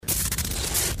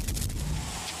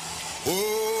Oh,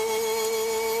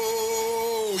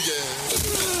 yeah.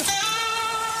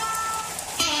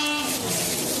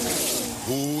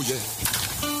 Oh, yeah.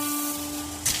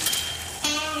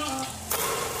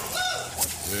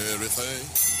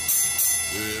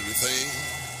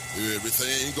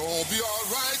 Everything gonna be all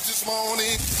right this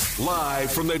morning.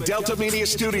 Live from the Delta Media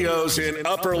Studios in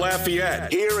Upper Lafayette,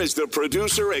 here is the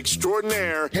producer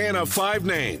extraordinaire, Hannah Five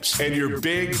Names, and your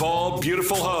big, bald,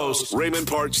 beautiful host, Raymond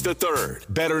Parks III,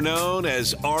 better known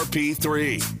as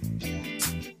RP3.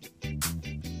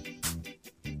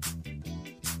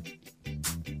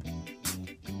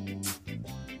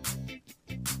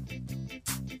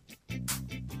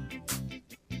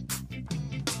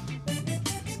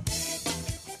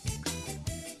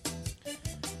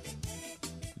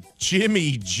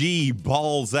 Jimmy G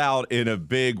balls out in a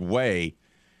big way.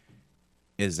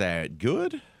 Is that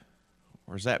good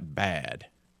or is that bad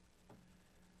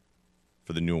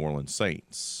for the New Orleans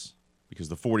Saints? Because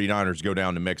the 49ers go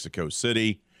down to Mexico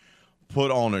City,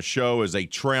 put on a show as they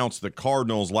trounced the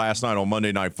Cardinals last night on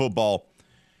Monday Night Football,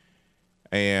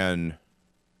 and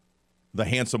the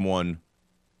handsome one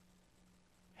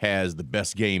has the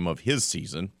best game of his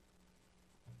season.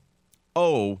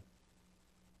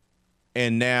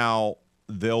 And now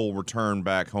they'll return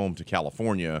back home to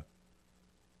California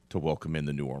to welcome in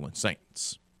the New Orleans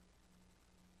Saints.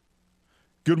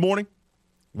 Good morning.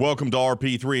 Welcome to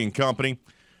RP3 and Company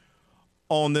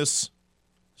on this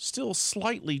still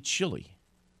slightly chilly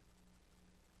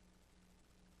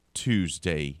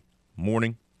Tuesday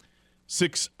morning.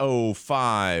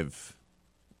 6:05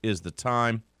 is the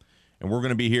time, and we're going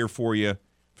to be here for you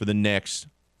for the next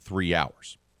 3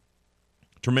 hours.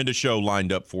 Tremendous show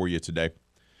lined up for you today.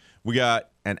 We got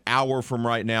an hour from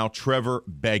right now. Trevor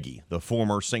Beggy, the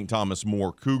former St. Thomas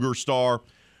More Cougar star,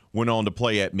 went on to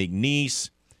play at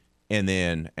McNeese and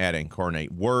then at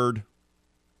Incarnate Word.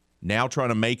 Now trying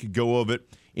to make a go of it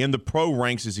in the pro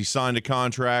ranks as he signed a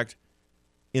contract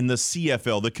in the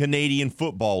CFL, the Canadian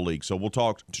Football League. So we'll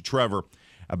talk to Trevor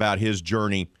about his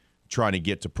journey trying to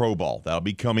get to pro ball. That'll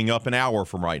be coming up an hour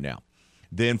from right now.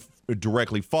 Then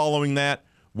directly following that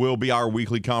will be our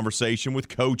weekly conversation with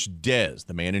Coach Dez,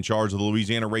 the man in charge of the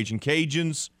Louisiana Raging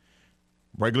Cajuns.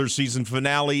 Regular season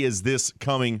finale is this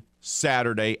coming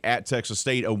Saturday at Texas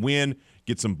State. A win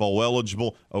gets them bowl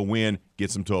eligible. A win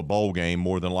gets them to a bowl game,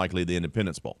 more than likely the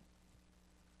Independence Bowl.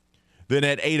 Then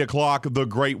at 8 o'clock, the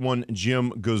great one,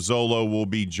 Jim Gazzolo, will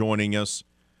be joining us,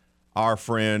 our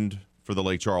friend for the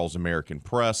Lake Charles American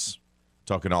Press,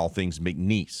 talking all things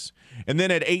McNeese. And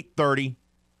then at 8:30,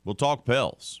 we'll talk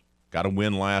Pels. Got a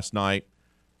win last night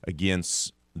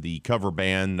against the cover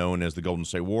band known as the Golden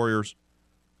State Warriors.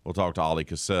 We'll talk to Ali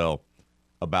Cassell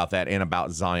about that and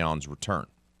about Zion's return.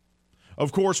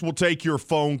 Of course, we'll take your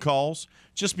phone calls.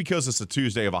 Just because it's a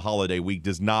Tuesday of a holiday week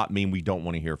does not mean we don't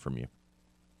want to hear from you.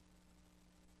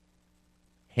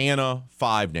 Hannah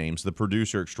Five Names, the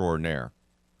producer extraordinaire,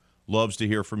 loves to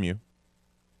hear from you.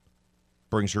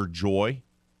 Brings her joy.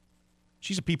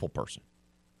 She's a people person.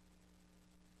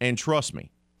 And trust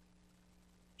me,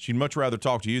 she'd much rather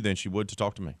talk to you than she would to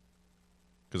talk to me.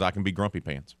 Because I can be grumpy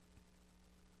pants.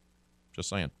 Just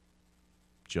saying.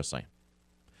 Just saying.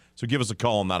 So give us a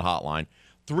call on that hotline.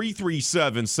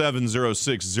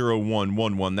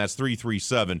 337-706-0111. That's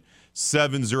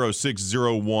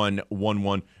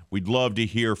 337-706-0111. We'd love to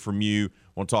hear from you.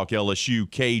 Want to talk LSU,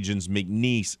 Cajuns,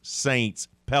 McNeese, Saints,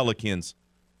 Pelicans.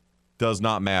 Does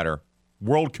not matter.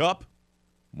 World Cup?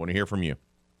 Want to hear from you.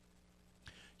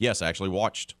 Yes, I actually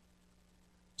watched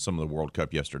some of the World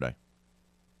Cup yesterday.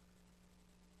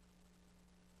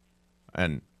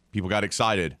 And people got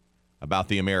excited about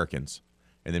the Americans.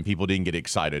 And then people didn't get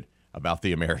excited about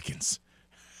the Americans.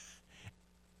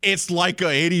 It's like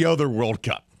any other World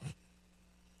Cup.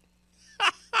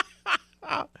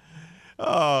 I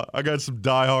got some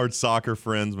diehard soccer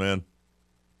friends, man,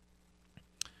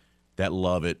 that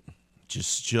love it.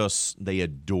 Just they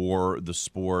adore the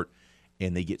sport.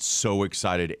 And they get so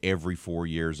excited every 4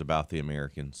 years about the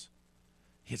Americans.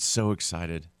 Get so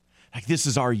excited. Like, this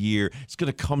is our year. It's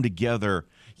going to come together.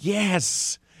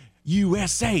 Yes,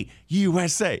 USA,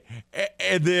 USA.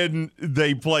 And then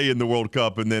they play in the World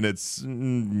Cup, and then it's,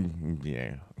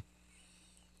 yeah.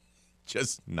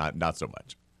 Just not so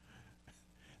much.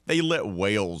 They let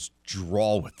Wales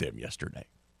draw with them yesterday.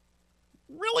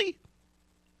 Really?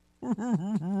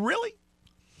 Really?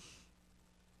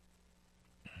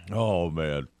 Oh,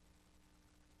 man.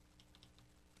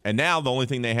 And now the only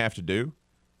thing they have to do,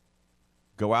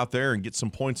 go out there and get some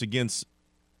points against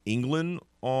England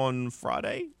on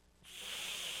Friday.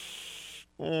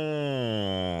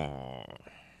 We'll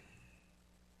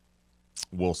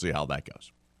see how that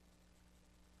goes.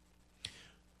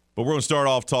 But we're going to start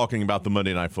off talking about the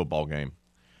Monday Night Football game.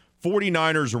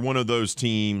 49ers are one of those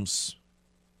teams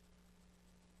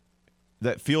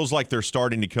that feels like they're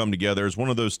starting to come together. It's one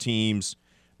of those teams,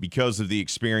 because of the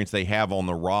experience they have on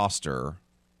the roster,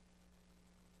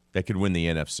 that could win the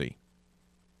NFC.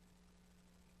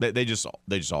 They just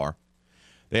are.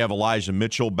 They have Elijah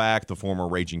Mitchell back, the former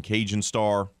Raging Cajun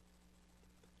star.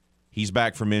 He's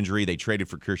back from injury. They traded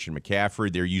for Christian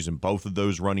McCaffrey. They're using both of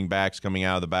those running backs coming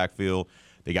out of the backfield.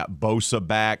 They got Bosa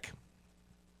back.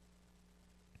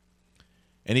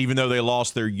 And even though they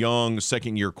lost their young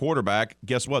second-year quarterback,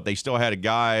 guess what? They still had a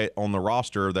guy on the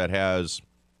roster that has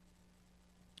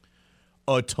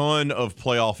a ton of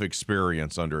playoff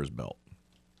experience under his belt.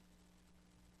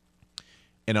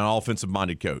 And an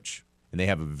offensive-minded coach. And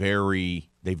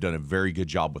they've done a very good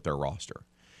job with their roster.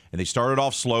 And they started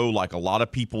off slow like a lot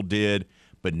of people did,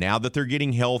 but now that they're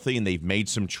getting healthy and they've made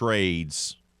some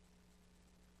trades,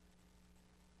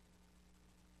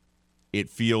 it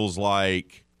feels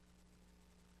like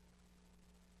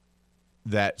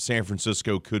that San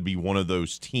Francisco could be one of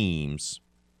those teams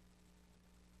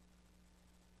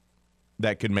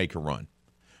that could make a run.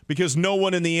 Because no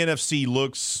one in the NFC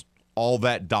looks all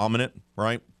that dominant,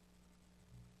 right?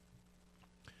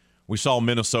 We saw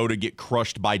Minnesota get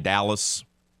crushed by Dallas.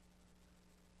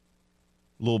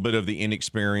 A little bit of the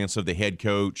inexperience of the head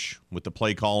coach with the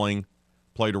play calling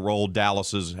played a role.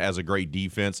 Dallas has a great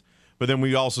defense. But then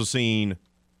we've also seen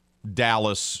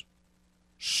Dallas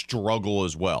struggle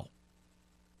as well.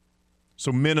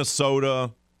 So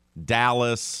Minnesota,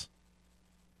 Dallas,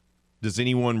 does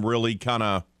anyone really kind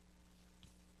of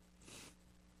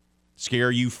scare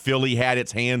you? Philly had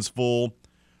its hands full,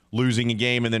 losing a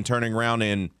game and then turning around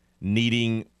and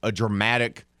needing a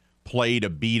dramatic play to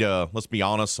beat let's be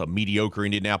honest, a mediocre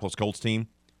Indianapolis Colts team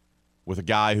with a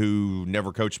guy who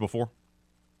never coached before.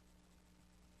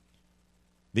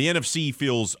 The NFC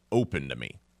feels open to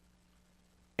me.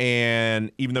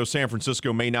 And even though San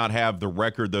Francisco may not have the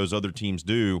record those other teams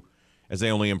do, as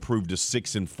they only improved to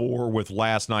 6-4 with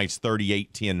last night's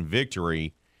 38-10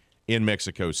 victory in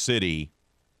Mexico City,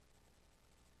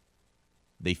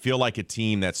 they feel like a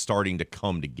team that's starting to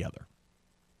come together.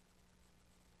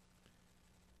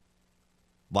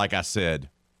 Like I said,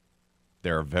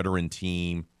 they're a veteran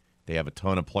team. They have a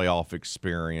ton of playoff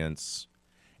experience.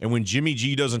 And when Jimmy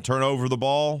G doesn't turn over the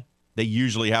ball, they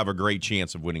usually have a great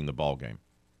chance of winning the ball game.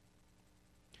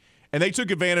 And they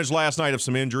took advantage last night of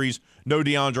some injuries. No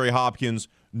DeAndre Hopkins,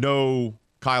 no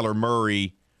Kyler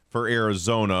Murray for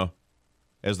Arizona,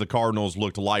 as the Cardinals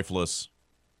looked lifeless,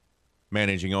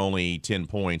 managing only 10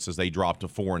 points as they dropped to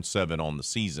 4-7 on the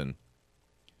season.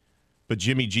 But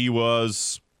Jimmy G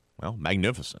was, well,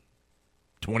 magnificent.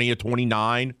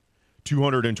 20-29,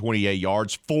 228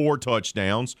 yards, 4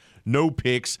 touchdowns, no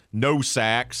picks, no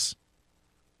sacks.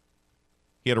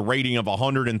 He had a rating of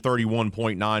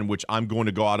 131.9, which I'm going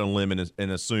to go out on a limb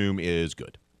and assume is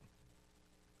good.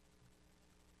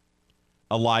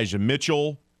 Elijah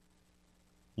Mitchell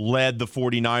led the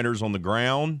 49ers on the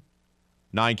ground,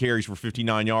 9 carries for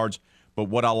 59 yards. But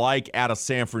what I like out of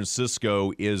San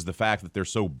Francisco is the fact that they're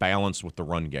so balanced with the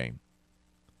run game.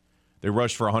 They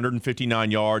rushed for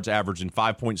 159 yards, averaging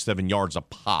 5.7 yards a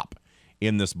pop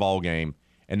in this ball game,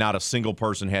 and not a single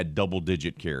person had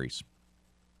double-digit carries.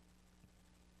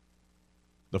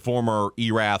 The former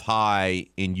Erath High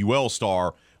in UL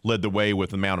Star led the way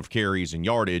with the amount of carries and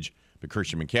yardage, but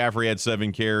Christian McCaffrey had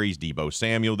 7 carries. Deebo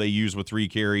Samuel they used with 3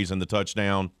 carries and the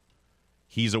touchdown.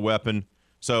 He's a weapon.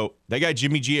 So they got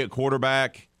Jimmy G at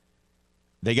quarterback.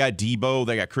 They got Deebo.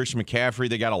 They got Christian McCaffrey.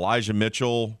 They got Elijah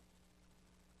Mitchell.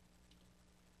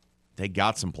 They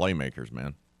got some playmakers,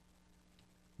 man.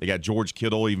 They got George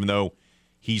Kittle, even though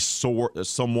he's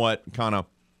somewhat kind of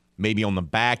maybe on the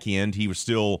back end, he was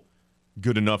still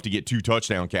good enough to get 2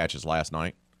 touchdown catches last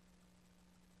night.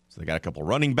 So they got a couple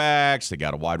running backs. They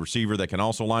got a wide receiver that can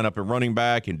also line up at running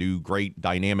back and do great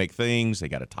dynamic things. They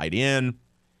got a tight end.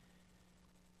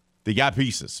 They got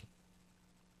pieces.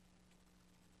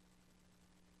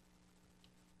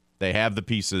 They have the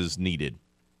pieces needed.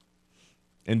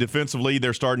 And defensively,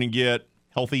 they're starting to get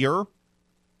healthier.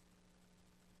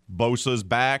 Bosa's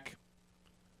back.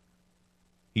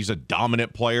 He's a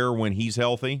dominant player when he's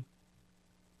healthy.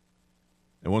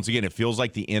 And once again, it feels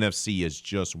like the NFC is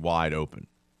just wide open.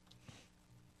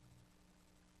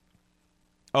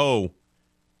 Oh,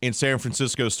 and San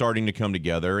Francisco's starting to come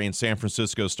together, and San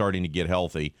Francisco's starting to get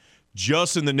healthy,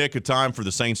 just in the nick of time for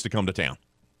the Saints to come to town.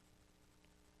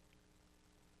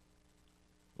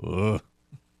 Ugh.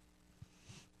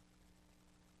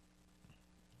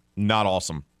 Not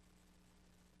awesome.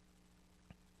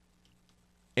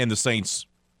 And the Saints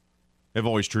have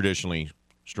always traditionally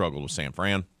struggled with San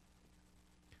Fran.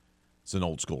 It's an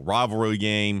old-school rivalry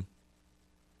game.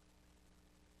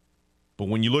 But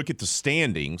when you look at the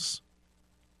standings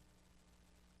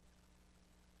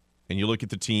and you look at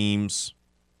the teams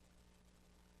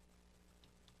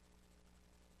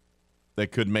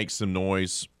that could make some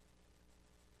noise,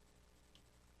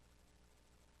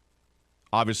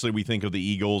 obviously we think of the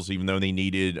Eagles, even though they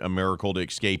needed a miracle to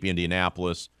escape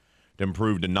Indianapolis to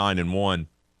improve to 9-1.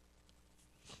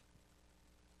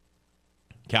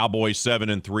 Cowboys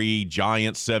 7-3,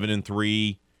 Giants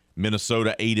 7-3,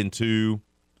 Minnesota 8-2.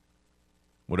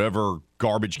 Whatever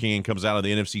garbage can comes out of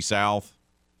the NFC South.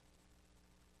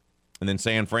 And then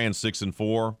San Fran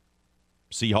 6-4,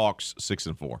 Seahawks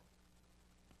 6-4.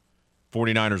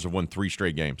 49ers have won 3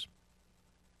 straight games.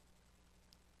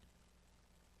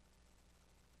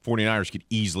 49ers could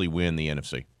easily win the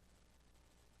NFC.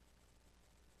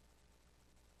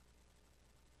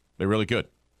 They really could.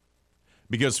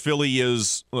 Because Philly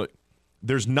is, look,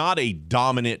 there's not a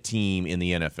dominant team in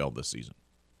the NFL this season.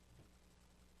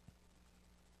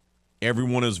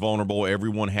 Everyone is vulnerable.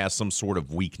 Everyone has some sort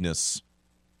of weakness.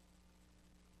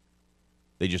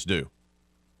 They just do.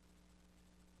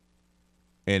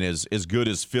 And as good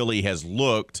as Philly has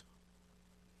looked,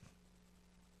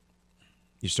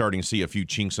 you're starting to see a few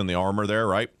chinks in the armor there,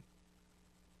 right?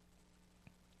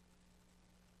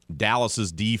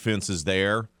 Dallas's defense is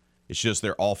there. It's just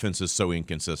their offense is so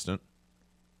inconsistent.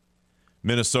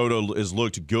 Minnesota has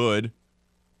looked good,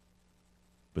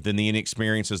 but then the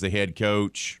inexperience as the head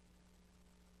coach,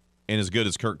 and as good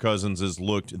as Kirk Cousins has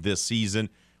looked this season,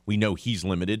 we know he's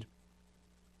limited.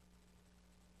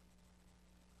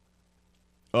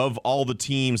 Of all the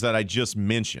teams that I just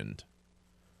mentioned,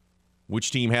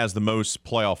 which team has the most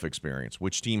playoff experience?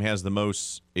 Which team has the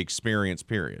most experience,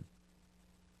 period?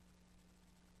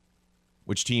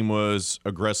 Which team was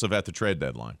aggressive at the trade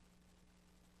deadline?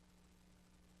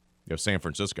 You have San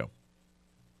Francisco.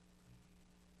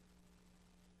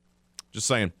 Just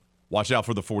saying, watch out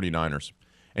for the 49ers.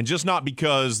 And just not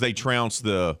because they trounced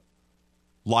the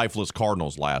lifeless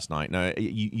Cardinals last night. Now,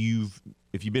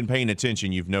 if you've been paying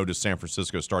attention, you've noticed San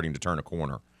Francisco starting to turn a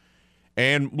corner.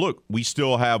 And look, we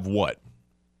still have what?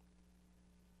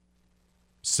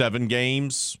 6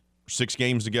 games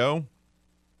to go?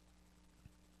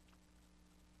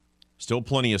 Still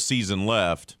plenty of season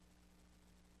left.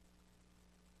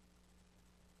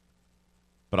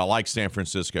 But I like San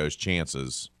Francisco's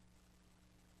chances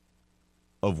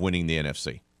of winning the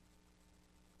NFC.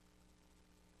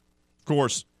 Of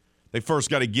course, they first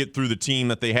got to get through the team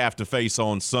that they have to face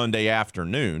on Sunday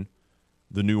afternoon,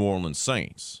 the New Orleans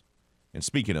Saints. And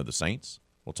speaking of the Saints,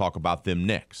 we'll talk about them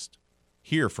next.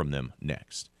 Hear from them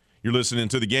next. You're listening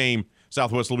to The Game,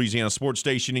 Southwest Louisiana Sports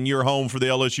Station, and your home for the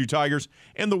LSU Tigers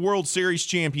and the World Series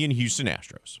champion Houston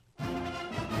Astros.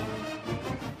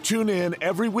 Tune in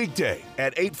every weekday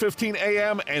at 8:15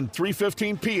 a.m. and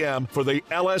 3:15 p.m. for the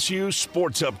LSU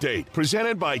Sports Update,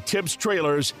 presented by Tibbs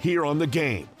Trailers here on The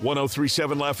Game.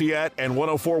 103.7 Lafayette and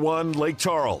 104.1 Lake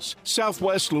Charles,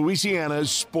 Southwest Louisiana's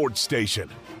sports station.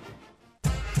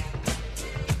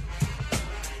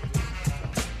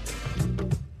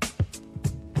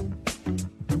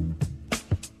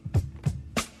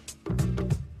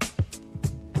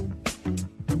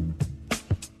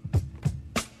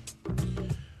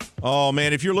 Oh,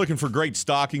 man, if you're looking for great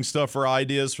stocking stuffer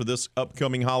ideas for this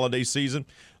upcoming holiday season,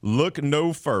 look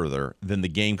no further than the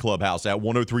Game Clubhouse at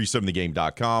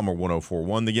 1037thegame.com or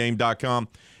 1041thegame.com.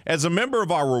 As a member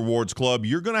of our rewards club,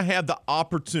 you're going to have the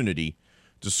opportunity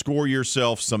to score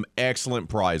yourself some excellent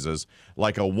prizes,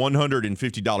 like a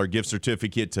 $150 gift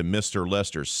certificate to Mr.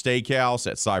 Lester's Steakhouse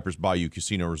at Cypress Bayou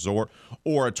Casino Resort,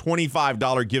 or a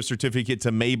 $25 gift certificate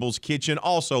to Mabel's Kitchen,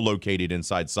 also located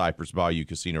inside Cypress Bayou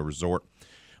Casino Resort.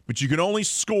 But you can only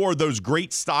score those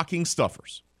great stocking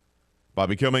stuffers by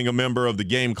becoming a member of the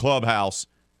Game Clubhouse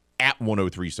at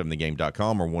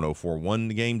 1037thegame.com or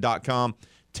 1041thegame.com.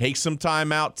 Take some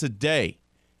time out today.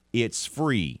 It's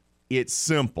free. It's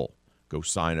simple. Go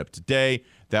sign up today.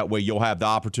 That way you'll have the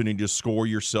opportunity to score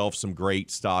yourself some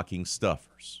great stocking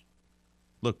stuffers.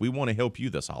 Look, we want to help you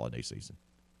this holiday season.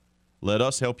 Let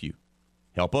us help you.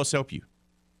 Help us help you.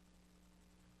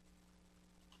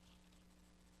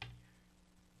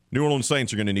 New Orleans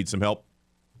Saints are going to need some help.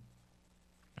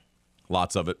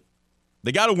 Lots of it.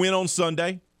 They got to win on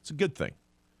Sunday. It's a good thing.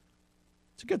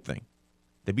 It's a good thing.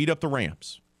 They beat up the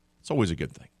Rams. It's always a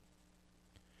good thing.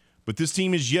 But this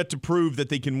team is yet to prove that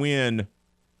they can win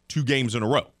 2 games in a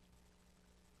row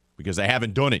because they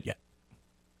haven't done it yet.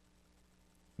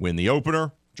 Win the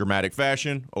opener, dramatic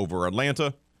fashion, over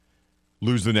Atlanta,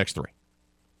 lose the next 3.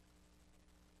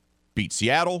 Beat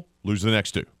Seattle, lose the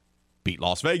next 2. Beat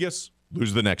Las Vegas,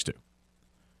 lose the next two.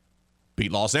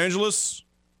 Beat Los Angeles,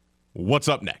 what's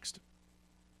up next?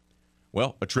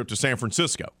 Well, a trip to San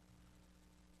Francisco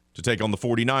to take on the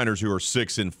 49ers, who are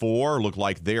 6-4, look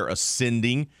like they're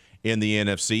ascending in the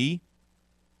NFC.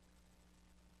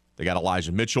 They got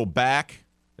Elijah Mitchell back.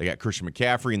 They got Christian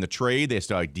McCaffrey in the trade. They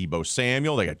still have Deebo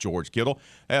Samuel. They got George Kittle.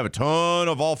 They have a ton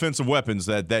of offensive weapons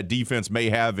that defense may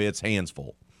have its hands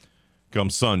full come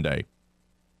Sunday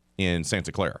in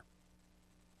Santa Clara.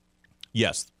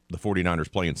 Yes, the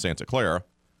 49ers play in Santa Clara,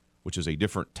 which is a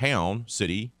different town,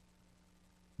 city,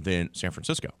 than San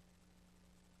Francisco.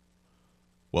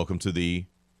 Welcome to the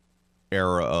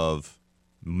era of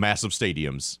massive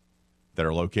stadiums that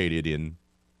are located in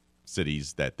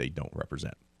cities that they don't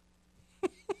represent.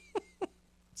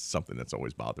 It's something that's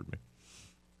always bothered me.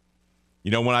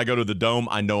 You know, when I go to the Dome,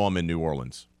 I know I'm in New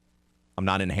Orleans. I'm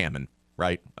not in Hammond,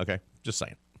 right? Okay, just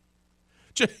saying.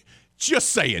 Just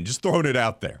saying, just throwing it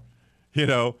out there. You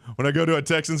know, when I go to a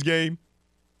Texans game,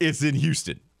 it's in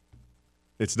Houston.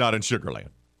 It's not in Sugar Land.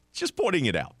 Just pointing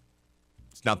it out.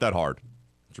 It's not that hard.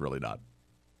 It's really not.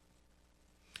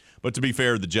 But to be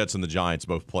fair, the Jets and the Giants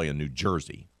both play in New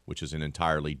Jersey, which is an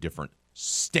entirely different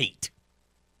state,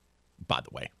 by the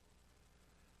way.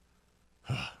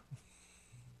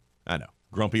 I know.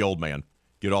 Grumpy old man.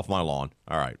 Get off my lawn.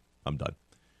 All right, I'm done.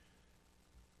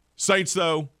 Saints,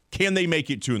 though, can they make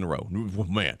it 2 in a row?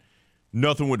 Man,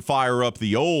 nothing would fire up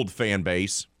the old fan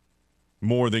base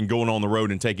more than going on the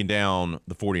road and taking down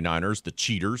the 49ers, the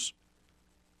cheaters,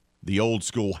 the old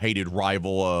school hated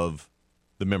rival of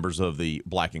the members of the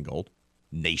Black and Gold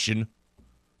Nation.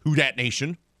 Who dat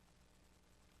nation?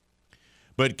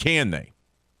 But can they?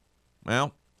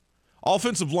 Well,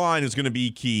 offensive line is going to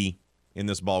be key in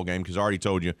this ball game because I already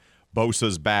told you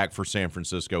Bosa's back for San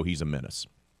Francisco. He's a menace.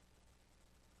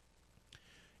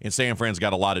 And San Fran's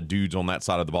got a lot of dudes on that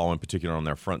side of the ball, in particular on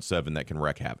their front seven, that can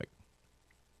wreak havoc.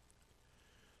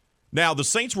 Now, the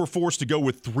Saints were forced to go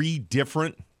with three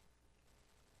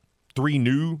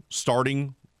new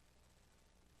starting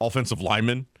offensive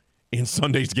linemen in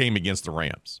Sunday's game against the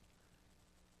Rams.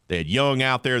 They had Young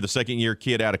out there, the second-year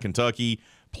kid out of Kentucky,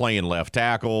 playing left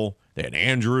tackle. They had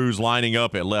Andrews lining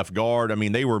up at left guard. I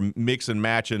mean, they were mix and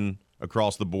matching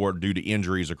across the board due to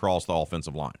injuries across the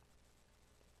offensive line.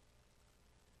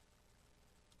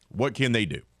 What can they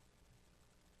do?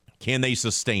 Can they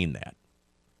sustain that?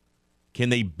 Can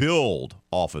they build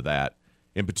off of that,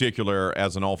 in particular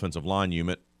as an offensive line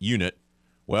unit?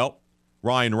 Well,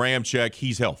 Ryan Ramczyk,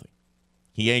 he's healthy.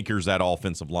 He anchors that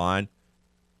offensive line.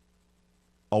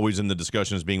 Always in the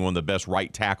discussion as being one of the best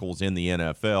right tackles in the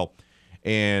NFL.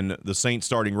 And the Saints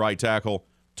starting right tackle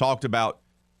talked about,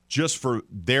 just for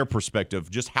their perspective,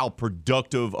 just how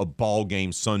productive a ball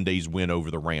game Sunday's win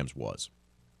over the Rams was.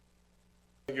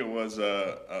 I think it was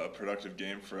a productive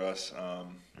game for us.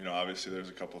 Obviously there's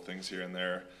a couple things here and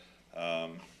there,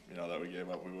 that we gave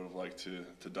up. We would have liked to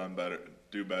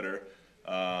do better.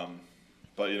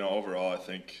 But overall, I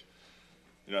think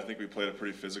we played a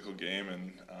pretty physical game,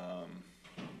 and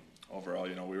overall,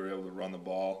 we were able to run the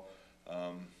ball,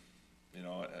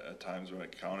 at times when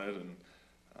it counted, and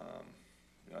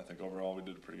I think overall we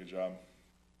did a pretty good job.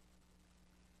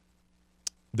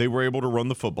 They were able to run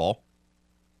the football.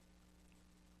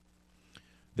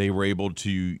 They were able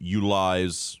to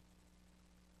utilize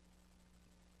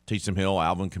Taysom Hill,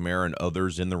 Alvin Kamara, and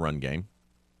others in the run game.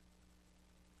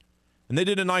 And they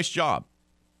did a nice job.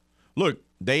 Look,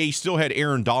 they still had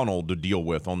Aaron Donald to deal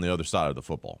with on the other side of the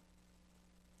football.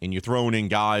 And you're throwing in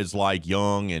guys like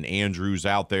Young and Andrews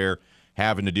out there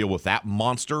having to deal with that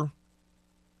monster.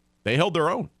 They held their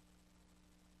own.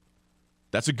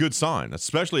 That's a good sign,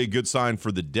 especially a good sign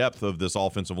for the depth of this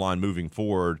offensive line moving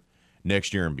forward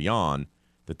next year and beyond,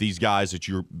 that these guys that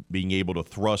you're being able to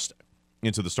thrust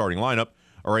into the starting lineup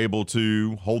are able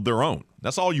to hold their own.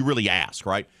 That's all you really ask,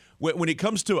 right? When it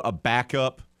comes to a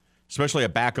backup, especially a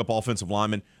backup offensive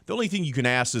lineman, the only thing you can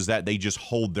ask is that they just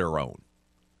hold their own.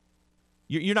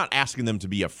 You're not asking them to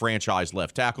be a franchise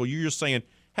left tackle. You're just saying,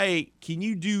 hey, can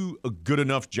you do a good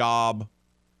enough job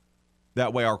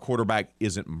that way our quarterback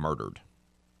isn't murdered?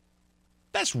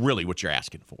 That's really what you're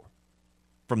asking for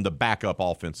from the backup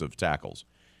offensive tackles.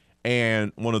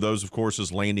 And one of those, of course,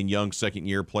 is Landon Young,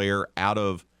 second-year player out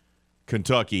of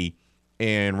Kentucky.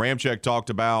 And Ramczyk talked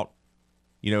about,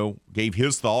 gave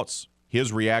his thoughts,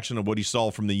 his reaction of what he saw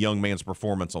from the young man's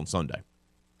performance on Sunday.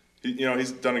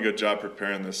 He's done a good job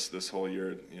preparing this whole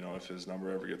year, if his number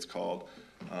ever gets called.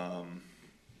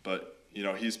 But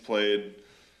he's played,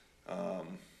 I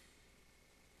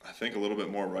think, a little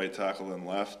bit more right tackle than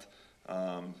left.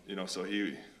 So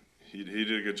he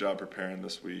did a good job preparing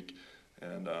this week.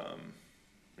 And,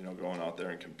 going out there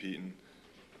and competing.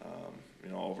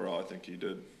 Overall, I think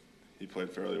he played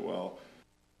fairly well.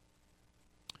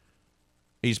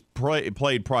 He's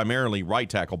played primarily right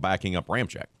tackle, backing up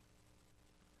Ramczyk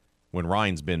when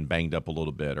Ryan's been banged up a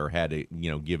little bit or had to,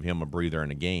 give him a breather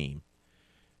in a game.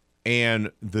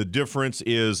 And the difference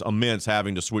is immense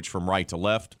having to switch from right to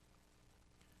left.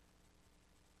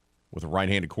 With a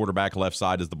right-handed quarterback, left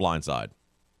side is the blind side.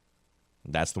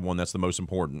 That's the one that's the most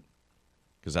important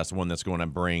because that's the one that's going to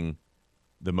bring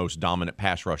the most dominant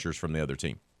pass rushers from the other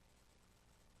team.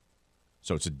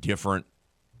 So it's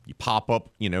you pop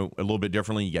up, a little bit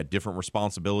differently. You got different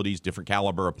responsibilities, different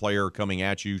caliber of player coming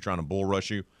at you, trying to bull rush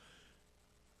you.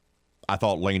 I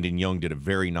thought Landon Young did a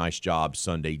very nice job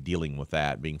Sunday dealing with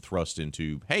that, being thrust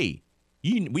into, hey,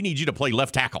 we need you to play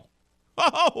left tackle.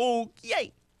 Oh,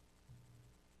 yay.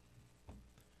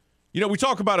 We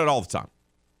talk about it all the time.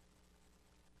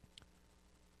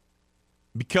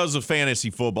 Because of fantasy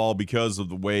football, because of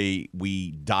the way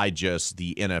we digest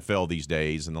the NFL these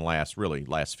days in the last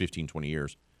 15, 20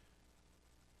 years,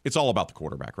 it's all about the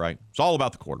quarterback, right? It's all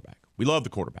about the quarterback. We love the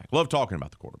quarterback. Love talking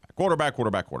about the quarterback.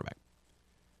 Quarterback.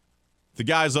 If the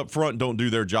guys up front don't do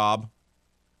their job,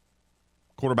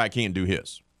 quarterback can't do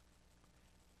his.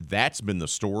 That's been the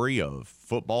story of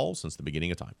football since the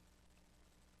beginning of time.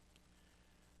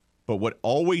 But what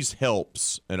always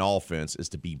helps an offense is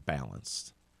to be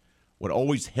balanced. What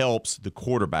always helps the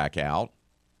quarterback out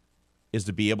is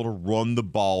to be able to run the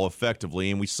ball effectively,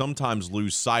 and we sometimes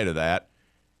lose sight of that.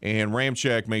 And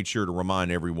Ramczyk made sure to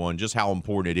remind everyone just how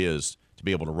important it is to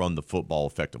be able to run the football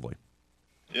effectively.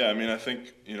 Yeah, I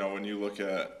think, when you look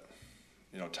at,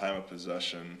 time of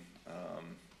possession,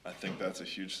 I think that's a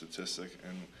huge statistic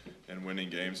in winning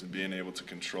games and being able to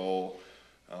control,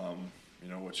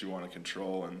 what you want to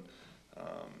control. And,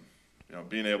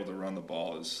 being able to run the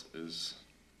ball is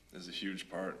a huge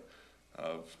part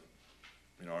of,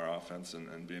 our offense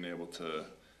and being able to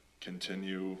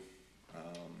continue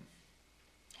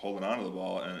holding on to the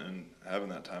ball and having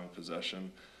that time of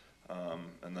possession.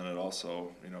 And then it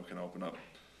also, can open up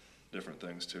different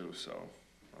things too. So,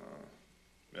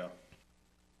 yeah.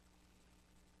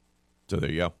 So there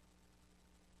you go.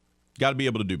 Got to be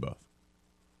able to do both.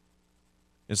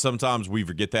 And sometimes we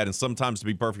forget that. And sometimes, to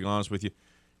be perfectly honest with you,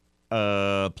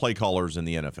 play callers in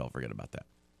the NFL forget about that.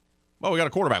 Well, we got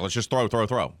a quarterback. Let's just throw.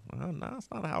 Well, no, that's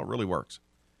not how it really works.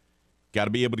 Got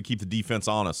to be able to keep the defense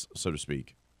honest, so to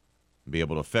speak, and be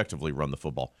able to effectively run the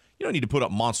football. You don't need to put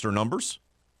up monster numbers.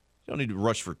 You don't need to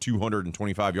rush for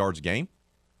 225 yards a game.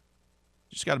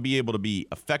 You just got to be able to be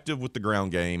effective with the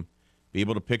ground game, be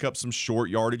able to pick up some short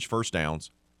yardage first downs,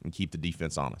 and keep the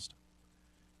defense honest.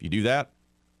 If you do that,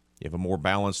 you have a more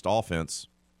balanced offense,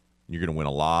 and you're going to win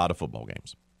a lot of football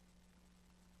games.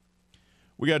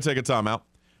 We got to take a timeout.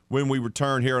 When we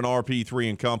return here on RP3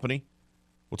 and Company,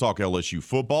 we'll talk LSU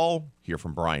football, hear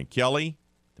from Brian Kelly,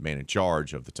 the man in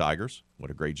charge of the Tigers.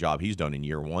 What a great job he's done in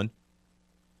year one.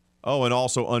 Oh, and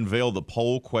also unveil the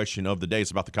poll question of the day.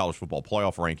 It's about the college football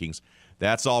playoff rankings.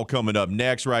 That's all coming up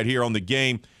next right here on The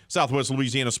Game. Southwest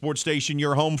Louisiana Sports Station,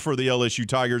 your home for the LSU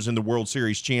Tigers and the World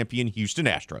Series champion Houston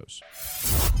Astros.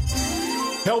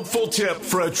 Helpful tip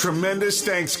for a tremendous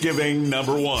Thanksgiving,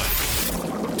 number one.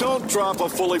 Don't drop a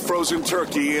fully frozen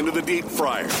turkey into the deep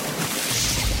fryer.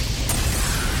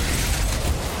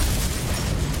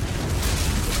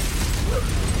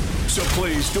 So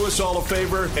please do us all a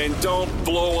favor and don't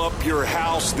blow up your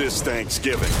house this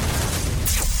Thanksgiving.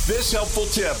 This helpful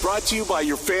tip brought to you by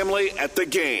your family at The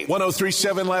Game.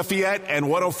 103.7 Lafayette and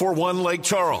 104.1 Lake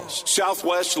Charles,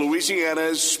 Southwest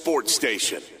Louisiana's sports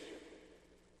station.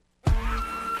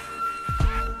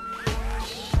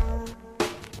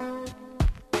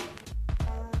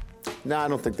 No, I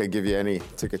don't think they give you any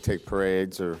ticket tape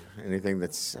parades or anything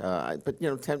that's but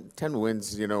 10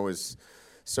 wins, is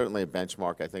certainly a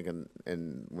benchmark, I think,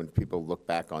 and when people look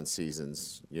back on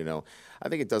seasons, I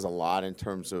think it does a lot in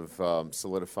terms of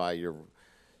solidify your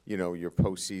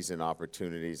postseason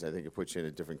opportunities. I think it puts you in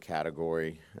a different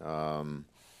category.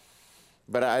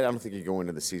 But I don't think you go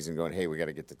into the season going, hey, we got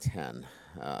to get to 10.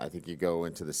 I think you go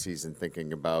into the season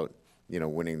thinking about,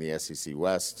 winning the SEC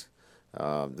West.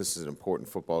 This is an important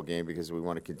football game because we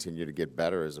want to continue to get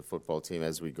better as a football team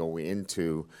as we go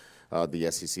into the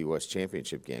SEC West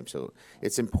Championship game. So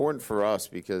it's important for us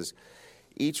because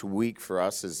each week for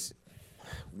us is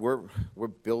we're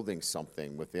building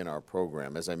something within our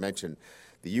program. As I mentioned,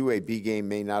 the UAB game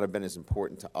may not have been as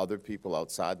important to other people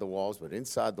outside the walls, but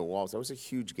inside the walls, that was a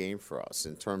huge game for us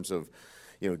in terms of,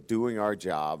 doing our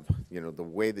job, the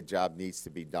way the job needs to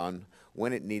be done,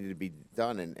 when it needed to be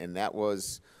done, and that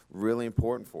was really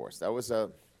important for us. That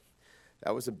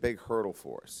That was a big hurdle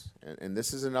for us. And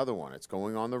this is another one. It's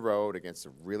going on the road against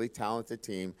a really talented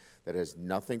team that has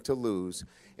nothing to lose,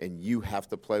 and you have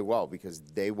to play well because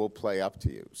they will play up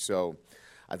to you. So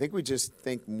I think we just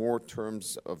think more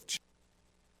terms of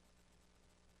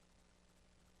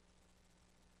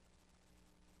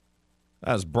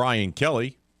That's Brian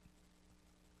Kelly,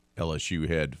 LSU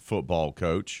head football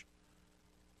coach,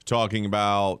 talking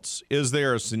about is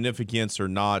there a significance or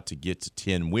not to get to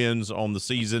 10 wins on the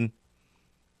season,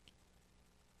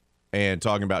 and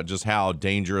talking about just how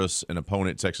dangerous an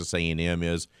opponent Texas A&M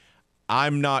is.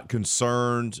 I'm not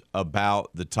concerned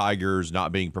about the Tigers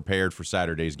not being prepared for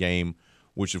Saturday's game,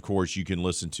 which, of course, you can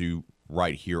listen to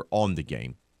right here on the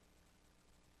game.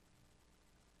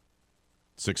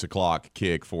 6 o'clock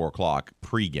kick, 4 o'clock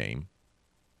pregame,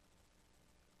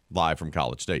 live from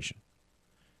College Station.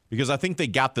 Because I think they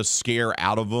got the scare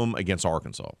out of them against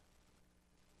Arkansas.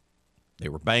 They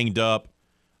were banged up,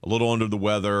 a little under the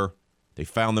weather. They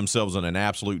found themselves in an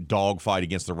absolute dogfight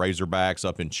against the Razorbacks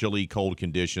up in chilly, cold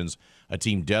conditions, a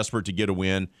team desperate to get a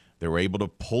win. They were able to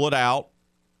pull it out.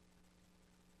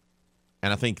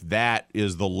 And I think that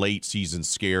is the late season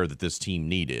scare that this team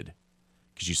needed.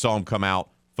 Because you saw them come out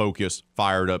focused,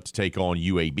 fired up to take on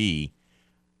UAB.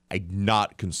 I'm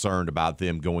not concerned about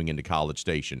them going into College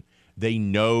Station. They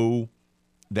know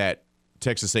that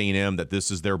Texas A&M, that this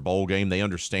is their bowl game. They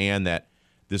understand that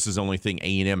this is the only thing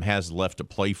A&M has left to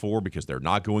play for because they're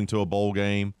not going to a bowl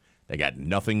game. They got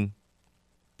nothing.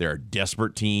 They're a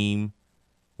desperate team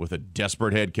with a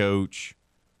desperate head coach.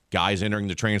 Guys entering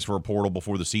the transfer portal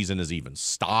before the season has even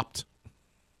stopped,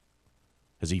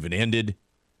 has even ended.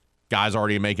 Guys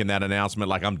already making that announcement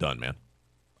like, I'm done, man.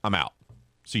 I'm out.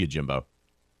 See you, Jimbo.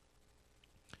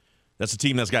 That's a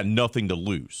team that's got nothing to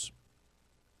lose.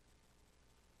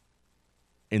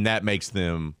 And that makes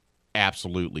them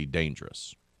absolutely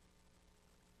dangerous.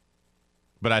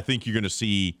 But I think you're going to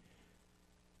see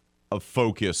a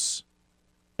focus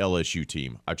LSU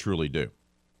team. I truly do.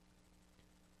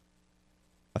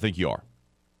 I think you are.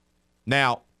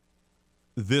 Now,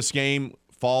 this game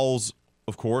falls,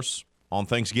 of course, on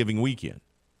Thanksgiving weekend.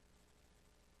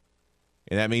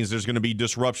 And that means there's going to be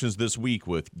disruptions this week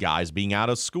with guys being out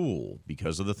of school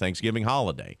because of the Thanksgiving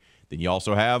holiday. Then you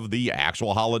also have the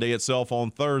actual holiday itself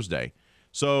on Thursday.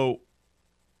 So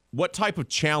what type of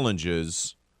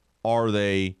challenges are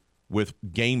they with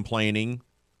game planning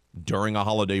during a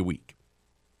holiday week?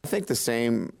 I think the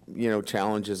same,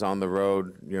 challenges on the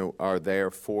road, are there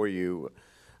for you.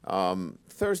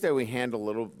 Thursday we handle a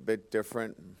little bit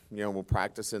different. We'll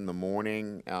practice in the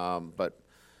morning, but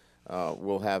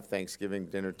we'll have Thanksgiving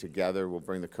dinner together. We'll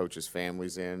bring the coaches'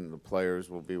 families in. The players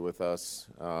will be with us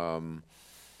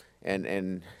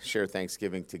and share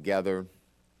Thanksgiving together.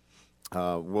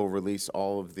 We'll release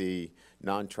all of the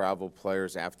non-travel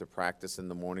players after practice in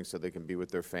the morning so they can be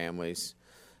with their families.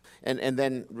 And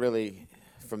then really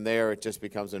from there it just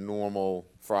becomes a normal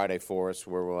Friday for us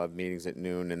where we'll have meetings at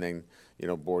noon and then,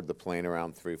 board the plane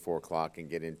around 3, 4 o'clock and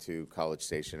get into College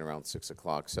Station around 6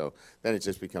 o'clock. So then it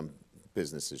just becomes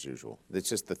business as usual. It's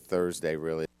just the Thursday,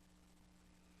 really.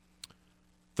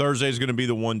 Thursday is going to be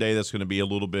the one day that's going to be a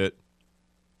little bit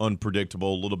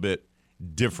unpredictable, a little bit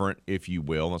different, if you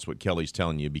will. That's what Kelly's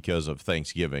telling you because of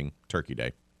Thanksgiving, Turkey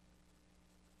Day.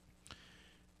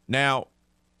 Now,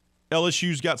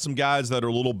 LSU's got some guys that are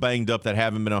a little banged up that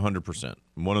haven't been 100%.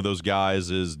 One of those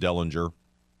guys is Dellinger,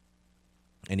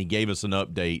 and he gave us an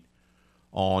update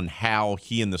on how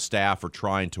he and the staff are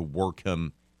trying to work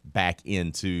him back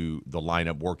into the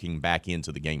lineup, working back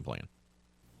into the game plan.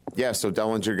 Yeah, so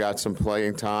Dellinger got some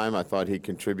playing time. I thought he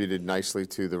contributed nicely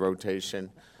to the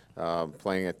rotation,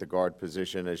 playing at the guard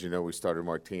position. As you know, we started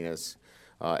Martinez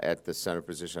at the center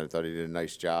position. I thought he did a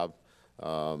nice job.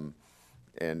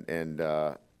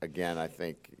 Again, I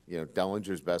think,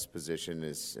 Dellinger's best position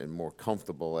is and more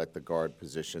comfortable at the guard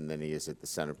position than he is at the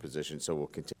center position, so we'll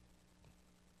continue.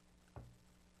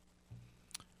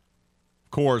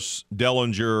 Of course,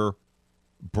 Dellinger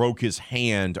broke his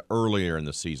hand earlier in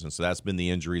the season, so that's been the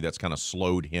injury that's kind of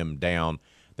slowed him down.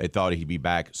 They thought he'd be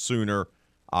back sooner.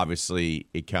 Obviously,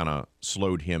 it kind of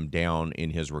slowed him down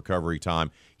in his recovery time.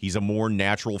 He's a more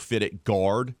natural fit at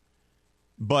guard.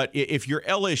 But if you're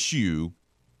LSU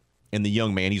and the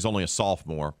young man, he's only a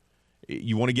sophomore,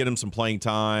 you want to get him some playing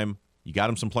time. You got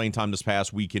him some playing time this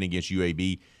past weekend against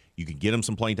UAB. You can get him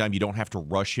some playing time. You don't have to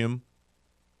rush him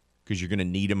because you're going to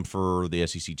need him for the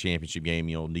SEC championship game.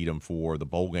 You'll need him for the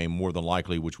bowl game more than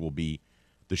likely, which will be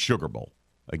the Sugar Bowl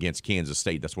against Kansas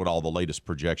State. That's what all the latest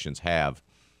projections have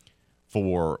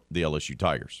for the LSU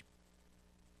Tigers.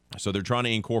 So they're trying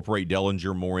to incorporate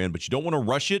Dellinger more in, but you don't want to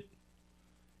rush it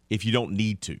if you don't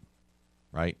need to,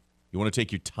 right? You want to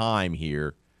take your time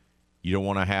here. You don't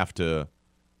want to have to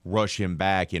rush him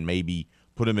back and maybe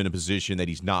put him in a position that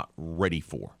he's not ready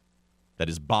for, that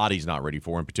his body's not ready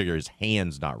for, in particular his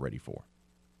hands not ready for.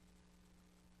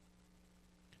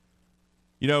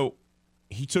 You know,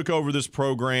 he took over this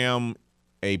program,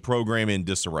 a program in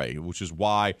disarray, which is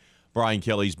why Brian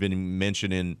Kelly's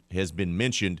has been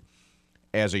mentioned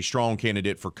as a strong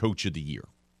candidate for Coach of the Year.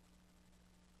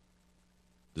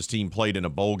 This team played in a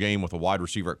bowl game with a wide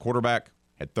receiver at quarterback,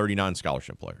 had 39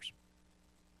 scholarship players.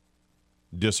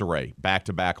 Disarray,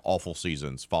 back-to-back awful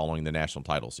seasons following the national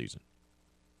title season.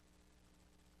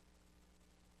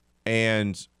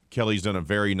 And Kelly's done a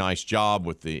very nice job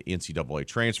with the NCAA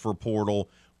transfer portal,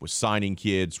 with signing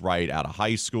kids right out of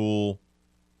high school,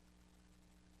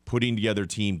 putting together a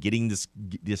team, getting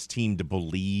this team to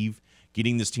believe,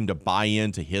 getting this team to buy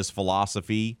into his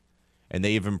philosophy, and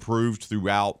they have improved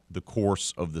throughout the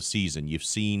course of the season. You've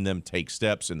seen them take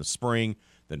steps in the spring,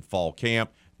 then fall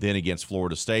camp, then against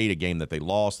Florida State, a game that they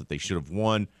lost that they should have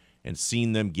won, and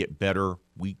seen them get better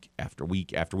week after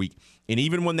week after week. And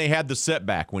even when they had the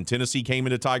setback, when Tennessee came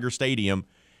into Tiger Stadium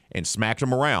and smacked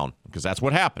them around, because that's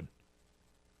what happened,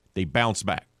 they bounced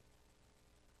back.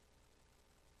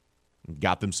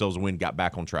 Got themselves a win, got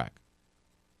back on track.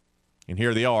 And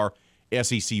here they are,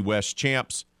 SEC West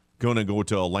champs, going to go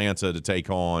to Atlanta to take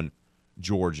on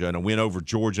Georgia. And a win over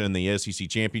Georgia in the SEC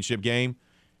championship game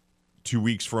 2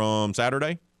 weeks from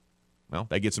Saturday, well,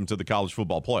 that gets them to the college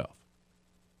football playoff.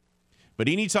 But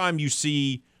anytime you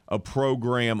see a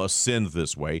program ascend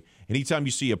this way, anytime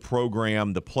you see a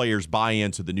program, the players buy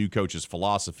into the new coach's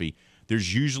philosophy,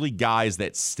 there's usually guys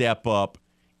that step up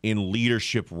in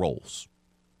leadership roles.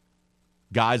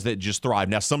 Guys that just thrive.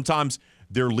 Now, sometimes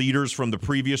they're leaders from the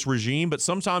previous regime, but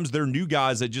sometimes they're new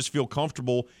guys that just feel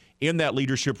comfortable in that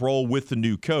leadership role with the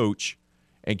new coach.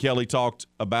 And Kelly talked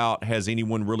about, has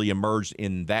anyone really emerged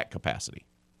in that capacity?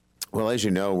 Well, as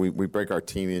you know, we break our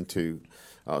team into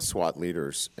SWAT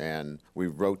leaders, and we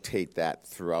rotate that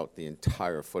throughout the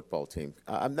entire football team.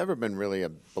 I've never been really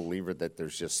a believer that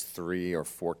there's just 3 or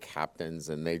 4 captains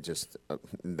and they just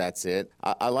that's it.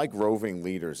 I like roving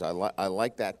leaders. I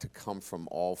like that to come from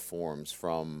all forms,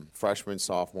 from freshmen,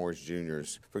 sophomores,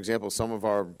 juniors. For example, some of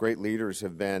our great leaders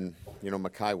have been,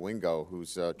 Mekhi Wingo,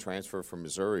 who's a transfer from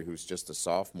Missouri, who's just a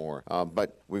sophomore.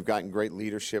 But we've gotten great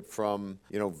leadership from,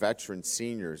 veteran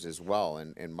seniors as well,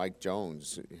 and Mike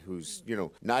Jones, who's,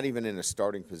 not even in a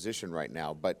starting position right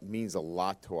now, but means a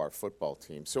lot to our football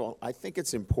team. So I think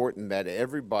it's important that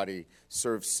everybody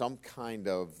serves some kind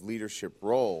of leadership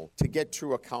role to get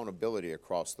true accountability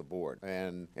across the board.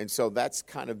 And so that's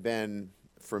kind of been,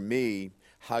 for me,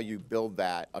 how you build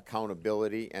that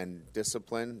accountability and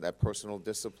discipline, that personal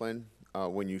discipline,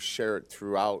 when you share it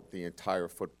throughout the entire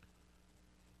football.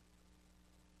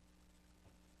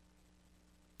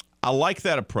 I like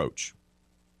that approach,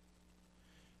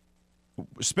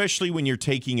 especially when you're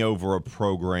taking over a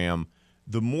program.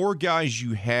 The more guys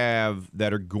you have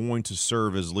that are going to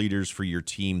serve as leaders for your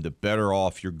team, the better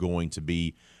off you're going to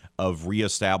be of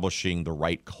reestablishing the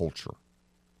right culture.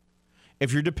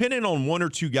 If you're dependent on 1 or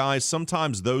 2 guys,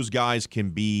 sometimes those guys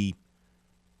can be,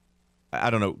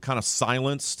 kind of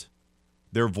silenced.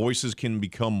 Their voices can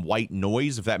become white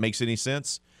noise, if that makes any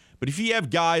sense. But if you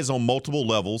have guys on multiple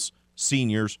levels,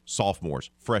 seniors, sophomores,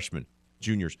 freshmen,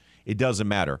 juniors, it doesn't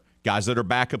matter. Guys that are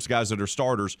backups, guys that are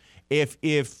starters. If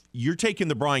you're taking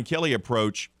the Brian Kelly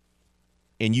approach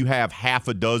and you have half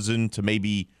a dozen to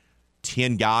maybe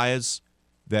 10 guys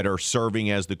that are serving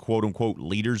as the quote-unquote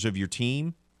leaders of your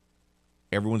team,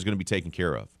 everyone's going to be taken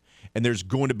care of. And there's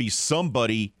going to be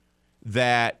somebody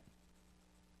that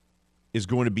is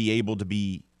going to be able to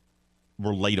be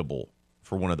relatable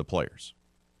for one of the players.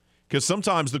 Because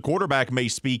sometimes the quarterback may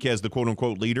speak as the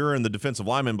quote-unquote leader and the defensive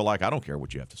lineman be like, I don't care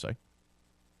what you have to say.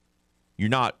 You're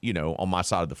not, on my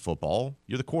side of the football.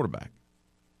 You're the quarterback.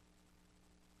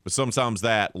 But sometimes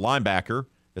that linebacker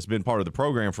that's been part of the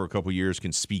program for a couple of years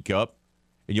can speak up,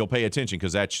 and you'll pay attention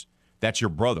because that's your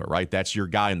brother, right? That's your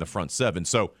guy in the front 7.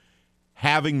 So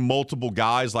having multiple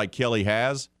guys like Kelly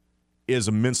has is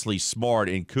immensely smart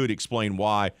and could explain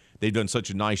why they've done such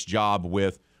a nice job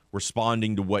with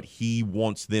responding to what he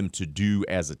wants them to do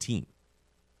as a team.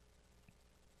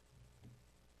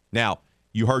 Now,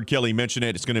 you heard Kelly mention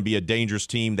it. It's going to be a dangerous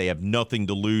team. They have nothing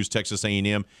to lose. Texas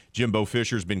A&M. Jimbo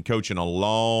Fisher's been coaching a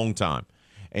long time,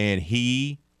 and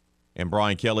he and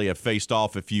Brian Kelly have faced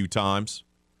off a few times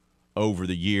over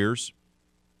the years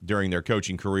during their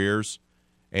coaching careers.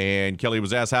 And Kelly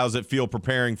was asked, how does it feel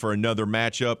preparing for another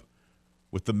matchup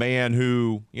with the man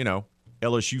who,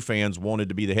 LSU fans wanted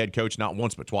to be the head coach not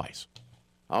once but twice?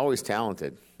 Always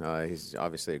talented. He's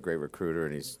obviously a great recruiter,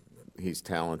 and he's he's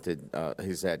talented.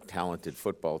 He's had talented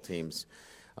football teams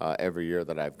every year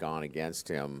that I've gone against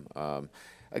him.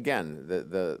 Again,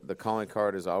 the calling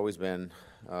card has always been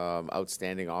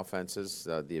outstanding offenses,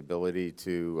 the ability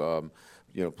to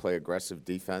play aggressive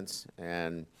defense,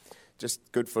 and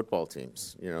just good football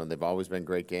teams. They've always been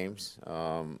great games,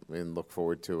 and look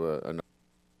forward to another.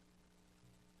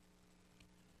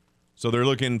 So they're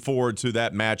looking forward to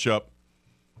that matchup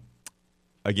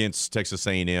against Texas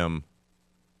A&M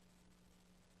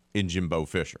in Jimbo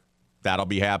Fisher. That'll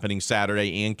be happening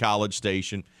Saturday in College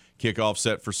Station. Kickoff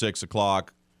set for 6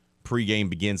 o'clock. Pregame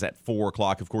begins at 4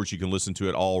 o'clock. Of course, you can listen to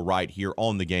it all right here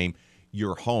on The Game,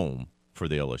 your home for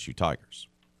the LSU Tigers.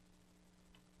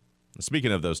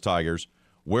 Speaking of those Tigers,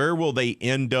 where will they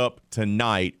end up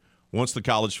tonight once the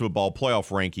college football playoff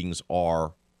rankings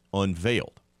are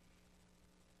unveiled?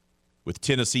 With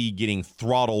Tennessee getting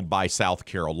throttled by South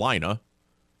Carolina,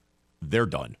 they're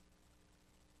done.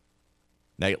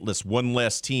 Now, it's one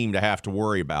less team to have to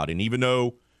worry about. And even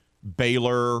though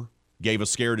Baylor gave a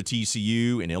scare to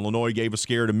TCU and Illinois gave a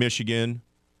scare to Michigan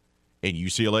and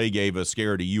UCLA gave a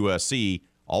scare to USC,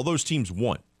 all those teams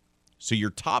won. So your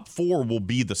top four will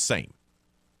be the same.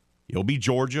 It'll be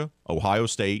Georgia, Ohio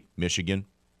State, Michigan,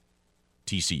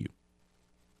 TCU.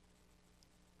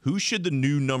 Who should the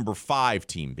new number 5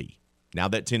 team be now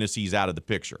that Tennessee's out of the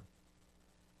picture?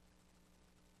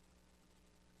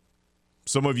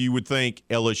 Some of you would think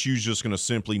LSU's just going to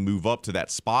simply move up to that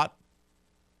spot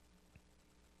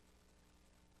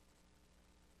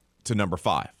to number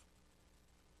 5.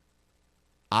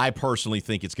 I personally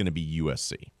think it's going to be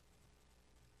USC.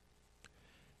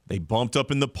 They bumped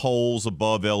up in the polls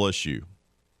above LSU.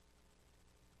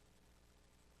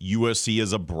 USC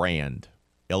is a brand.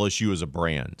 LSU is a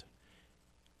brand.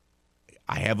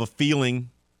 I have a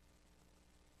feeling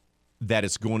that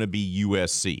it's going to be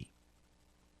USC.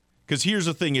 Because here's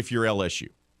the thing, if you're LSU,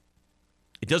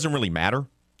 it doesn't really matter.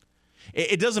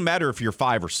 It doesn't matter if you're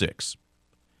 5 or 6.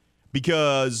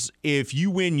 Because if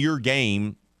you win your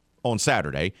game on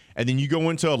Saturday and then you go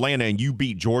into Atlanta and you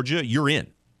beat Georgia, you're in.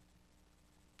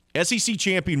 SEC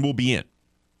champion will be in.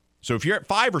 So if you're at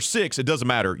 5 or 6, it doesn't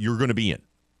matter. You're going to be in.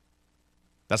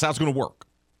 That's how it's going to work.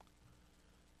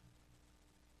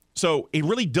 So it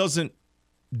really doesn't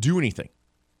do anything.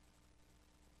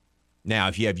 Now,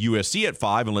 if you have USC at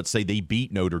 5, and let's say they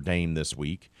beat Notre Dame this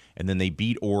week, and then they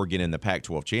beat Oregon in the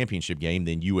Pac-12 championship game,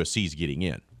 then USC's getting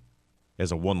in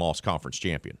as a one-loss conference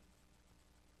champion.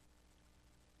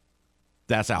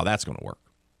 That's how that's going to work.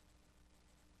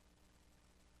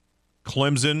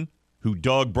 Clemson, who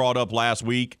Doug brought up last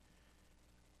week,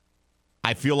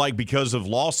 I feel like because of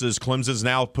losses, Clemson's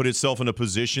now put itself in a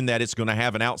position that it's going to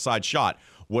have an outside shot.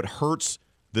 What hurts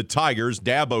the Tigers,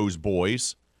 Dabo's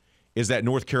boys, is that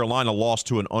North Carolina lost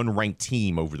to an unranked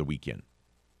team over the weekend.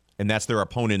 And that's their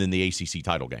opponent in the ACC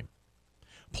title game.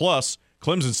 Plus,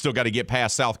 Clemson's still got to get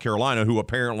past South Carolina, who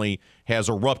apparently has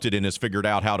erupted and has figured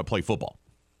out how to play football,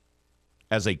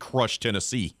 as they crushed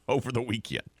Tennessee over the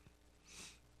weekend.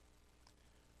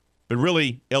 But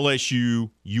really,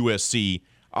 LSU, USC,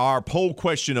 our poll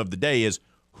question of the day is,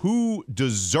 who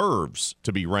deserves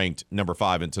to be ranked number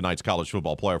 5 in tonight's college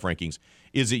football playoff rankings?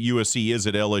 Is it USC? Is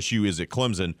it LSU? Is it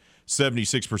Clemson?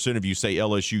 76% of you say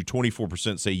LSU,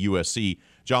 24% say USC.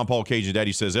 John Paul Cajun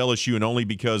Daddy says LSU, and only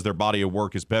because their body of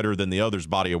work is better than the other's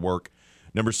body of work.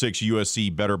 Number 6,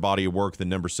 USC, better body of work than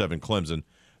number 7, Clemson.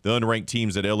 The unranked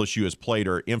teams that LSU has played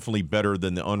are infinitely better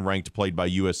than the unranked played by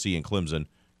USC and Clemson.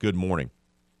 Good morning.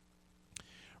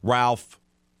 Ralph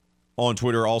on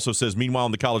Twitter also says, meanwhile,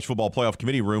 in the college football playoff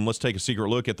committee room, let's take a secret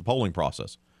look at the polling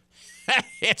process.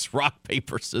 It's rock,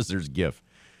 paper, scissors, GIF.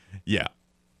 Yeah.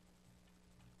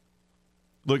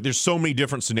 Look, there's so many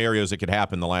different scenarios that could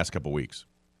happen the last couple weeks.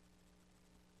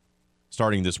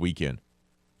 Starting this weekend.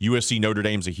 USC Notre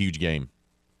Dame's a huge game.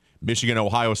 Michigan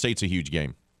Ohio State's a huge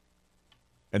game.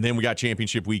 And then we got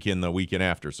championship weekend the weekend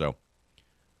after, so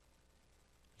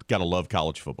gotta love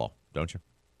college football, don't you?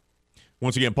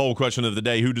 Once again, poll question of the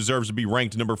day, who deserves to be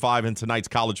ranked number 5 in tonight's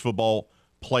college football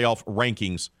playoff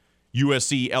rankings?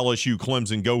 USC, LSU,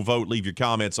 Clemson. Go vote. Leave your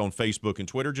comments on Facebook and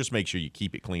Twitter. Just make sure you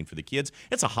keep it clean for the kids.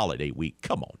 It's a holiday week.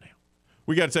 Come on now.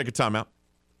 We got to take a timeout.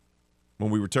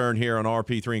 When we return here on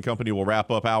RP3 and Company, we'll wrap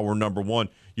up hour number 1.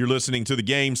 You're listening to The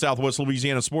Game, Southwest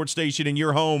Louisiana Sports Station, and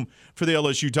your home for the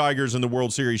LSU Tigers and the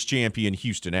World Series champion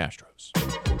Houston Astros.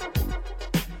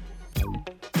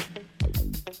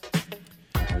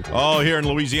 Oh, here in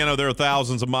Louisiana, there are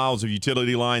thousands of miles of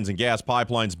utility lines and gas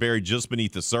pipelines buried just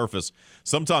beneath the surface.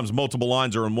 Sometimes multiple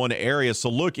lines are in one area. So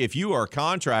look, if you are a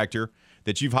contractor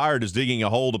that you've hired is digging a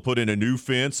hole to put in a new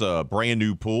fence, a brand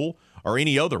new pool, or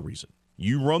any other reason,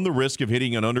 You run the risk of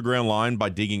hitting an underground line by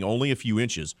digging only a few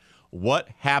inches. What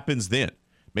happens then?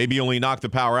 Maybe only knock the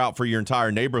power out for your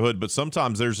entire neighborhood, but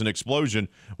sometimes there's an explosion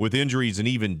with injuries and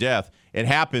even death. It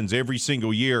happens every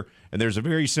single year, and there's a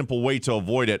very simple way to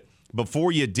avoid it.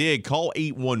 Before you dig, call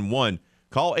 811.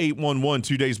 Call 811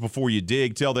 2 days before you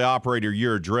dig. Tell the operator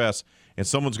your address, and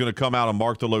someone's going to come out and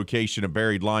mark the location of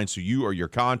buried lines so you or your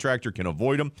contractor can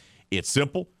avoid them. It's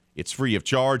simple, it's free of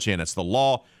charge, and it's the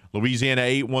law. Louisiana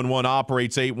 811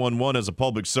 operates 811 as a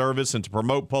public service and to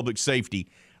promote public safety.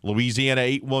 Louisiana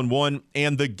 811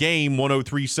 and the game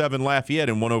 1037 Lafayette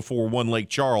and 1041 Lake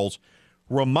Charles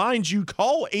reminds you,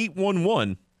 call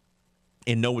 811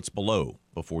 and know it's below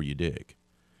before you dig.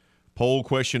 Poll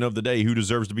question of the day: who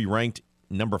deserves to be ranked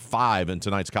number 5 in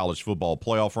tonight's college football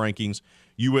playoff rankings?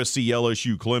 USC,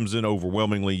 LSU, Clemson.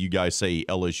 Overwhelmingly, you guys say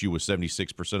LSU with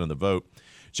 76% of the vote.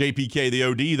 JPK, the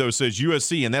OD, though, says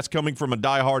USC, and that's coming from a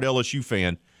diehard LSU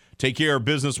fan. Take care of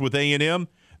business with A&M.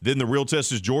 Then the real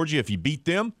test is Georgia. If you beat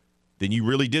them, then you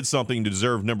really did something to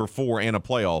deserve number 4 and a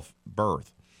playoff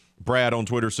berth. Brad on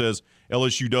Twitter says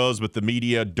LSU does, but the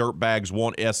media dirtbags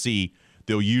want SC.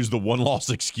 They'll use the one-loss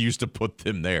excuse to put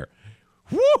them there.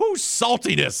 Woo!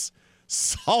 Saltiness.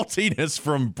 Saltiness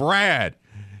from Brad.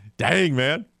 Dang,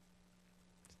 man.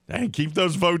 Dang, keep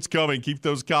those votes coming. Keep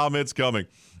those comments coming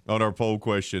on our poll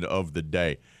question of the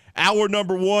day. Hour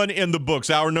number 1 in the books.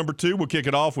 Hour number 2, we'll kick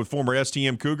it off with former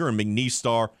STM Cougar and McNeese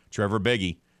star Trevor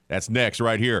Beggy. That's next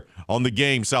right here on The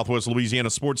Game, Southwest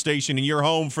Louisiana Sports Station, and your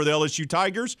home for the LSU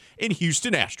Tigers and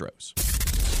Houston Astros.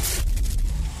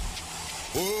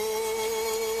 Oh,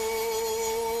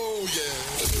 yeah.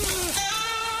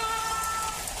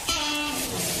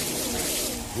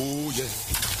 Oh, yeah.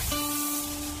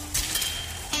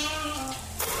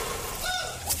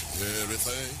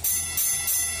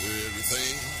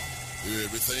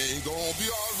 Everything gonna be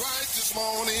all right this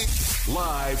morning.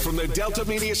 Live from the Delta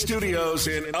Media Studios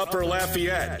in Upper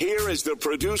Lafayette, here is the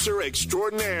producer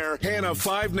extraordinaire, Hannah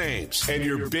Five Names, and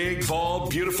your big, bald,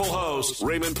 beautiful host,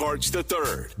 Raymond Parks III,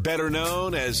 better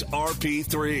known as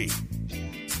RP3.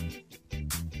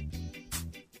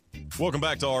 Welcome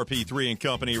back to RP3 and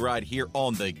Company right here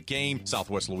on The Game,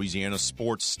 Southwest Louisiana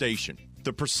Sports Station.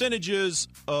 The percentages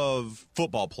of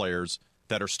football players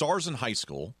that are stars in high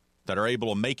school, that are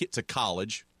able to make it to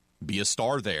college, be a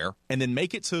star there, and then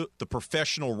make it to the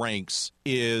professional ranks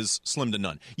is slim to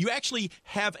none. You actually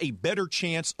have a better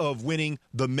chance of winning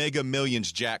the Mega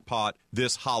Millions jackpot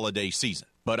this holiday season.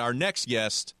 But our next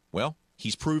guest, well,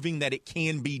 he's proving that it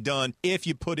can be done if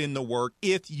you put in the work,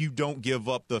 if you don't give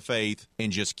up the faith,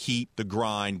 and just keep the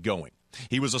grind going.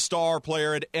 He was a star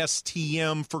player at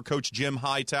STM for Coach Jim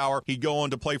Hightower. He'd go on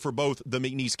to play for both the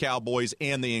McNeese Cowboys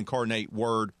and the Incarnate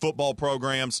Word football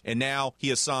programs, and now he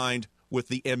is signed with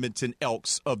the Edmonton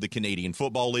Elks of the Canadian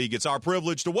Football League. It's our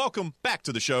privilege to welcome back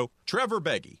to the show Trevor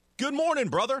Beggy. Good morning,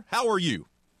 brother. How are you?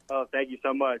 Oh, thank you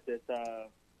so much.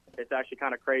 It's actually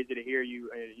kind of crazy to hear you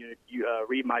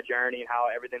read my journey and how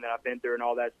everything that I've been through and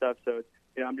all that stuff. So,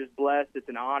 I'm just blessed. It's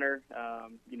an honor.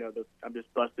 I'm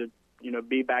just blessed to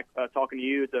be back talking to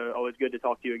you. It's always good to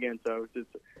talk to you again. So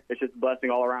it's just a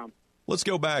blessing all around. Let's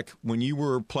go back. When you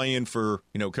were playing for,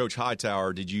 Coach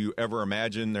Hightower, did you ever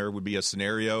imagine there would be a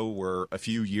scenario where a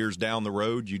few years down the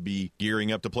road you'd be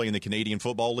gearing up to play in the Canadian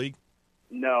Football League?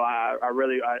 No, I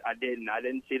really didn't. I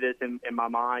didn't see this in my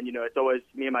mind. It's always,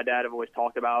 me and my dad have always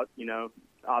talked about,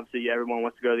 obviously everyone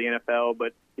wants to go to the NFL,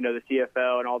 but, the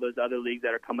CFL and all those other leagues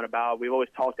that are coming about, we've always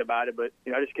talked about it, but,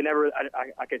 I just can never,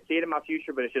 I could see it in my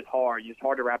future, but it's just hard. It's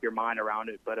hard to wrap your mind around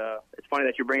it. But it's funny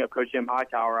that you bring up Coach Jim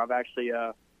Hightower. I've actually,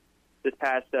 this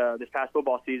past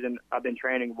football season, I've been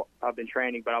training,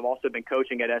 but I've also been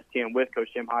coaching at STM with Coach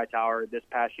Jim Hightower this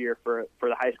past year for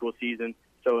the high school season.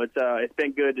 So it's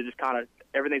been good to just kind of,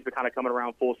 everything's been kind of coming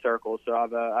around full circle. So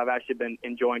I've actually been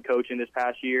enjoying coaching this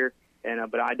past year,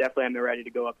 but I definitely am ready to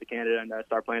go up to Canada and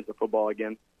start playing some football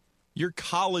again. Your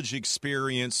college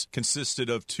experience consisted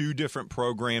of 2 different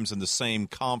programs in the same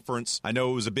conference. I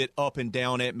know it was a bit up and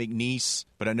down at McNeese,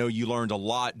 but I know you learned a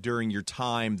lot during your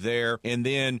time there. And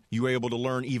then you were able to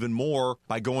learn even more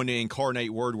by going to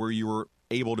Incarnate Word, where you were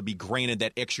able to be granted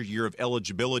that extra year of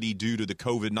eligibility due to the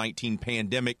COVID-19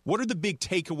 pandemic. What are the big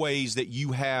takeaways that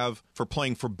you have for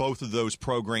playing for both of those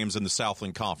programs in the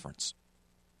Southland Conference?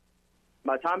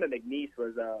 My time at McNeese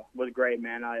was great,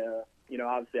 man.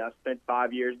 Obviously I spent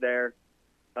 5 years there.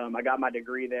 I got my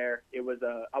degree there. It was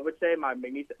I would say my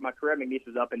career at McNeese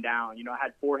was up and down. I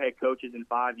had 4 head coaches in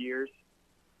 5 years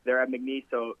there at McNeese,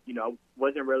 so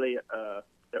wasn't really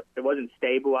it wasn't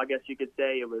stable, I guess you could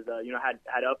say. It was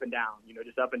had up and down,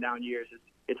 just up and down years.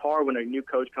 It's hard when a new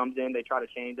coach comes in, they try to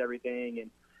change everything,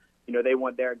 and they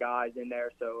want their guys in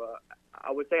there. So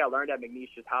I would say I learned at McNeese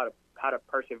just how to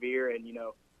persevere and,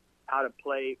 how to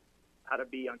play, how to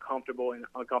be comfortable in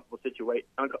uncomfortable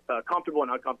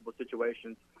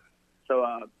situations. So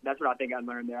that's what I think I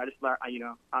learned there. I just learned,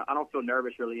 I don't feel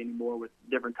nervous really anymore with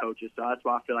different coaches. So that's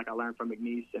why I feel like I learned from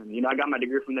McNeese. And, I got my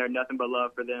degree from there, nothing but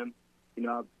love for them.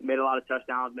 I made a lot of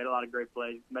touchdowns, made a lot of great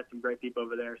plays, met some great people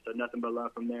over there. So nothing but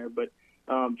love from there. But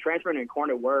transferring in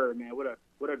Incarnate Word, man,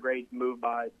 what a great move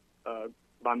by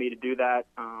me to do that.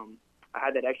 I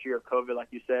had that extra year of COVID, like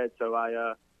you said. So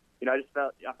I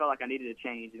felt like I needed a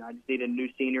change. I just needed a new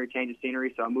scenery, change of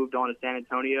scenery. So I moved on to San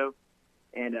Antonio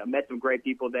and met some great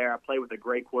people there. I played with a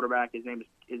great quarterback. His name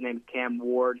is Cam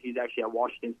Ward. He's actually at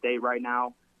Washington State right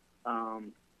now.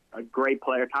 A great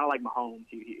player, kind of like Mahomes.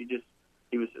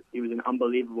 He was an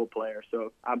unbelievable player.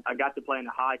 So I got to play in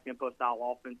a high tempo style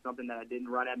offense, something that I didn't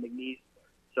run at McNeese.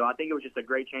 So I think it was just a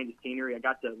great change of scenery. I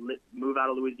got to move out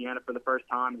of Louisiana for the first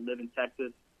time and live in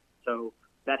Texas. So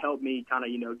that helped me kind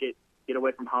of get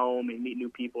away from home and meet new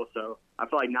people. So I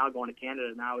feel like now going to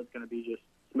Canada now it's going to be just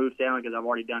smooth sailing because I've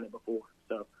already done it before.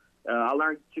 So I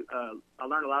learned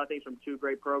a lot of things from two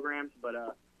great programs, but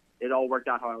it all worked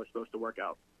out how I was supposed to work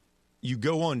out. You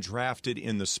go undrafted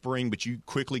in the spring, but you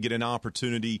quickly get an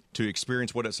opportunity to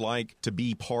experience what it's like to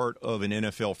be part of an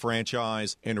NFL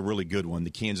franchise, and a really good one.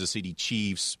 The Kansas City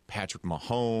Chiefs, Patrick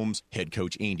Mahomes, head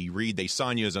coach Andy Reid. They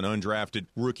sign you as an undrafted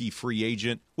rookie free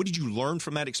agent. What did you learn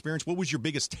from that experience? What was your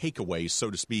biggest takeaway, so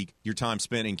to speak, your time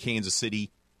spent in Kansas City?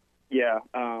 Yeah,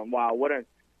 wow,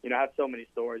 I have so many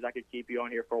stories. I could keep you on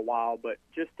here for a while, but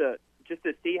just to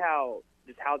see how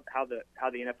the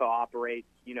NFL operates,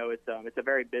 it's a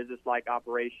very business-like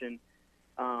operation.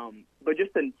 But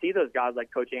just to see those guys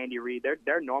like Coach Andy Reid,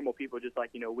 they're normal people just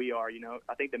like we are.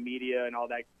 I think the media and all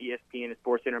that, ESPN and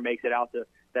SportsCenter makes it out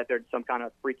that they're some kind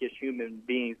of freakish human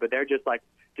beings, but they're just like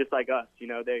us.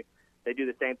 They do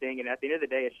the same thing, and at the end of the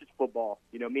day, it's just football.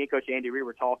 Me and Coach Andy Reid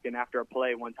were talking after a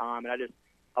play one time, and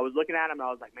I was looking at him and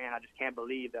I was like, man, I just can't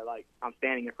believe that I'm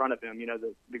standing in front of him.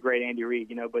 The great Andy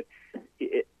Reid. But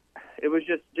it was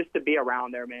just to be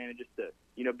around there, man, and just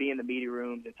to be in the media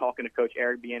rooms and talking to Coach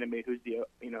Eric Bieniemy, who's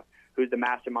the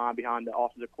mastermind behind the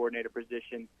offensive coordinator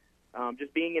position.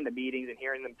 Just being in the meetings and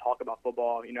hearing them talk about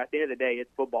football. At the end of the day,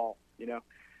 it's football.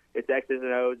 It's X's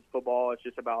and O's, it's football. It's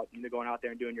just about going out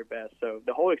there and doing your best. So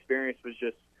the whole experience was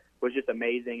just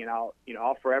amazing, and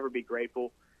I'll forever be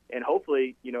grateful. And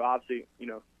hopefully,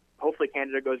 hopefully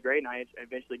Canada goes great, and I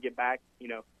eventually get back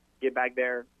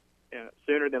there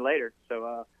sooner than later.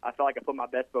 So I felt like I put my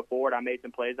best foot forward. I made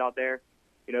some plays out there.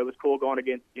 It was cool going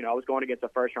against. I was going against a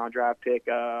first-round draft pick.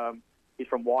 He's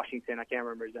from Washington. I can't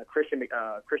remember his name. Christian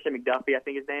McDuffie, I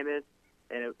think his name is.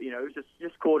 And it was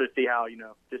just cool to see how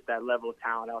just that level of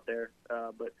talent out there.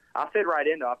 But I fit right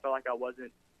in though. I felt like I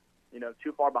wasn't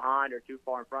too far behind or too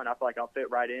far in front. I felt like I'll fit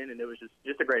right in, and it was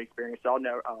just a great experience. So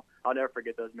I'll never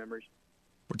forget those memories.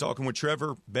 We're talking with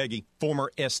Trevor Begge,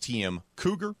 former STM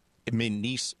Cougar,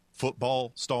 McNeese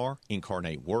football star,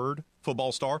 Incarnate Word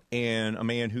football star, and a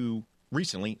man who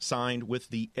recently signed with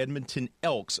the Edmonton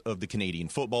Elks of the Canadian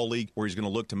Football League, where he's going to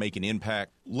look to make an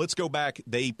impact. Let's go back.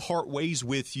 They part ways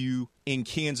with you in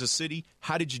Kansas City.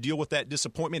 How did you deal with that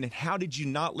disappointment, and how did you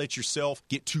not let yourself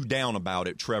get too down about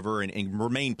it, Trevor, and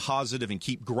remain positive and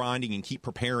keep grinding and keep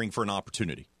preparing for an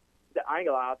opportunity? I ain't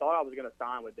gonna lie. I thought I was gonna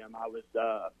sign with them.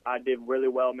 I did really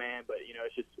well, man. But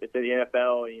it's in the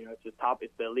NFL. It's just top.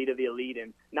 It's the elite of the elite.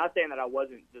 And not saying that I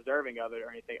wasn't deserving of it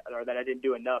or anything, or that I didn't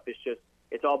do enough.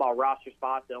 It's all about roster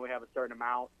spots. They only have a certain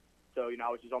amount. So I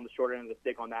was just on the short end of the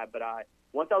stick on that. But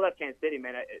once I left Kansas City,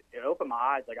 man, it opened my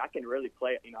eyes. Like I can really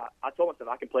play. I told myself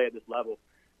I can play at this level.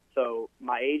 So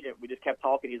my agent, we just kept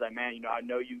talking. He's like, man, I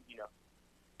know you.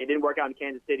 It didn't work out in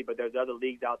Kansas City, but there's other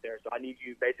leagues out there. So I need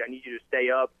you to stay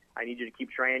up. I need you to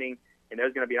keep training, and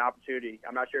there's going to be an opportunity.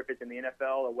 I'm not sure if it's in the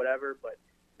NFL or whatever, but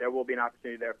there will be an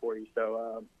opportunity there for you.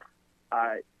 So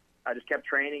I just kept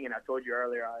training, and I told you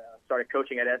earlier, I started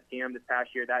coaching at STM this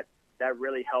past year. That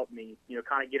really helped me,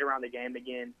 kind of get around the game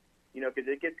again, because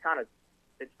it gets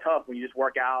it's tough when you just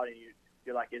work out and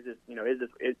you're like, is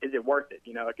it worth it?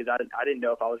 Because I didn't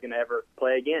know if I was going to ever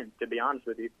play again, to be honest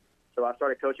with you. So I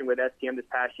started coaching with STM this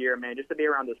past year, man, just to be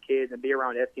around those kids and be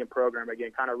around the STM program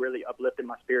again, kind of really uplifted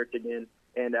my spirits again.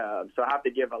 And so I have to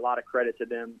give a lot of credit to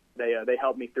them. They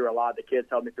helped me through a lot. The kids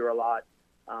helped me through a lot.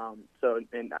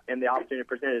 And the opportunity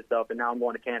presented itself, and now I'm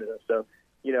going to Canada. So,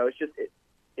 it's just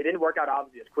it didn't work out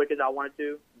obviously as quick as I wanted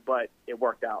to, but it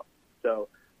worked out. So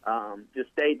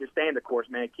just stay in the course,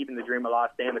 man, keeping the dream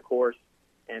alive, stay in the course,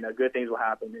 and good things will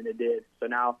happen, and it did. So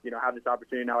now, I have this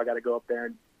opportunity. Now I got to go up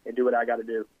there and do what I got to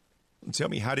do. Tell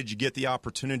me, how did you get the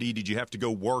opportunity? Did you have to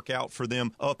go work out for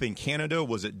them up in Canada?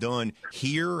 Was it done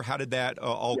here? How did that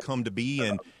all come to be,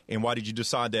 and why did you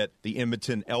decide that the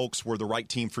Edmonton Elks were the right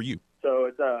team for you? So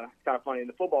it's kind of funny in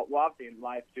the football, well, obviously in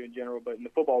life too in general, but in the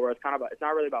football world, it's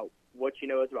not really about what you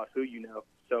know, it's about who you know.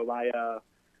 So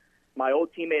my old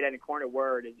teammate at Incarnate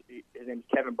Word, his name is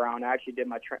Kevin Brown. I actually did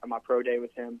my pro day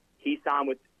with him. He signed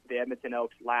with the Edmonton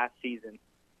Elks last season,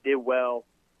 did well.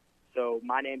 So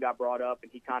my name got brought up, and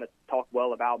he kind of talked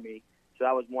well about me. So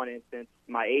that was one instance.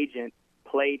 My agent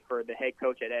played for the head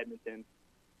coach at Edmonton.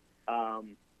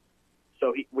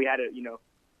 So we had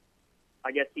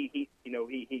I guess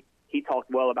he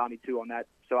talked well about me too on that.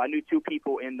 So I knew two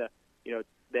people in the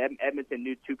Edmonton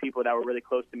knew two people that were really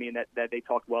close to me and that they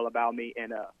talked well about me.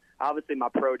 And obviously my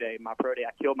pro day, I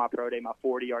killed my pro day. My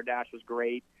 40-yard dash was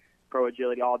great. Pro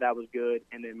agility, all that was good.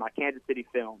 And then my Kansas City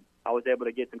film, I was able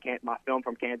to get my film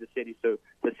from Kansas City to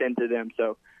send to them.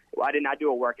 So I did not do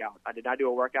a workout.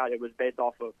 It was based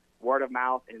off of word of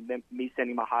mouth and them, me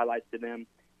sending my highlights to them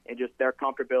and just their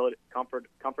comfortability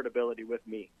with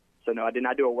me. So no, I did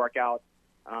not do a workout.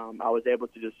 I was able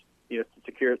to just to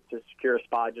secure a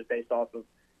spot just based off of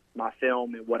my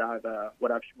film and what I've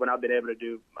been able to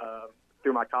do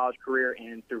through my college career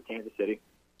and through Kansas City.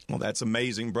 Well, that's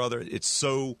amazing, brother. It's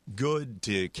so good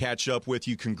to catch up with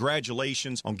you.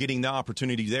 Congratulations on getting the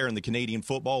opportunity there in the Canadian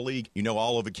Football League. You know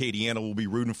all of Acadiana will be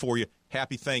rooting for you.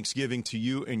 Happy Thanksgiving to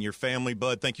you and your family,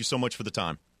 bud. Thank you so much for the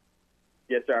time.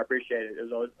 Yes, sir. I appreciate it.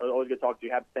 It was always good talking to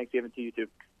you. Happy Thanksgiving to you, too.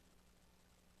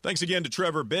 Thanks again to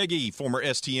Trevor Beggy, former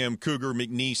STM Cougar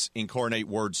McNeese Incarnate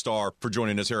Word star, for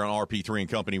joining us here on RP3 and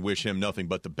Company. Wish him nothing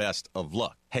but the best of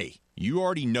luck. Hey, you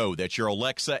already know that your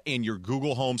Alexa and your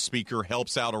Google Home speaker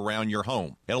helps out around your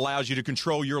home. It allows you to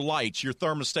control your lights, your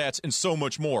thermostats, and so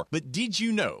much more. But did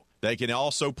you know they can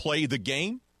also play the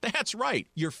game? That's right.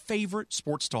 Your favorite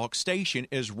sports talk station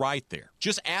is right there.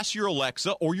 Just ask your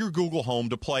Alexa or your Google Home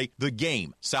to play The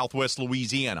Game, Southwest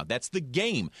Louisiana. That's The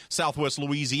Game, Southwest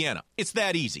Louisiana. It's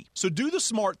that easy. So do the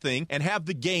smart thing and have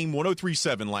The Game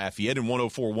 103.7 Lafayette and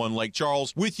 104.1 Lake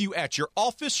Charles with you at your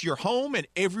office, your home, and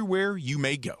everywhere you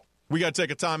may go. We got to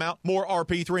take a timeout. More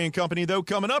RP3 and Company, though,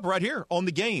 coming up right here on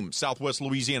The Game, Southwest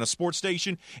Louisiana Sports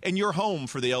Station, and your home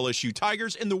for the LSU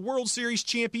Tigers and the World Series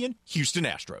champion, Houston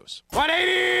Astros.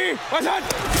 180! What's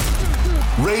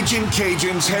that? Raging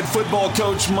Cajuns head football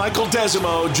coach Michael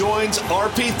Desimo joins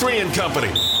RP3 and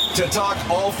Company to talk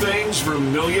all things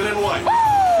Vermilion and White. Woo!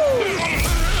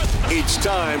 It's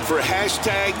time for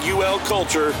hashtag UL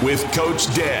Culture with Coach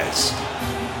Des.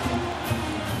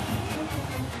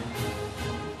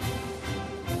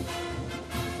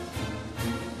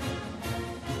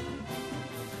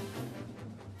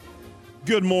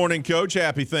 Good morning, Coach.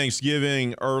 Happy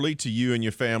Thanksgiving early to you and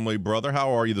your family, brother. How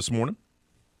are you this morning?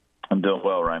 I'm doing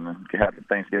well, Raymond. Happy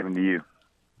Thanksgiving to you.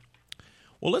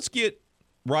 Well, let's get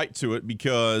right to it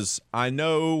because I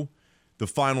know the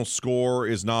final score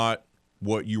is not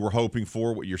what you were hoping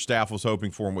for, what your staff was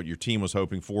hoping for, and what your team was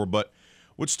hoping for. But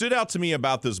what stood out to me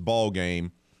about this ball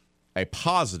game, a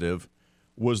positive,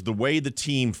 was the way the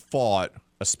team fought,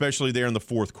 especially there in the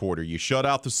fourth quarter. You shut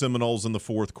out the Seminoles in the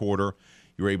fourth quarter.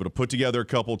 You were able to put together a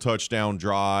couple touchdown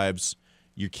drives.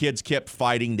 Your kids kept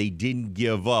fighting. They didn't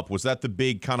give up. Was that the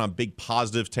big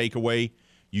positive takeaway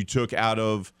you took out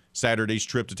of Saturday's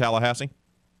trip to Tallahassee?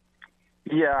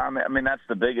 Yeah, I mean that's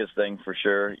the biggest thing for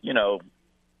sure. You know,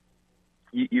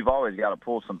 you've always got to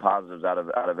pull some positives out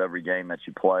of every game that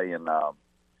you play, and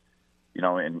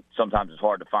and sometimes it's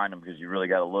hard to find them because you really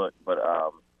got to look. But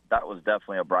that was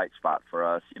definitely a bright spot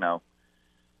for us. You know,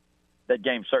 that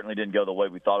game certainly didn't go the way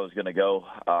we thought it was going to go.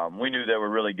 We knew they were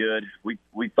really good.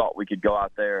 We thought we could go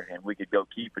out there and we could go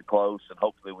keep it close, and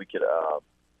hopefully we could.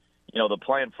 The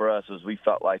plan for us was we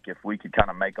felt like if we could kind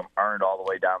of make them earned all the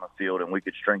way down the field and we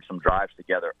could string some drives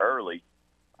together early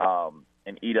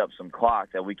and eat up some clock,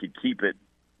 that we could keep it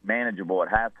manageable at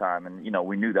halftime. And,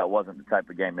 we knew that wasn't the type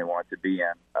of game they wanted to be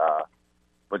in.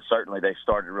 But certainly they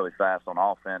started really fast on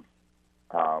offense.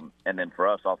 And then for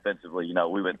us offensively,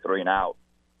 we went 3 and out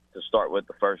to start with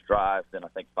the first drive, then I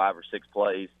think 5 or 6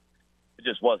 plays. It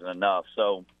just wasn't enough.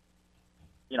 So,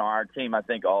 our team, I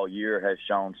think, all year has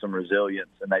shown some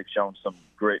resilience, and they've shown some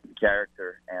grit and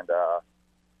character. And,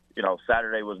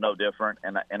 Saturday was no different,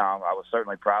 and I was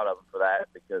certainly proud of them for that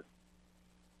because,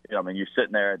 you're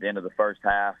sitting there at the end of the first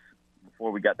half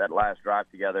before we got that last drive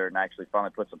together and actually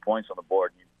finally put some points on the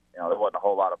board. There wasn't a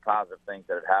whole lot of positive things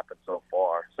that had happened so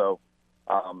far. So,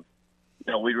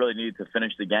 we really needed to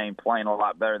finish the game playing a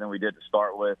lot better than we did to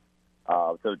start with.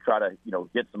 To try to,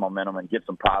 get some momentum and get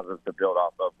some positives to build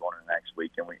off of going into next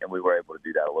week. And we were able to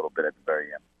do that a little bit at the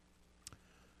very end.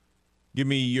 Give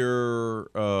me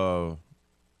your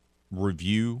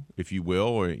review, if you will,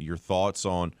 or your thoughts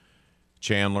on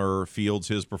Chandler Fields,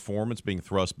 his performance, being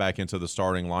thrust back into the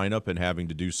starting lineup and having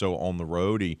to do so on the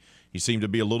road. He seemed to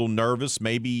be a little nervous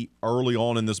maybe early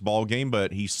on in this ball game,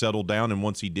 but he settled down, and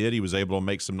once he did, he was able to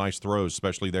make some nice throws,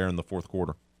 especially there in the fourth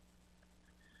quarter.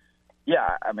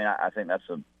 Yeah, I mean, I think that's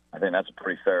a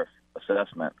pretty fair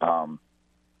assessment.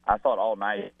 I thought all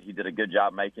night he did a good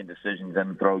job making decisions in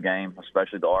the throw game,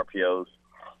 especially the RPOs,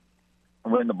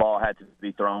 when the ball had to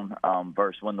be thrown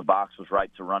versus when the box was right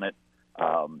to run it.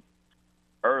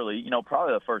 Early,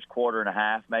 probably the first quarter and a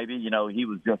half, maybe, he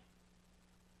was just,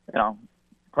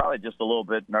 probably just a little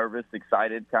bit nervous,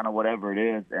 excited, kind of whatever it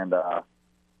is. And,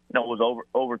 was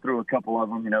overthrew a couple of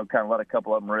them, kind of let a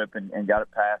couple of them rip and got it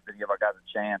past and give our guys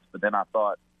a chance. But then I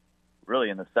thought,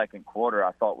 really in the second quarter,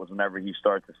 was whenever he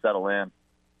started to settle in.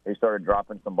 He started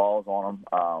dropping some balls on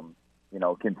them,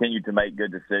 continued to make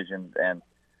good decisions. And,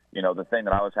 the thing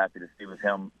that I was happy to see was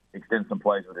him extend some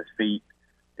plays with his feet,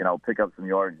 pick up some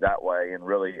yards that way and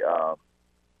really,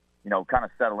 kind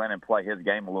of settle in and play his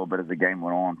game a little bit as the game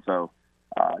went on. So,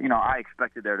 I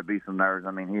expected there to be some nerves.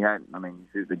 I mean,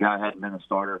 the guy hadn't been a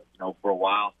starter, for a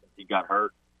while since he got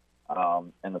hurt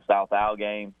in the South Al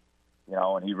game,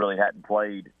 and he really hadn't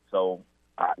played. So,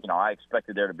 I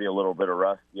expected there to be a little bit of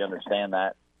rust. You understand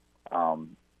that,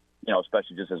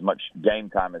 especially just as much game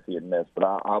time as he had missed. But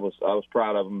I was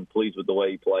proud of him and pleased with the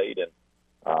way he played. And,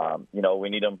 we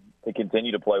need him to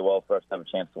continue to play well for us to have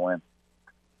a chance to win.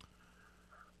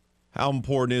 How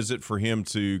important is it for him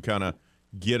to kind of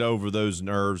get over those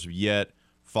nerves, yet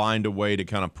find a way to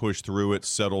kind of push through it,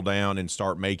 settle down, and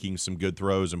start making some good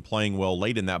throws and playing well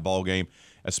late in that ball game,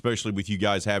 especially with you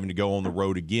guys having to go on the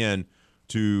road again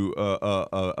to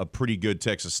a pretty good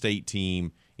Texas State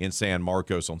team in San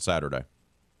Marcos on Saturday?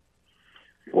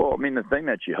 Well, I mean, the thing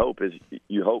that you hope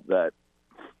that,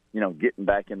 getting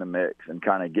back in the mix and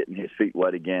kind of getting his feet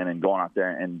wet again and going out there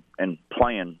and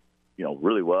playing,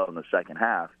 really well in the second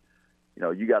half,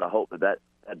 you got to hope that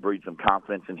breeds some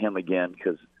confidence in him again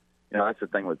because, that's the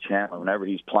thing with Chandler. Whenever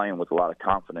he's playing with a lot of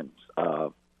confidence,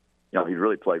 he's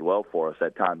really played well for us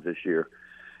at times this year.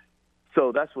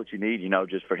 So that's what you need,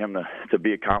 just for him to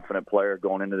be a confident player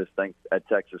going into this thing at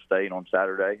Texas State on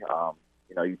Saturday.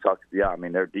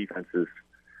 Their defense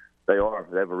they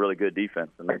have a really good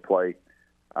defense, and they play,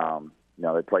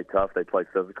 they play tough, they play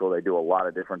physical, they do a lot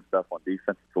of different stuff on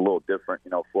defense. It's a little different.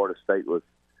 Florida State was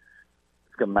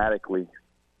schematically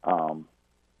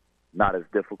not as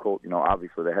difficult.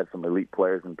 Obviously they had some elite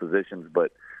players in positions,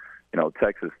 but,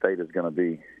 Texas State is going to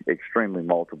be extremely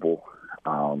multiple.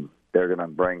 They're going to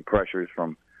bring pressures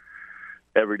from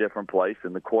every different place,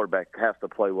 and the quarterback has to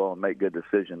play well and make good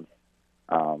decisions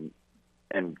and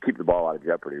keep the ball out of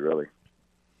jeopardy, really.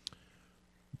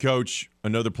 Coach,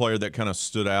 another player that kind of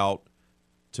stood out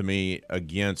to me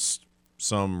against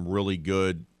some really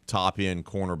good top-end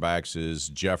cornerbacks is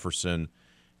Jefferson.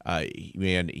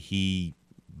 He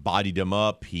bodied him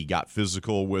up. He got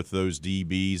physical with those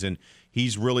DBs, and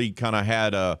he's really kind of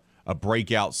had a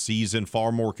breakout season,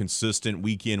 far more consistent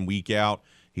week in, week out.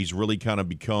 He's really kind of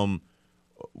become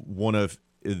one of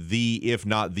the, if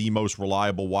not the most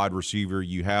reliable wide receiver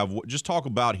you have. Just talk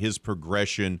about his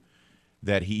progression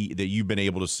that you've been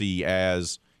able to see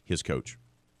as his coach.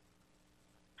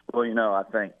 Well, I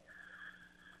think,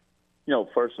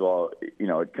 first of all,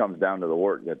 it comes down to the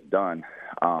work that's done,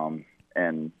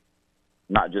 and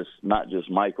not just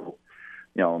Michael.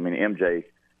 MJ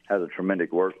has a tremendous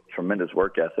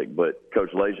work ethic, but Coach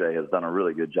Leger has done a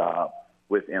really good job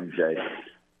with MJ.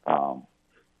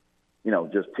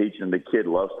 Just teaching. The kid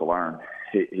loves to learn.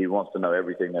 He wants to know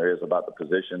everything there is about the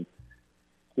position.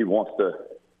 He wants to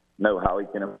know how he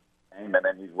can improve, and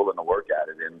then he's willing to work at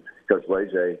it. And Coach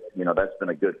Leger, that's been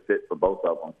a good fit for both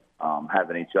of them,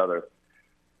 having each other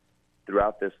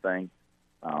throughout this thing.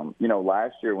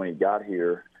 Last year when he got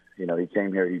here, he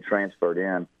came here, he transferred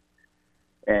in,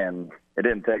 and it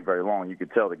didn't take very long. You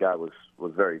could tell the guy was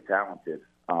very talented,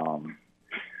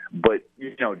 but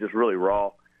just really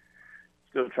raw.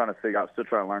 Still trying to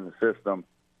learn the system.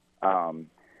 And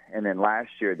then last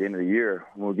year, at the end of the year,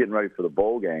 when we were getting ready for the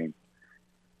bowl game,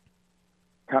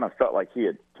 kind of felt like he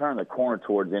had turned the corner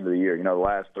towards the end of the year, the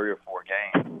last 3 or 4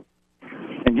 games.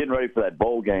 And getting ready for that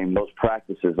bowl game, those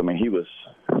practices, he was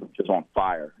just on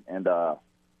fire. And so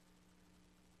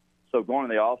going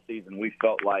into the offseason, we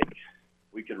felt like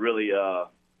we could really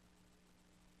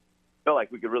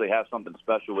have something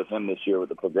special with him this year with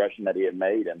the progression that he had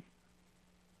made. And,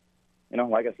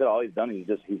 like I said, all he's done, he's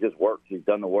just worked. He's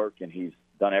done the work, and he's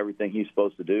done everything he's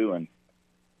supposed to do. And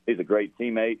he's a great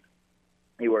teammate.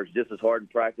 He works just as hard in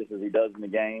practice as he does in the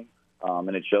game,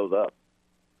 and it shows up.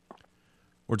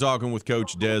 We're talking with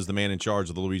Coach Des, the man in charge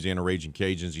of the Louisiana Raging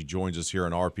Cajuns. He joins us here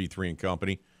on RP3 and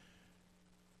Company.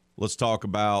 Let's talk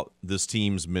about this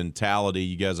team's mentality.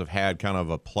 You guys have had kind of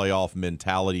a playoff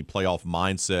mentality, playoff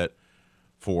mindset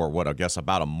for, I guess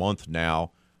about a month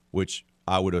now, which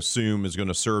I would assume is going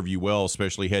to serve you well,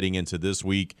 especially heading into this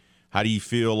week. How do you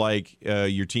feel like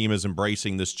your team is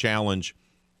embracing this challenge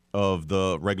of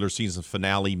the regular season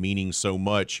finale meaning so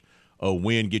much? A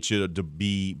win gets you to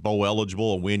be bowl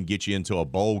eligible. A win gets you into a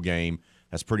bowl game.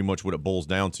 That's pretty much what it boils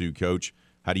down to, Coach.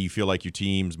 How do you feel like your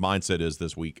team's mindset is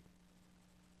this week?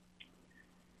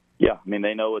 Yeah, I mean,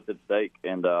 they know what's at stake,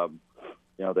 and,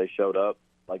 they showed up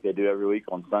like they do every week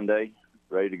on Sunday,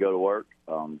 ready to go to work.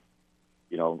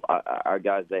 Our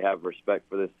guys, they have respect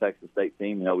for this Texas State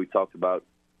team. We talked about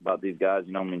these guys.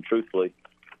 Truthfully,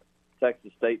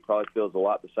 Texas State probably feels a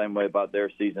lot the same way about their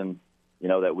season,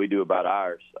 that we do about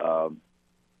ours.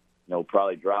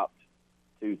 Probably dropped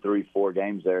 2, 3, 4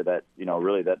 games there that,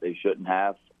 really that they shouldn't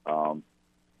have. And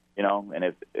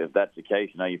if that's the case,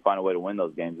 you find a way to win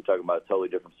those games. We're talking about a totally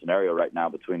different scenario right now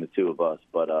between the two of us.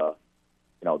 But,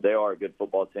 they are a good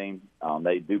football team.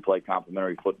 They do play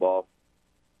complementary football.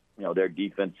 Their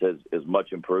defense is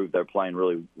much improved. They're playing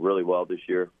really, really well this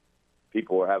year.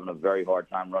 People are having a very hard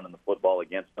time running the football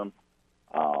against them.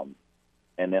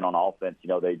 And then on offense,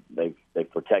 they've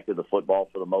protected the football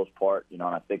for the most part. And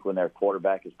I think when their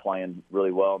quarterback is playing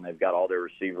really well and they've got all their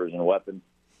receivers and weapons,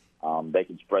 they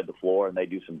can spread the floor and they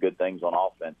do some good things on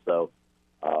offense. So,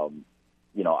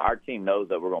 our team knows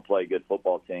that we're going to play a good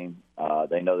football team.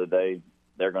 They know that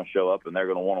they're going to show up and they're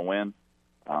going to want to win.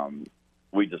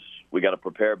 We got to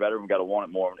prepare better. We got to want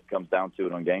it more when it comes down to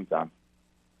it on game time.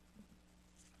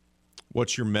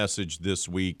 What's your message this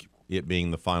week, it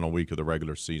being the final week of the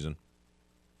regular season?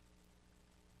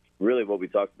 Really, what we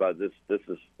talked about this is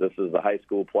the high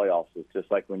school playoffs. It's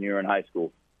just like when you were in high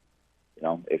school.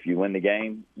 If you win the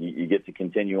game, you get to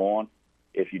continue on.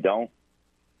 If you don't,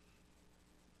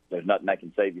 there's nothing that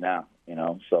can save you now.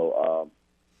 So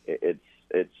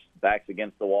it's backs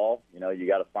against the wall. You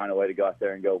got to find a way to go out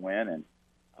there and go win.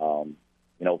 And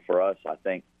for us, I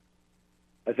think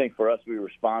for us we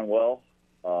respond well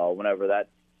whenever that's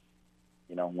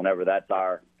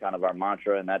our kind of our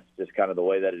mantra, and that's just kind of the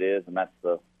way that it is, and that's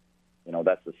the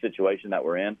situation that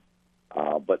we're in.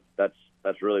 But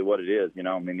that's really what it is.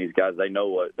 These guys, they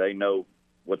know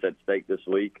what's at stake this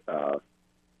week.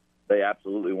 They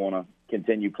absolutely want to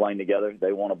continue playing together.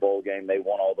 They want a bowl game. They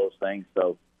want all those things.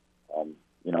 So,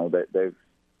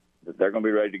 they're going to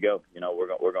be ready to go. We're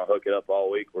going to hook it up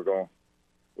all week. We're going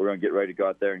to get ready to go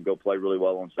out there and go play really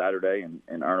well on Saturday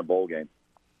and earn a bowl game.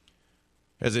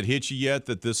 Has it hit you yet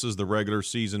that this is the regular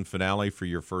season finale for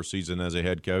your first season as a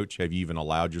head coach? Have you even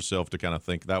allowed yourself to kind of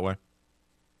think that way?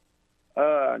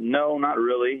 No, not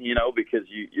really. Because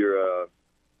you're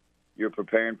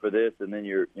preparing for this, and then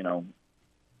you're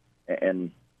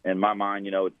and in my mind,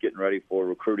 it's getting ready for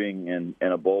recruiting and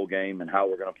a bowl game and how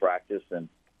we're going to practice and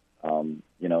how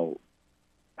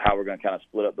we're going to kind of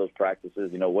split up those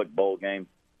practices. What bowl game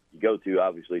you go to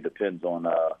obviously depends on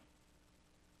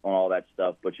all that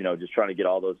stuff. But, just trying to get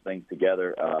all those things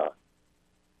together,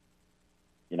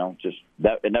 just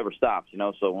that it never stops,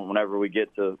 So whenever we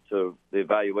get to the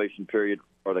evaluation period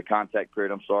or the contact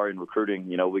period, in recruiting,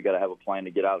 we got to have a plan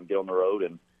to get out and get on the road.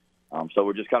 And so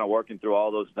we're just kind of working through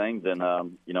all those things. And,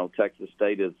 Texas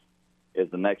State is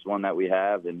the next one that we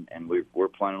have. And we're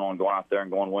planning on going out there and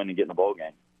going win and getting a bowl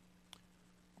game.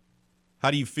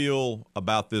 How do you feel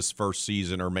about this first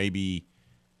season, or maybe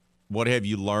what have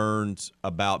you learned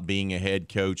about being a head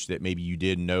coach that maybe you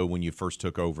didn't know when you first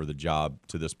took over the job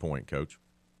to this point, Coach?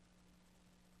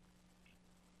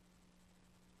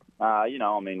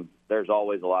 There's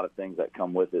always a lot of things that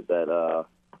come with it that,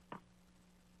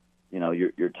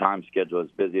 your time schedule, as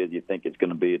busy as you think it's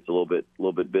going to be, it's a little bit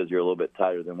busier, a little bit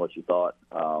tighter than what you thought.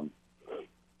 I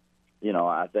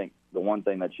think the one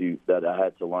thing that I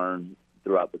had to learn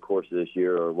throughout the course of this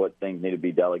year are what things need to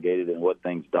be delegated and what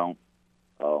things don't.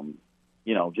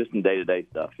 Just in day-to-day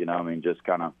stuff, just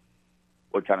kind of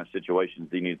what kind of situations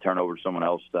do you need to turn over to someone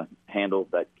else to handle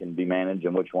that can be managed,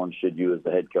 and which ones should you as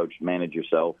the head coach manage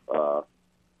yourself.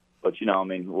 But,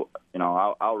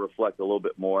 I'll reflect a little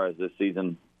bit more as this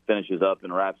season finishes up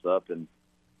and wraps up and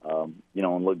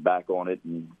look back on it.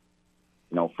 And,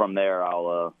 from there,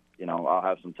 I'll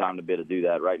have some time to be able to do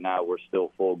that. Right now, we're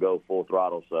still full go, full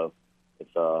throttle. So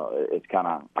it's kind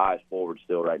of eyes forward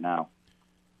still right now.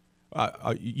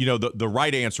 The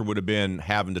right answer would have been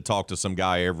having to talk to some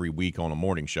guy every week on a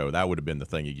morning show. That would have been the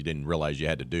thing that you didn't realize you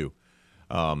had to do,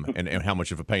 and how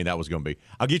much of a pain that was going to be.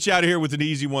 I'll get you out of here with an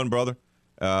easy one, brother.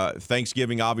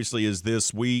 Thanksgiving obviously is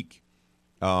this week.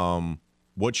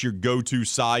 what's your go-to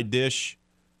side dish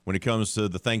when it comes to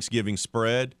the Thanksgiving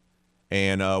spread?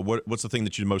 And what's the thing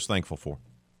that you're most thankful for?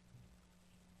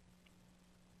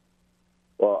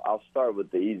 Well, I'll start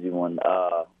with the easy one.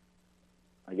 I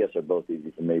guess they're both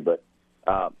easy for me, but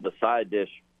the side dish.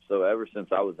 So ever since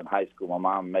I was in high school, my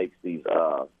mom makes these.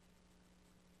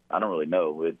 I don't really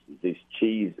know. It's these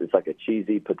cheese. It's like a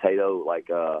cheesy potato, like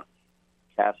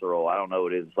casserole. I don't know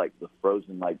what it is. It's like the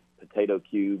frozen like potato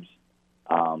cubes.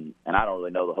 And I don't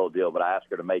really know the whole deal, but I ask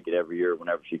her to make it every year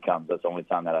whenever she comes. That's the only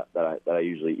time that I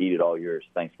usually eat it all year is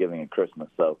Thanksgiving and Christmas.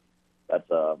 So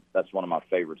that's one of my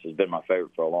favorites. It's been my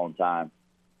favorite for a long time.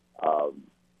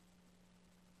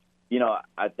 You know,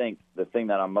 I think the thing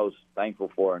that I'm most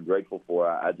thankful for and grateful for,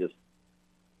 I just,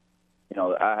 you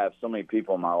know, I have so many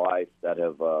people in my life that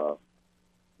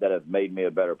have made me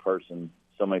a better person.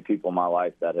 So many people in my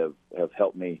life that have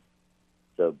helped me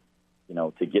to, you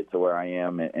know, to get to where I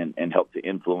am and help to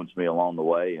influence me along the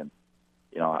way. And,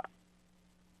 you know,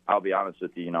 I'll be honest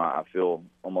with you, you know, I feel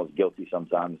almost guilty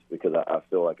sometimes because I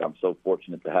feel like I'm so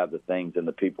fortunate to have the things and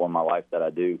the people in my life that I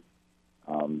do.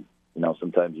 You know,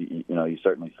 sometimes, you know, you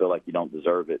certainly feel like you don't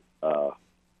deserve it.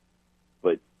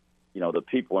 But, you know, the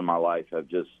people in my life have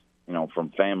just, you know, from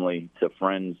family to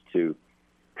friends to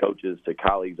coaches to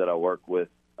colleagues that I work with,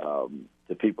 to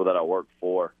people that I work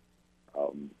for.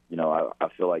 You know, I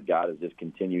feel like God has just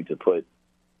continued to put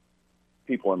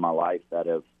people in my life that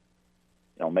have,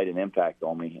 you know, made an impact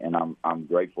on me, and I'm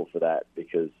grateful for that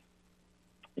because,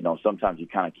 you know, sometimes you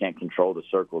kind of can't control the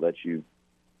circle that you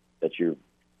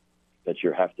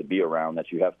have to be around,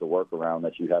 that you have to work around,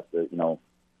 that you have to, you know,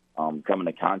 come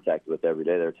into contact with every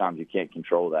day. There are times you can't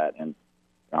control that, and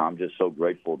I'm just so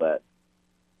grateful that,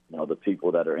 you know, the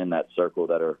people that are in that circle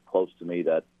that are close to me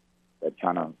that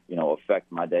kind of, you know,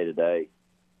 affect my day-to-day,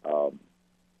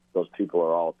 those people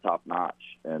are all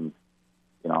top-notch. And,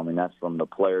 you know, I mean, that's from the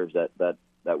players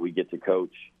that we get to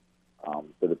coach,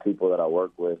 to the people that I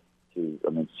work with, to,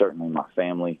 I mean, certainly my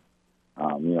family,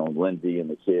 you know, Lindsay and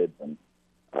the kids. And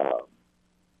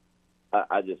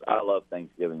I love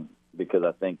Thanksgiving because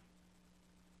I think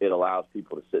it allows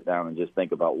people to sit down and just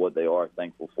think about what they are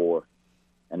thankful for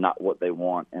and not what they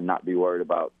want, and not be worried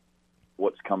about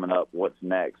what's coming up, what's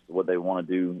next, what they want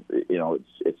to do. You know,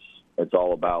 it's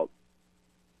all about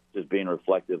just being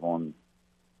reflective on,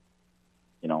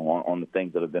 you know, on the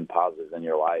things that have been positive in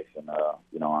your life. And,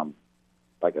 you know,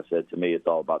 like I said, to me, it's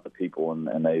all about the people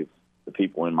and the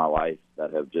people in my life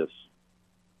that have just,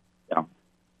 you know,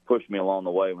 pushed me along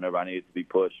the way whenever I needed to be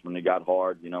pushed, when it got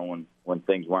hard, you know, when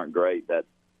things weren't great, that,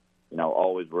 you know,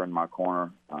 always were in my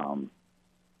corner.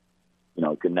 You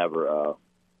know, could never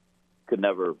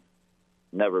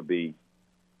be,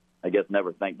 I guess,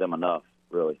 never thank them enough,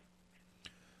 really.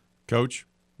 Coach,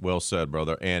 well said,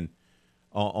 brother. And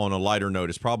on a lighter note,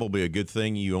 it's probably a good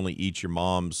thing you only eat your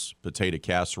mom's potato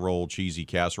casserole, cheesy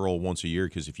casserole once a year,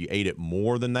 because if you ate it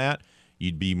more than that,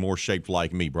 you'd be more shaped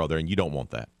like me, brother, and you don't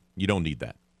want that. You don't need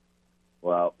that.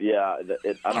 Well, yeah,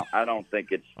 I don't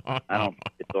think it's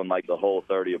on like the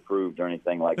Whole30 approved or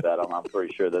anything like that. I'm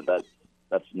pretty sure that's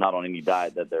not on any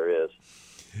diet that there is.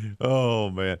 Oh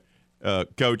man,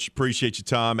 Coach, appreciate your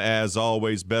time as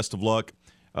always. Best of luck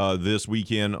this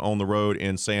weekend on the road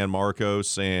in San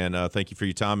Marcos, and thank you for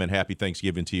your time, and happy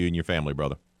Thanksgiving to you and your family,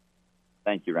 brother.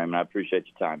 Thank you, Raymond. I appreciate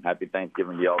your time. Happy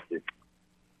Thanksgiving to y'all too.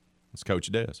 It's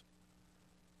Coach Des.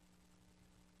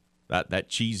 That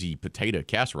cheesy potato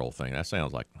casserole thing, that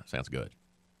sounds good.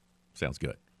 Sounds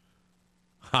good.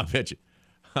 I bet you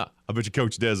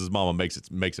Coach Dez's mama makes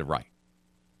it right.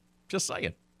 Just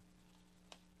saying.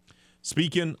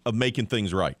 Speaking of making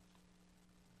things right,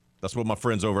 that's what my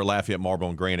friends over at Lafayette Marble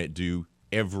and Granite do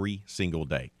every single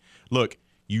day. Look,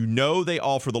 you know they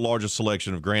offer the largest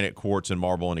selection of granite, quartz, and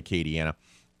marble in Acadiana,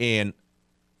 and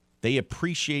they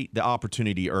appreciate the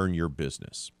opportunity to earn your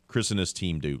business. Chris and his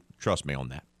team do. Trust me on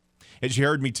that. As you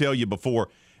heard me tell you before,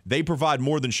 they provide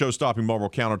more than show-stopping marble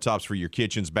countertops for your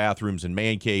kitchens, bathrooms, and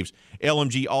man caves.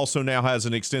 LMG also now has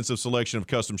an extensive selection of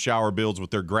custom shower builds with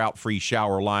their grout-free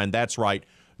shower line. That's right.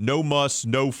 No muss,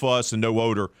 no fuss, and no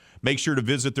odor. Make sure to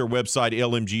visit their website,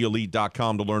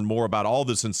 lmgelite.com, to learn more about all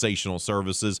the sensational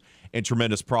services and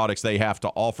tremendous products they have to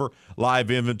offer.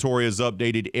 Live inventory is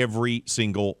updated every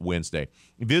single Wednesday.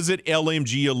 Visit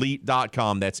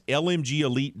lmgelite.com. That's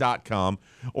lmgelite.com.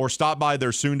 Or stop by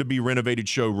their soon-to-be renovated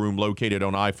showroom located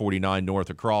on I-49 North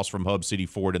across from Hub City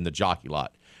Ford in the Jockey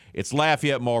Lot. It's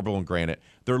Lafayette Marble and Granite.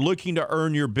 They're looking to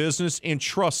earn your business, and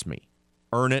trust me,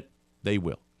 earn it, they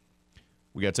will.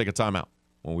 We got to take a timeout.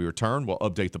 When we return, we'll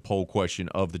update the poll question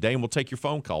of the day, and we'll take your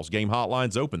phone calls. Game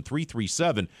hotline's open,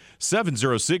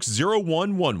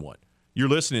 337-706-0111. You're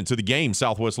listening to the Game,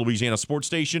 Southwest Louisiana Sports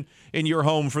Station, and your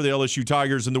home for the LSU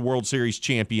Tigers and the World Series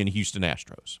champion Houston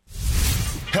Astros.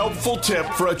 Helpful tip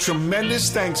for a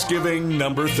tremendous Thanksgiving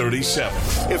number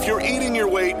 37. If you're eating your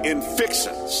weight in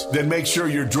fixins, then make sure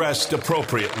you're dressed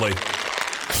appropriately.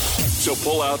 So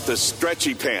pull out the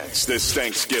stretchy pants this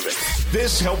Thanksgiving.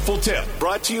 This helpful tip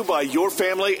brought to you by your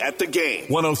family at the Game.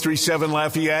 103.7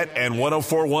 Lafayette and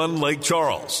 104.1 Lake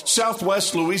Charles,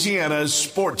 Southwest Louisiana's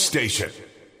sports station.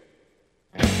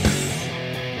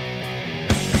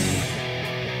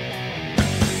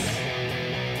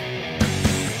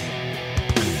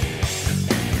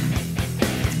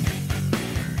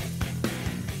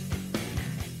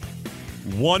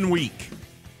 One week.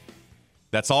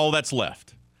 That's all that's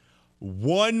left.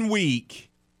 1 week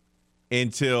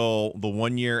until the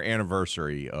 1-year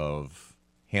anniversary of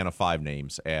Hannah Five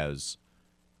Names as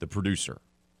the producer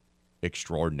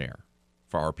extraordinaire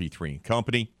for RP3 and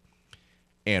Company.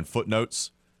 And footnotes,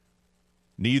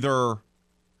 neither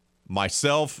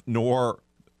myself nor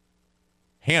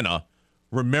Hannah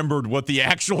remembered what the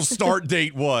actual start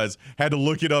date was. Had to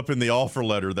look it up in the offer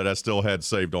letter that I still had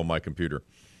saved on my computer.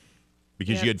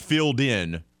 Because you had filled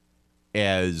in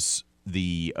as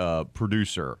the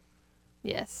producer.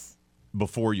 Yes.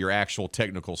 Before your actual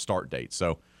technical start date.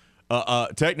 So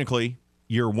technically,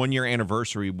 your 1-year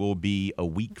anniversary will be a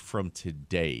week from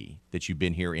today that you've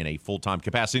been here in a full-time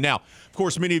capacity. Now, of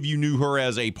course, many of you knew her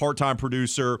as a part-time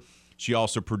producer. She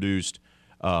also produced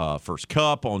First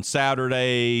Cup on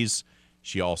Saturdays.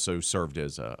 She also served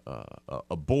as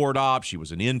a board op. She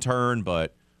was an intern,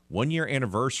 but 1-year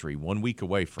anniversary, 1 week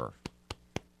away for her.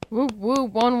 Woo woo!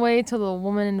 One way till the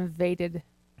woman invaded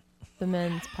the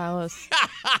men's palace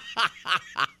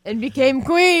and became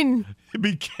queen.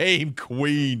 Became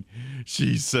queen,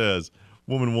 she says.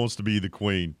 Woman wants to be the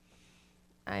queen.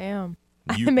 I am.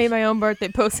 I made my own birthday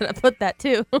post and I put that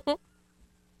too.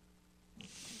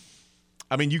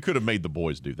 I mean, you could have made the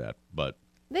boys do that, but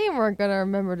they weren't gonna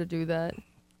remember to do that.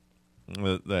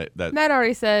 That Matt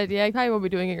already said, "Yeah, you probably will be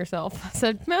doing it yourself." I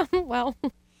said, "Well,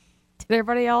 did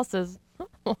everybody else's?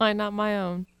 Why not my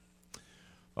own?"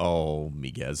 Oh,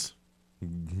 Miguez.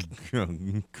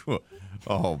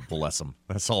 Oh, bless them.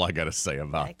 That's all I got to say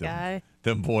about that them. Guy.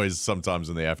 Them boys sometimes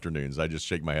in the afternoons, I just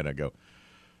shake my head and I go,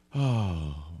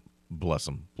 oh, bless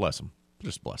them. Bless them.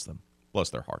 Just bless them. Bless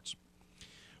their hearts.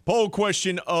 Poll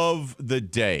question of the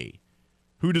day.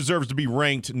 Who deserves to be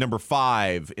ranked number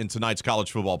 5 in tonight's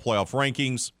college football playoff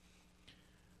rankings?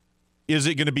 Is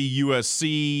it going to be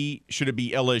USC? Should it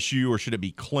be LSU? Or should it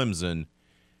be Clemson?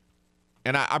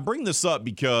 And I bring this up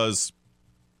because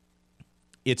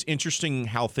it's interesting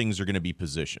how things are going to be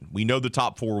positioned. We know the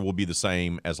top 4 will be the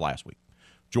same as last week.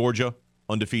 Georgia,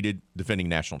 undefeated, defending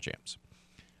national champs.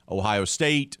 Ohio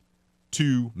State,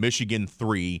 2. Michigan,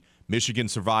 3. Michigan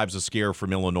survives a scare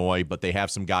from Illinois, but they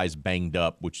have some guys banged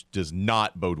up, which does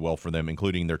not bode well for them,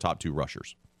 including their top 2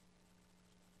 rushers.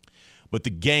 But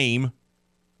the game,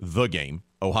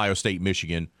 Ohio State,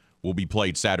 Michigan, will be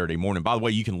played Saturday morning. By the way,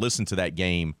 you can listen to that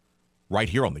game right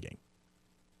here on the Game.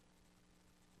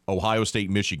 Ohio State,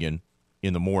 Michigan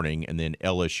in the morning, and then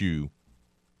LSU,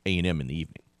 A&M in the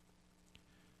evening.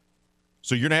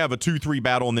 So you're going to have a 2-3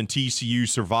 battle, and then TCU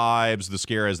survives the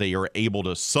scare as they are able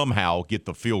to somehow get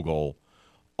the field goal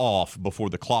off before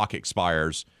the clock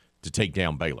expires to take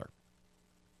down Baylor.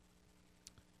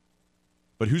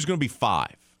 But who's going to be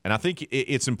 5? And I think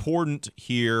it's important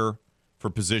here for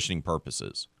positioning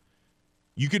purposes.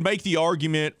 You could make the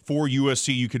argument for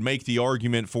USC. You could make the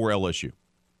argument for LSU.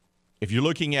 If you're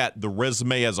looking at the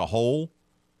resume as a whole,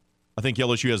 I think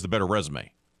LSU has the better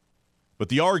resume. But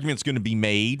the argument's going to be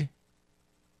made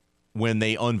when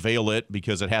they unveil it,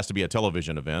 because it has to be a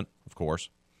television event, of course,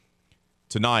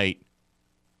 tonight,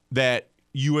 that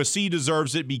USC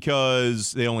deserves it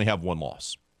because they only have 1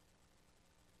 loss.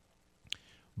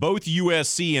 Both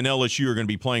USC and LSU are going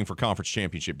to be playing for conference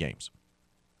championship games.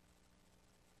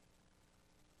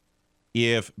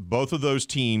 If both of those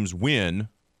teams win,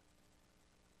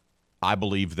 I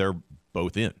believe they're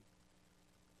both in.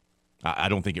 I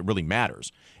don't think it really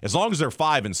matters. As long as they're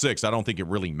 5 and 6, I don't think it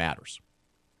really matters.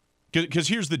 Because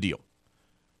here's the deal.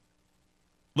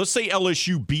 Let's say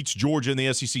LSU beats Georgia in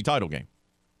the SEC title game.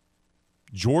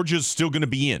 Georgia's still going to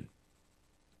be in.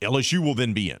 LSU will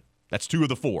then be in. That's 2 of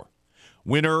the 4.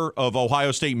 Winner of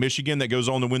Ohio State, Michigan that goes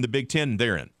on to win the Big Ten,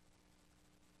 they're in.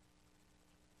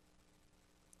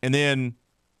 And then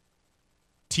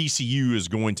TCU is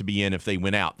going to be in if they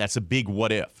win out. That's a big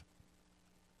what if.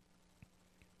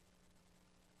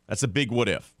 That's a big what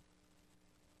if.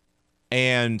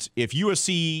 And if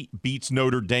USC beats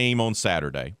Notre Dame on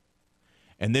Saturday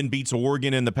and then beats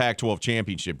Oregon in the Pac-12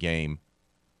 championship game,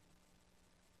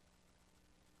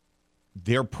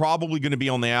 they're probably going to be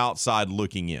on the outside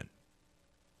looking in.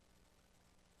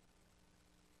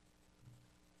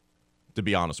 To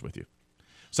be honest with you.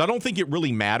 So I don't think it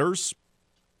really matters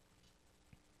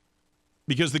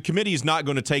because the committee is not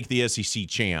going to take the SEC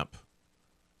champ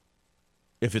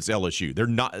if it's LSU.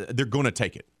 They're going to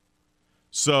take it.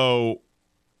 So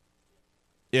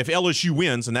if LSU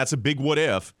wins, and that's a big what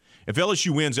if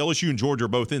LSU wins, LSU and Georgia are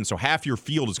both in, so half your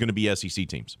field is going to be SEC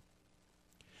teams.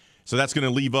 So that's going to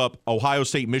leave up Ohio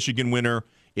State, Michigan winner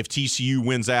if TCU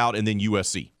wins out, and then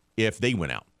USC if they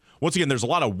win out. Once again, there's a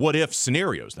lot of what-if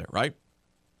scenarios there, right?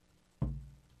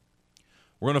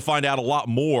 We're going to find out a lot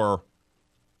more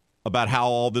about how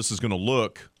all this is going to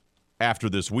look after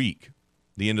this week,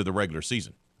 the end of the regular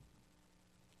season.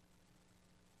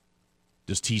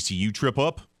 Does TCU trip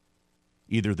up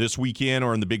either this weekend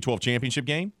or in the Big 12 championship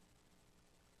game?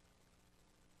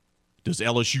 Does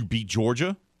LSU beat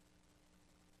Georgia?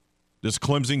 Does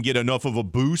Clemson get enough of a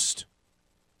boost?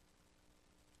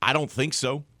 I don't think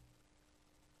so.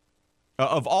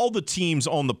 Of all the teams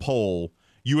on the poll,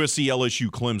 USC, LSU,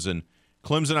 Clemson,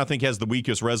 I think, has the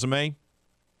weakest resume.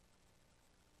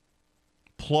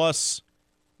 Plus,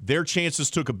 their chances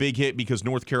took a big hit because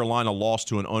North Carolina lost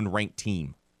to an unranked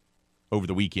team over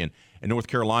the weekend. And North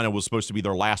Carolina was supposed to be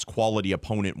their last quality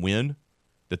opponent win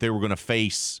that they were going to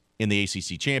face in the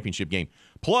ACC championship game.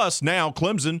 Plus, now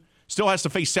Clemson still has to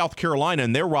face South Carolina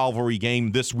in their rivalry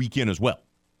game this weekend as well.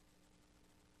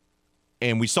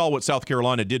 And we saw what South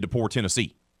Carolina did to poor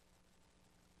Tennessee.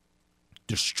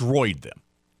 Destroyed them.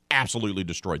 Absolutely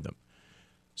destroyed them.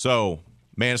 So,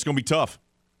 man, it's going to be tough.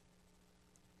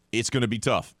 It's going to be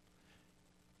tough.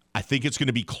 I think it's going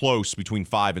to be close between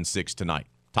 5 and 6 tonight.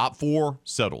 Top 4,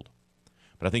 settled.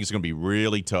 But I think it's going to be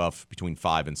really tough between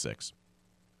 5 and 6.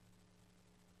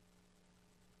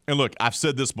 And look, I've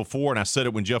said this before, and I said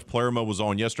it when Jeff Palermo was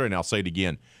on yesterday, and I'll say it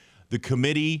again. The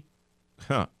committee,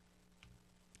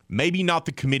 maybe not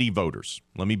the committee voters.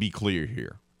 Let me be clear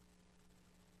here.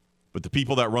 But the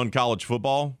people that run college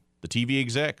football, the TV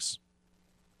execs,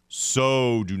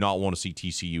 so do not want to see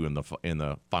TCU in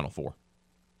the Final Four.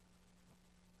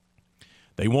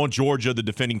 They want Georgia, the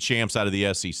defending champs, out of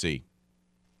the SEC.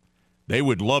 They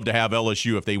would love to have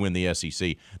LSU if they win the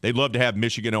SEC. They'd love to have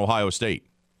Michigan, Ohio State.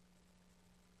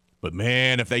 But,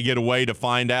 man, if they get a way to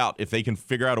find out, if they can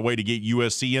figure out a way to get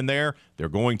USC in there, they're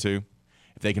going to.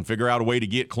 If they can figure out a way to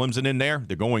get Clemson in there,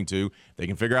 they're going to. If they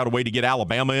can figure out a way to get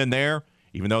Alabama in there,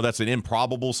 even though that's an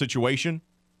improbable situation,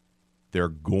 they're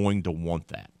going to want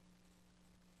that.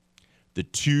 The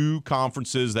two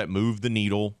conferences that move the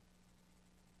needle,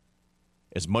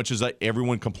 as much as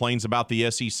everyone complains about the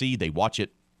SEC, they watch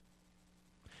it.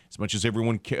 As much as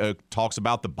everyone talks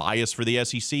about the bias for the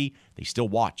SEC, they still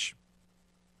watch.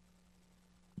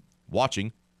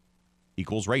 Watching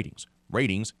equals ratings.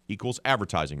 Ratings equals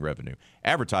advertising revenue.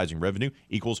 Advertising revenue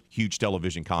equals huge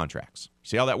television contracts.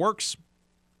 See how that works?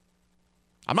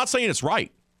 I'm not saying it's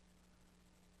right.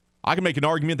 I can make an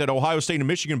argument that Ohio State and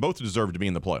Michigan both deserve to be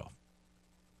in the playoff.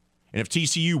 And if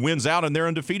TCU wins out and they're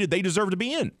undefeated, they deserve to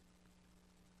be in.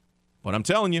 But I'm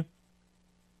telling you,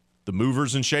 the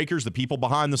movers and shakers, the people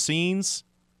behind the scenes,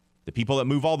 the people that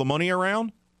move all the money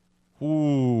around,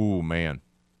 ooh, man.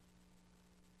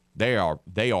 They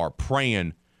are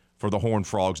praying for the Horned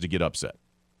Frogs to get upset.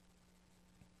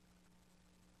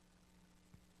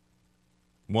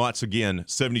 Once again,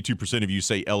 72% of you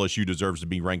say LSU deserves to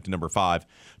be ranked number 5.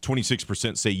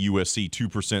 26% say USC.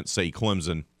 2% say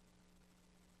Clemson.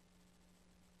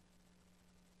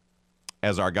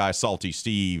 As our guy Salty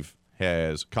Steve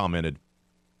has commented,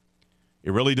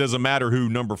 it really doesn't matter who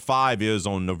number 5 is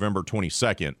on November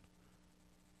 22nd.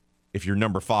 If you're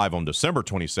number 5 on December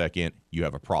 22nd, you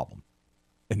have a problem.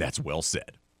 And that's well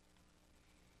said.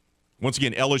 Once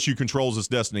again, LSU controls its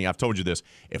destiny. I've told you this.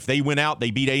 If they win out, they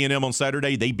beat A&M on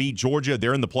Saturday, they beat Georgia,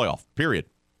 they're in the playoff. Period.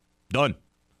 Done.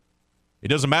 It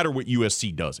doesn't matter what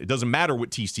USC does. It doesn't matter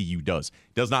what TCU does.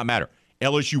 It does not matter.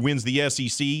 LSU wins the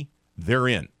SEC, they're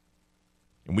in.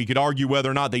 And we could argue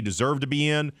whether or not they deserve to be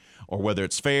in or whether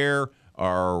it's fair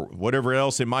or whatever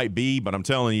else it might be, but I'm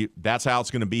telling you, that's how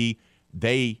it's going to be.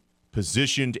 They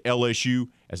positioned LSU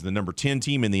as the number 10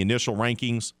 team in the initial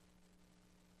rankings.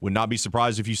 Would not be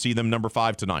surprised if you see them number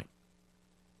 5 tonight.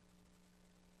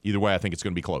 Either way, I think it's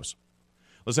going to be close.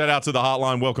 Let's head out to the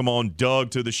hotline. Welcome on Doug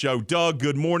to the show. Doug,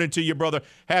 good morning to you, brother.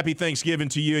 Happy Thanksgiving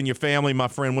to you and your family, my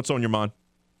friend. What's on your mind?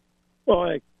 Well,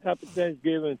 hey, happy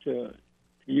Thanksgiving to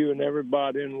you and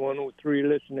everybody in 103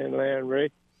 listening land, Ray.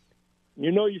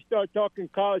 You know, you start talking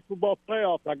college football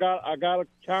playoffs. I got to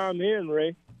chime in,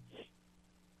 Ray.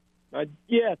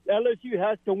 Yes, LSU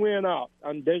has to win out,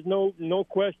 and there's no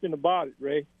question about it,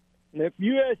 Ray. And if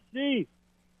USC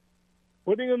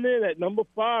putting them in at number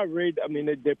 5, Ray, I mean,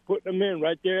 they're putting them in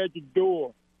right there at the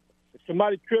door. If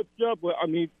somebody trips up, well, I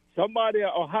mean, somebody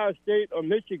at Ohio State or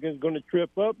Michigan is going to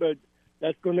trip up, but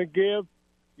that's going to give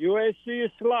USC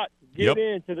a slot to get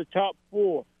into the top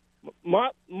 4.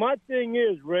 My thing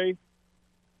is, Ray,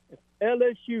 if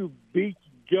LSU beats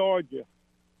Georgia,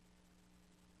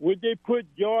 would they put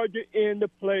Georgia in the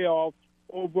playoffs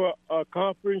over a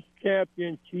conference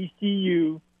champion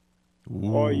TCU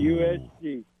or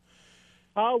USC?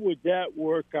 How would that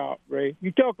work out, Ray?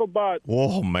 You talk about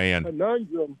conundrum,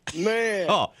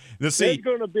 man. There's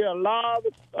going to be a lot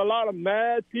of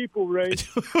mad people, Ray,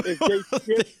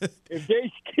 if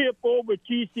they skip over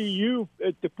TCU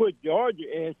to put Georgia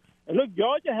in. And look,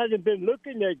 Georgia hasn't been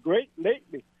looking that great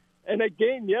lately. And a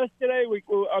game yesterday,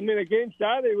 a game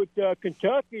Saturday with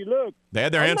Kentucky. Look, they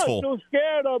had their hands full. I'm not so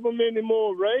scared of them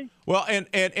anymore, Ray. Well, and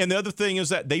the other thing is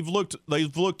that they've looked a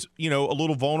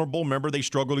little vulnerable. Remember, they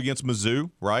struggled against Mizzou,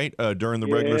 right, during the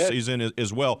regular season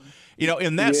as well.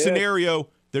 In that scenario,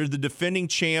 they're the defending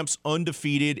champs,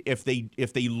 undefeated. If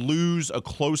they lose a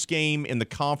close game in the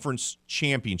conference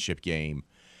championship game,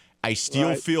 I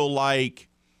still feel like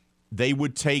they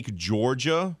would take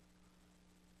Georgia.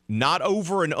 Not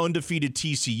over an undefeated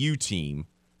TCU team,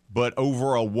 but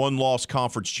over a one-loss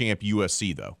conference champ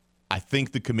USC, though. I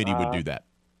think the committee would do that.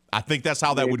 I think that's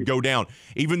how that would go down,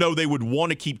 even though they would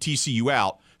want to keep TCU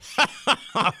out.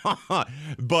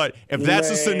 But if that's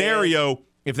a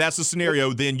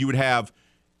scenario, then you would have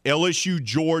LSU,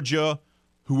 Georgia,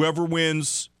 whoever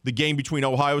wins the game between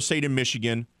Ohio State and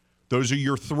Michigan. Those are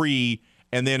your 3,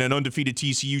 and then an undefeated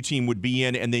TCU team would be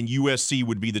in, and then USC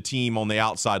would be the team on the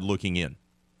outside looking in.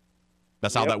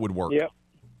 That's how that would work.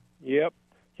 Yep.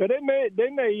 So they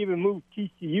may even move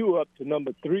TCU up to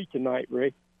number 3 tonight,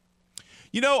 Ray.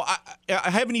 I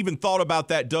haven't even thought about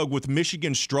that, Doug, with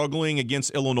Michigan struggling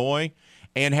against Illinois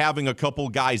and having a couple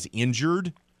guys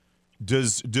injured. Do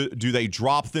they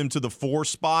drop them to the 4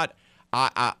 spot?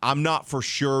 I'm not for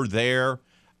sure there.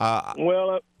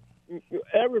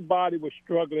 Everybody was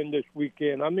struggling this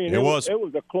weekend. I mean, it was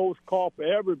a close call for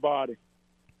everybody.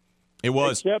 It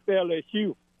was. Except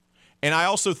LSU. And I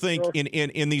also think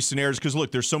in these scenarios, because,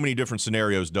 look, there's so many different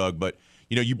scenarios, Doug, but,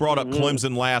 you brought up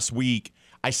Clemson last week.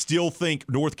 I still think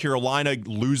North Carolina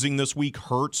losing this week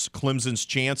hurts Clemson's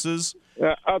chances.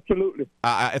 Absolutely.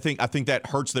 I think that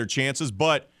hurts their chances.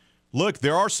 But, look,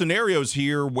 there are scenarios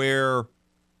here where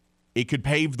it could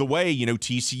pave the way.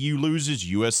 TCU loses,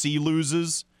 USC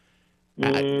loses.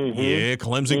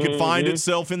 Clemson could find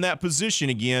itself in that position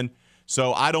again.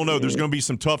 So I don't know. There's going to be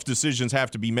some tough decisions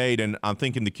have to be made, and I'm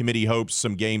thinking the committee hopes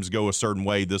some games go a certain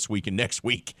way this week and next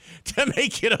week to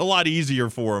make it a lot easier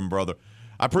for them, brother.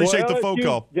 I appreciate the phone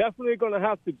call. Definitely going to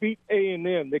have to beat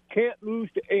A&M. They can't lose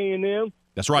to A&M.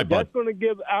 That's right, bud. That's going to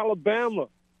give Alabama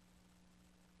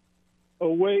a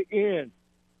way in.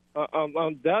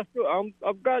 I've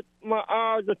got my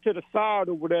eyes to the side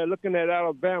over there looking at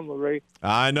Alabama, Ray.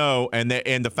 I know, and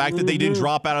the fact that they didn't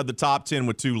drop out of the top 10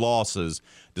 with 2 losses,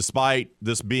 despite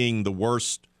this being the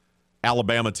worst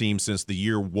Alabama team since the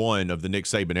year 1 of the Nick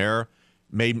Saban era,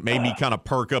 made me kind of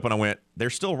perk up, and I went, they're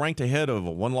still ranked ahead of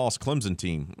a one-loss Clemson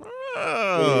team.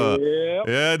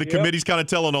 The committee's kind of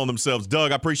telling on themselves.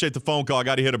 Doug, I appreciate the phone call. I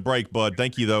got to hit a break, bud.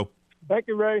 Thank you, though. Thank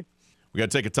you, Ray. We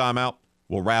got to take a timeout.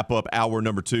 We'll wrap up hour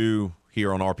number 2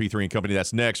 here on RP3 and Company.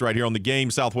 That's next, right here on The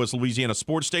Game, Southwest Louisiana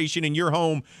Sports Station, and your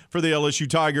home for the LSU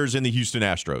Tigers and the Houston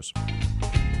Astros.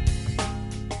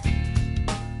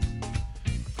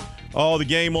 Oh, The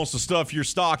Game wants to stuff your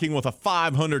stocking with a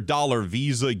 $500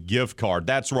 Visa gift card.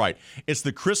 That's right. It's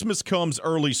the Christmas Comes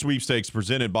Early sweepstakes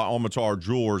presented by Armitage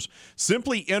Jewelers.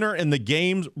 Simply enter in The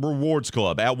Game's Rewards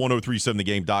Club at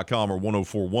 1037thegame.com or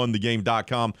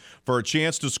 1041thegame.com for a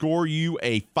chance to score you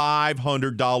a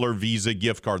 $500 Visa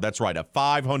gift card. That's right, a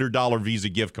 $500 Visa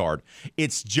gift card.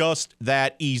 It's just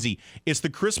that easy. It's the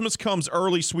Christmas Comes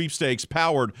Early sweepstakes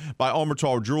powered by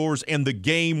Armitage Jewelers and The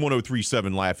Game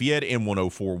 1037 Lafayette and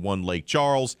 1041 Lake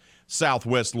Charles,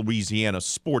 Southwest Louisiana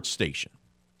Sports Station.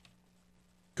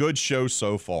 Good show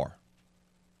so far.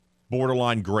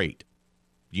 Borderline great.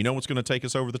 You know what's going to take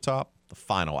us over the top? The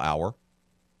final hour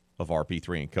of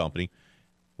RP3 and Company.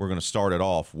 We're going to start it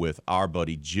off with our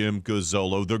buddy Jim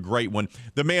Gazzolo, the great one,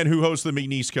 the man who hosts the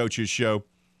McNeese Coaches Show,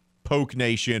 Polk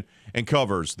Nation, and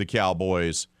covers the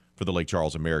Cowboys for the Lake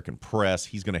Charles American Press.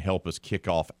 He's going to help us kick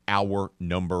off hour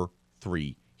number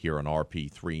 3 here on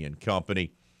RP3 and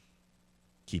Company.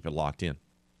 Keep it locked in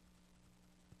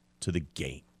to The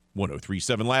Game.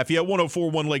 1037 Lafayette,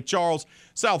 1041 Lake Charles,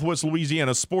 Southwest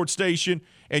Louisiana Sports Station,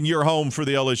 and your home for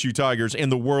the LSU Tigers and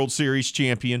the World Series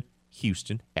champion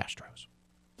Houston Astros.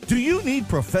 Do you need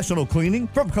professional cleaning?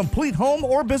 From complete home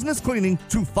or business cleaning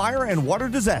to fire and water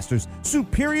disasters,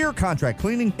 Superior Contract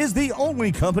Cleaning is the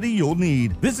only company you'll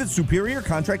need. Visit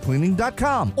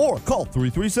SuperiorContractCleaning.com or call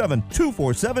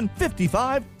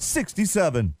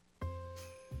 337-247-5567.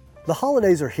 The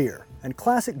holidays are here, and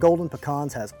Classic Golden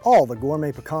Pecans has all the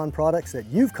gourmet pecan products that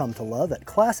you've come to love at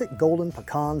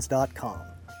ClassicGoldenPecans.com.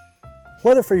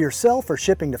 Whether for yourself or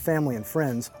shipping to family and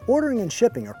friends, ordering and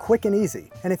shipping are quick and easy,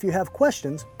 and if you have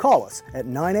questions, call us at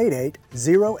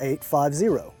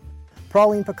 988-0850.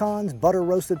 Praline pecans, butter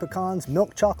roasted pecans,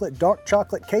 milk chocolate, dark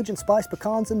chocolate, Cajun spice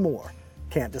pecans, and more.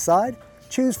 Can't decide?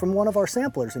 Choose from one of our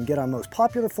samplers and get our most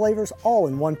popular flavors all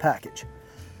in one package.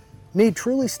 Need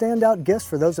truly standout gifts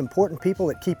for those important people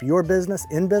that keep your business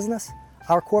in business?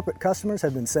 Our corporate customers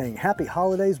have been saying Happy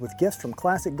Holidays with gifts from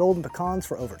Classic Golden Pecans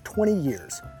for over 20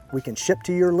 years. We can ship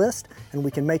to your list, and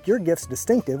we can make your gifts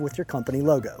distinctive with your company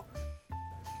logo.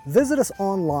 Visit us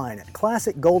online at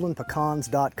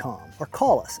ClassicGoldenPecans.com or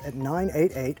call us at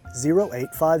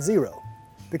 988-0850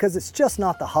 because it's just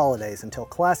not the holidays until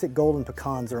Classic Golden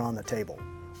Pecans are on the table.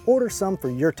 Order some for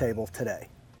your table today.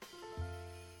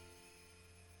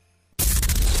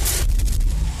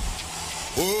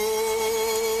 Oh,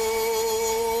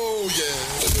 yeah.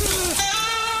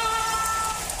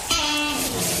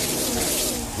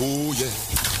 Oh, yeah.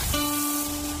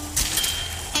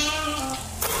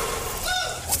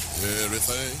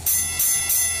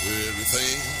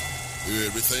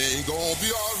 Everything gonna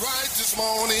be all right this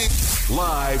morning.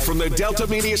 Live from the Delta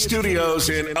Media Studios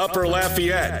in Upper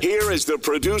Lafayette, here is the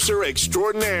producer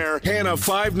extraordinaire, Hannah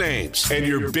Five Names, and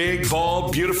your big,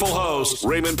 bald, beautiful host,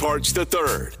 Raymond Parks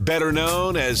III, better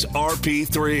known as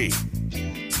RP3.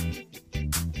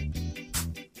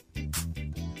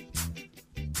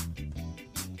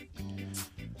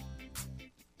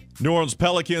 New Orleans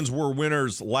Pelicans were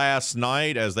winners last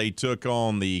night as they took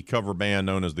on the cover band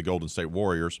known as the Golden State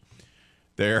Warriors.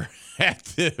 They're at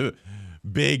the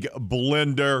Big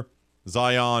Blender.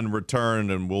 Zion returned,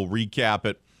 and we'll recap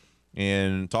it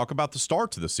and talk about the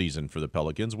start to the season for the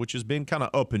Pelicans, which has been kind of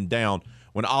up and down.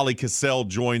 When Ali Cassell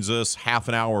joins us half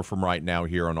an hour from right now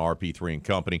here on RP3 and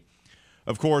Company.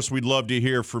 Of course, we'd love to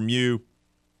hear from you.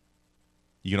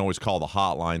 You can always call the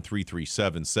hotline,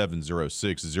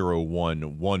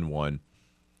 337-706-0111.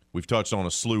 We've touched on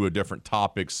a slew of different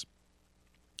topics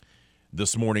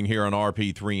this morning here on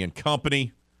RP3 and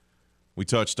Company. We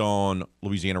touched on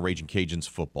Louisiana Raging Cajuns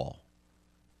football.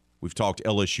 We've talked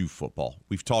LSU football.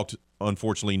 We've talked,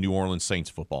 unfortunately, New Orleans Saints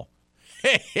football.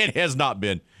 It has not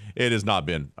been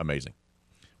amazing.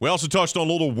 We also touched on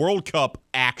a little World Cup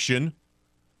action.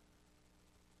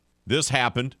 This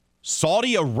happened.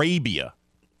 Saudi Arabia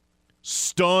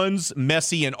stuns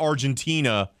Messi and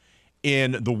Argentina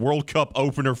in the World Cup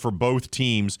opener for both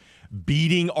teams,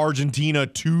 beating Argentina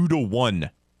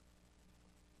 2-1.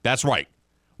 That's right.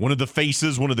 One of the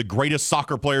faces, one of the greatest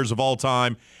soccer players of all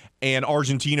time, and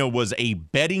Argentina was a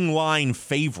betting line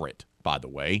favorite, by the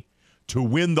way, to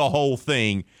win the whole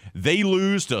thing. They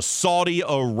lose to Saudi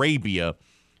Arabia.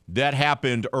 That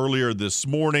happened earlier this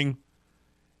morning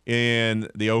in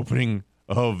the opening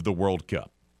of the World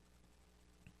Cup.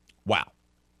 Wow.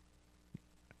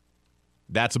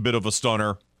 That's a bit of a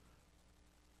stunner.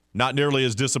 Not nearly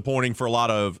as disappointing for a lot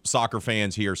of soccer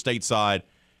fans here stateside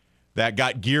that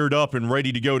got geared up and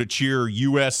ready to go to cheer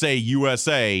USA,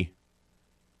 USA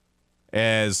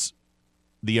as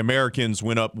the Americans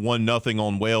went up 1-0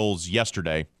 on Wales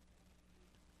yesterday,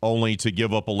 only to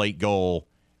give up a late goal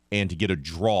and to get a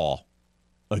draw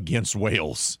against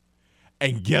Wales.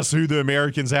 And guess who the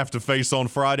Americans have to face on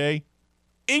Friday?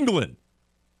 England,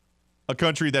 a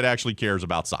country that actually cares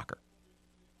about soccer.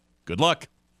 Good luck.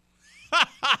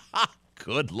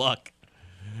 Good luck.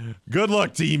 Good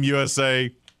luck, Team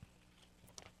USA.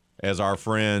 As our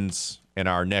friends and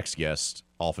our next guest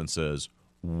often says,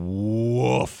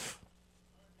 woof.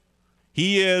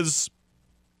 He is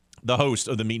the host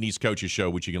of the Meet Needs Coaches Show,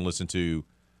 which you can listen to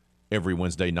every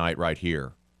Wednesday night right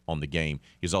here on The Game.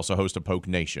 He's also host of Poke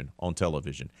Nation on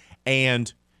television.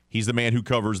 And he's the man who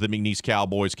covers the McNeese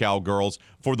Cowboys, Cowgirls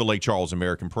for the Lake Charles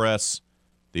American Press.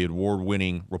 The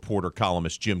award-winning reporter,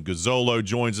 columnist Jim Gazzolo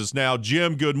joins us now.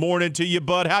 Jim, good morning to you,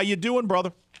 bud. How you doing,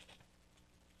 brother?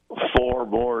 4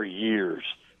 more years.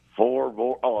 4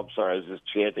 more. Oh, I'm sorry. I was just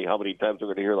chanting how many times we're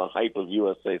going to hear the hype of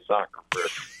USA Soccer for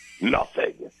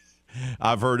nothing.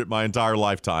 I've heard it my entire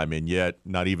lifetime, and yet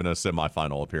not even a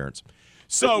semifinal appearance.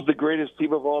 So this is the greatest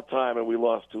team of all time, and we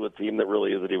lost to a team that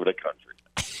really isn't even a country.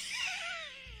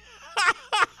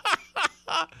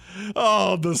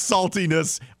 Oh, the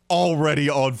saltiness already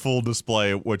on full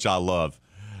display, which I love.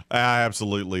 I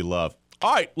absolutely love.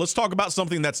 All right, let's talk about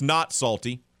something that's not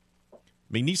salty.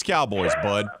 McNeese Cowboys,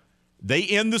 bud. They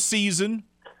end the season,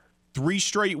 3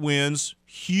 straight wins,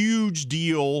 huge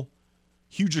deal,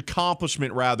 huge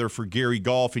accomplishment, rather, for Gary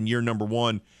Goff in year number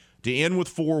 1 to end with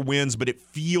 4 wins, but it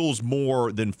feels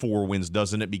more than 4 wins,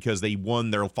 doesn't it? Because they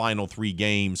won their final 3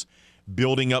 games,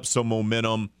 building up some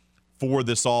momentum for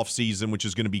this offseason, which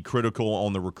is going to be critical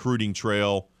on the recruiting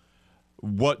trail.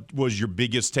 What was your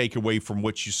biggest takeaway from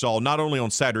what you saw, not only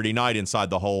on Saturday night inside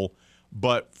the hole,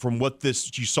 but from what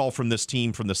you saw from this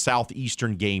team from the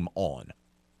Southeastern game on?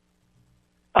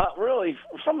 Really,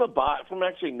 from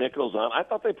actually Nichols on, I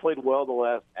thought they played well the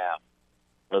last half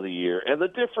of the year. And the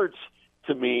difference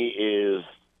to me is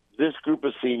this group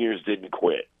of seniors didn't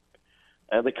quit,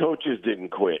 and the coaches didn't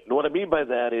quit. And what I mean by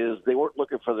that is they weren't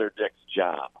looking for their next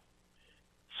job.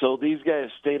 So these guys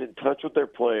stayed in touch with their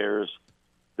players.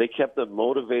 They kept them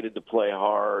motivated to play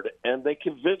hard, and they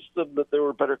convinced them that there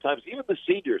were better times, even the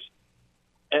seniors.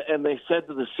 And they said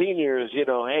to the seniors,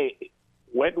 hey,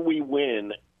 when we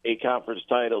win a conference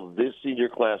title, this senior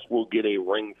class will get a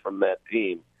ring from that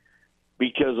team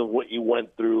because of what you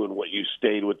went through and what you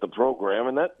stayed with the program.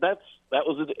 And that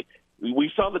was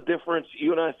we saw the difference.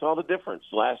 You and I saw the difference.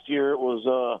 Last year it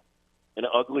was an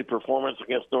ugly performance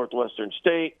against Northwestern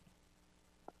State.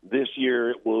 This year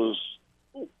it was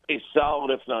a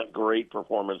solid, if not great,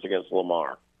 performance against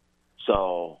Lamar.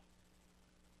 So,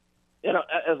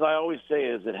 as I always say,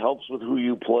 is it helps with who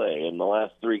you play. In the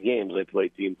last 3 games, they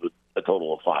played teams with a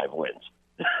total of 5 wins.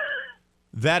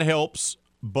 That helps,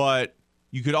 but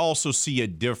you could also see a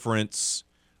difference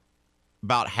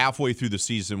about halfway through the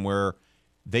season where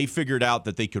they figured out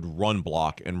that they could run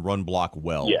block and run block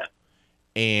well. Yeah.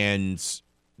 And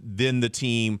then the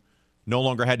team no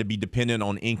longer had to be dependent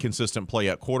on inconsistent play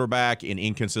at quarterback and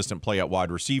inconsistent play at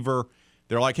wide receiver.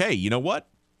 They're like, hey, you know what?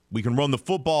 We can run the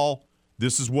football.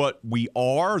 This is what we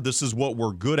are. This is what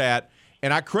we're good at.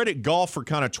 And I credit Goff for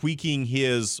kind of tweaking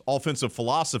his offensive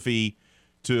philosophy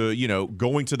to,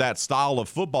 going to that style of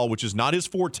football, which is not his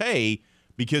forte,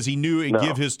 because he knew it would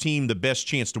give his team the best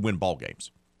chance to win ball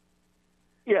games.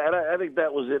 Yeah, and I think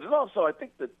that was it. And also, I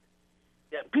think that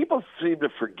people seem to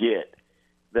forget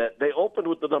that they opened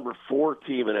with the number 4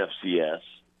 team in FCS.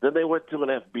 Then they went to an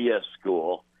FBS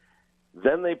school.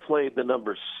 Then they played the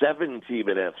number 7 team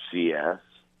in FCS.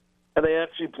 And they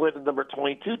actually played the number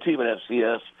 22 team in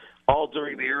FCS all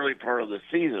during the early part of the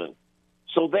season.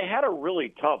 So they had a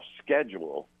really tough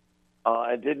schedule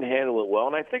and didn't handle it well.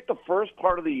 And I think the first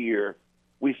part of the year,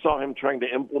 we saw him trying to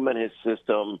implement his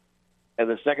system. And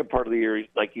the second part of the year,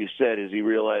 like you said, is he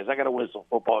realized, I got to win some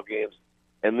football games,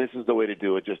 and this is the way to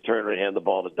do it. Just turn and hand the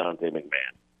ball to Dante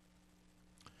McMahon.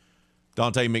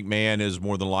 Dante McMahon is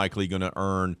more than likely going to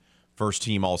earn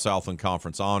first-team All-Southland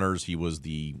Conference honors. He was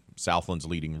the Southland's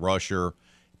leading rusher.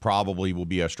 Probably will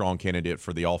be a strong candidate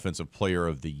for the Offensive Player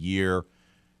of the Year.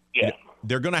 Yeah.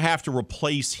 They're going to have to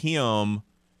replace him,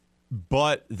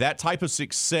 but that type of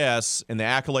success and the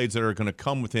accolades that are going to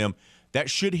come with him, that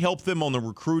should help them on the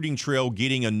recruiting trail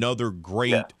getting another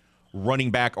great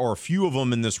running back or a few of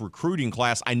them in this recruiting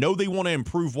class. I know they want to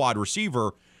improve wide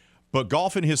receiver, but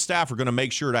Goff and his staff are going to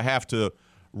make sure to have to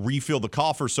refill the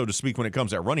coffers, so to speak, when it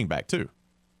comes at running back, too.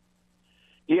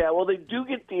 Yeah, well, they do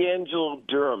get D'Angelo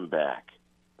Durham back.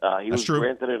 He was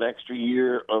granted an extra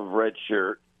year of red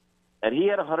shirt, and he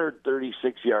had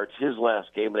 136 yards his last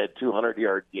game and had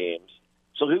 200-yard games.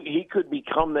 So he could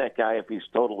become that guy if he's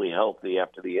totally healthy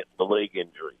after the leg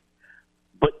injury.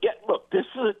 But, yet, look, this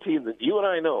is a team that you and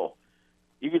I know.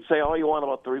 You could say all you want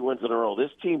about 3 wins in a row.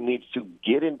 This team needs to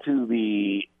get into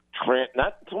the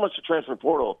not so much the transfer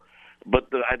portal, but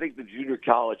I think the junior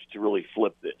college to really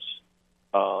flip this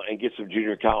and get some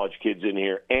junior college kids in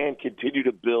here and continue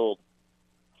to build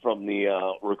from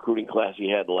the recruiting class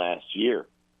he had last year.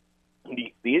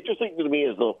 The interesting thing to me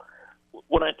is, though,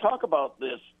 when I talk about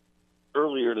this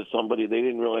earlier to somebody, they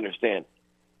didn't really understand.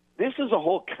 This is a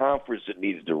whole conference that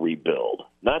needs to rebuild,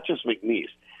 not just McNeese.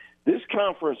 This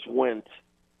conference went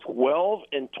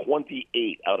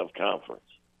 12-28 out of conference.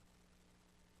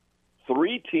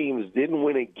 3 teams didn't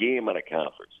win a game out of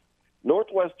conference.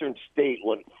 Northwestern State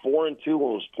went 4-2 and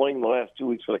was playing the last 2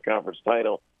 weeks for the conference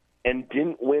title and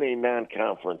didn't win a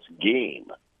non-conference game.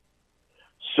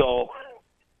 So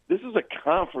this is a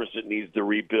conference that needs to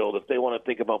rebuild if they want to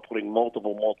think about putting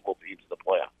multiple teams in the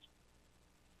playoffs.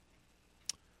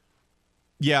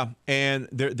 Yeah, and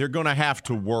they're going to have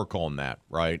to work on that,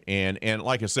 right? And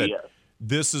like I said,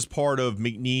 this is part of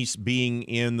McNeese being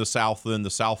in the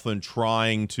Southland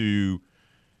trying to,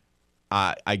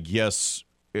 I guess,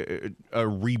 a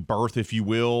rebirth, if you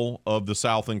will, of the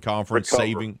Southland Conference.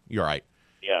 Saving. You're right.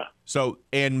 Yeah. So,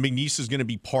 and McNeese is going to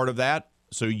be part of that,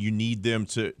 so you need them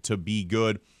to be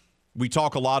good. we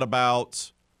talk a lot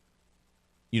about,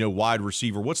 wide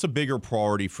receiver. What's the bigger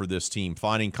priority for this team?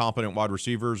 Finding competent wide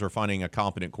receivers or finding a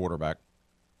competent quarterback?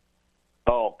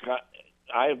 Oh,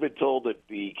 I have been told that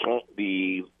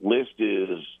the list is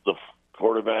the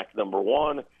quarterback number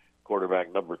 1,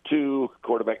 quarterback number 2,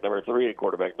 quarterback number 3, and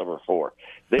quarterback number 4.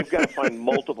 They've got to find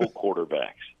multiple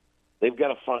quarterbacks. They've got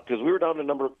to find, because we were down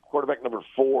to quarterback number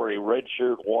 4, a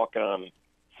redshirt walk-on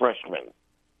freshman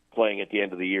playing at the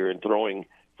end of the year and throwing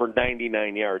for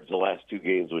 99 yards the last 2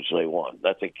 games, which they won.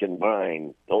 That's a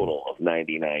combined total of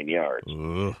 99 yards,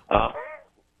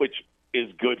 which is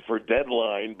good for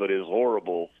deadline, but is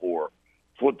horrible for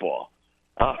football.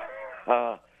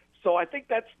 So I think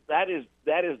that is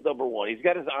number 1. He's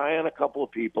got his eye on a couple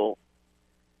of people,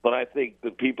 but I think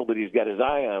the people that he's got his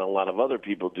eye on, a lot of other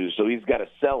people do. So he's got to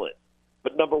sell it.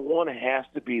 But number 1 has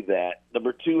to be that.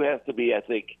 Number 2 has to be, I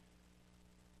think,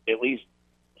 at least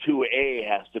 2A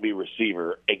has to be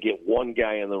receiver and get one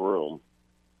guy in the room.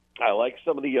 I like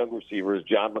some of the young receivers.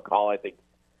 John McCall, I think,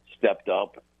 stepped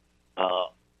up.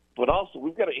 But also,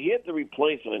 he had to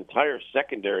replace an entire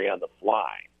secondary on the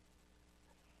fly.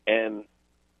 And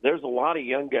there's a lot of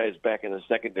young guys back in the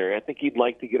secondary. I think he'd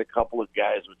like to get a couple of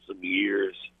guys with some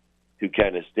years to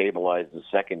kind of stabilize the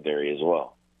secondary as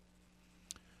well.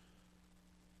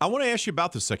 I want to ask you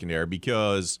about the secondary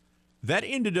because that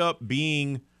ended up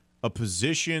being a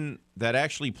position that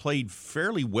actually played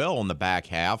fairly well in the back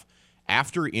half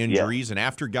after injuries and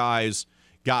after guys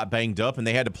got banged up, and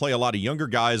they had to play a lot of younger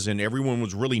guys, and everyone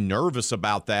was really nervous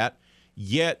about that.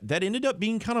 Yet that ended up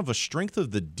being kind of a strength of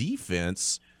the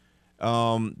defense,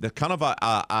 the kind of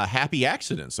a happy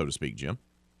accident, so to speak, Jim.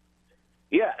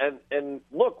 Yeah, and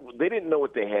look, they didn't know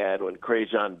what they had when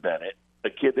Crajon Bennett, a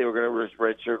kid they were going to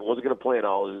redshirt, wasn't going to play at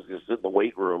all, he was going to sit in the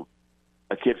weight room.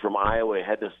 A kid from Iowa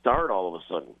had to start all of a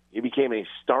sudden. He became a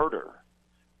starter.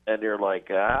 And they're like,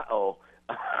 uh-oh.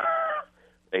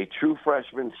 A true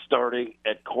freshman starting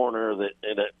at corner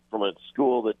from a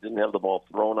school that didn't have the ball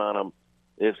thrown on him,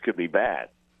 this could be bad.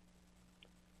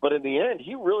 But in the end,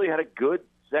 he really had a good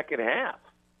second half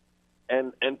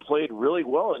and played really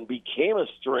well and became a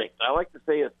strength. I like to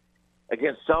say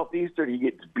against Southeastern, he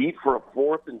gets beat for a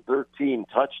 4th and 13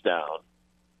 touchdown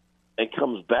and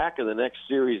comes back in the next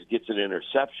series, gets an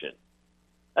interception.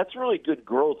 That's really good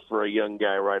growth for a young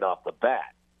guy right off the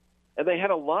bat. And they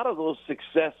had a lot of those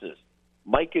successes.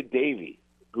 Micah Davey,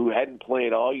 who hadn't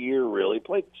played all year really,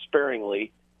 played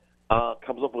sparingly,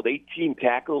 comes up with 18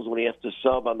 tackles when he has to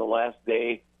sub on the last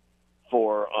day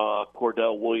for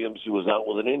Cordell Williams, who was out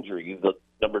with an injury. He's the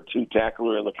number 2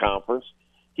 tackler in the conference.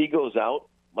 He goes out.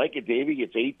 Micah Davey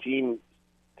gets 18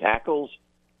 tackles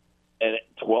and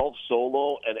 12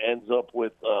 solo and ends up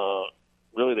with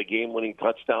really the game-winning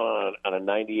touchdown on a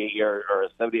 98-yard or a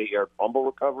 78-yard fumble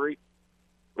recovery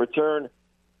return.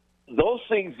 Those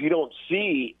things you don't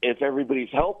see if everybody's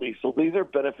healthy, so these are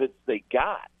benefits they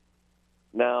got.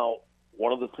 Now,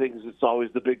 one of the things that's always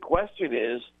the big question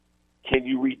is, can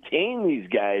you retain these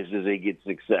guys as they get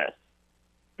success?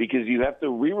 Because you have to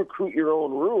re-recruit your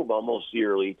own room almost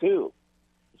yearly, too.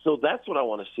 So that's what I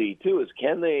want to see, too, is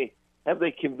have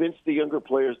they convinced the younger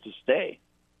players to stay?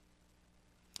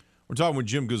 We're talking with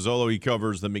Jim Gazzolo. He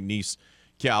covers the McNeese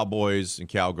Cowboys and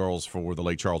Cowgirls for the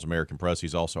Lake Charles American Press.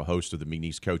 He's also host of the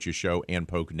McNeese Coaches Show and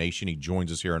Polk Nation. He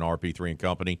joins us here on RP3 and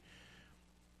Company.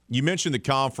 You mentioned the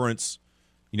conference,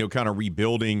 kind of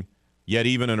rebuilding, yet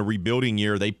even in a rebuilding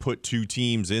year, they put 2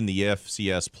 teams in the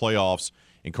FCS playoffs.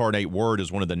 Incarnate Word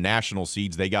is one of the national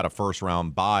seeds. They got a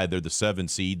first-round bye. They're the 7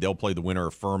 seed. They'll play the winner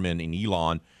of Furman and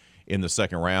Elon in the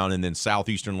second round. And then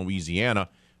Southeastern Louisiana,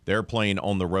 they're playing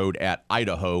on the road at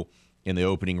Idaho in the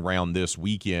opening round this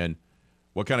weekend.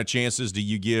 What kind of chances do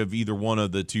you give either one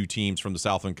of the 2 teams from the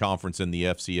Southland Conference in the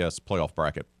FCS playoff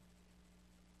bracket?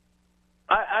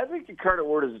 I think Incarnate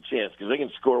Word has a chance because they can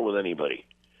score with anybody.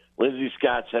 Lindsey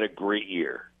Scott's had a great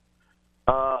year.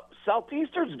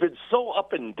 Southeastern's been so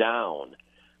up and down.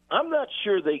 I'm not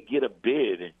sure they get a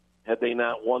bid had they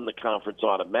not won the conference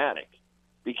automatic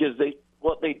because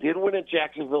they did win at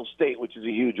Jacksonville State, which is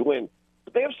a huge win,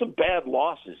 but they have some bad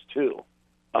losses too.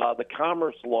 The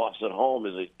Commerce loss at home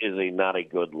is a not a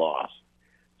good loss.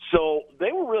 So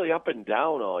they were really up and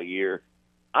down all year.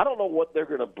 I don't know what they're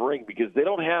going to bring because they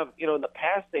don't have, in the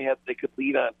past they could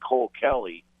lean on Cole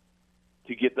Kelly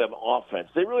to get them offense.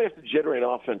 They really have to generate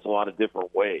offense a lot of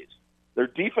different ways. Their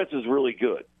defense is really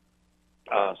good.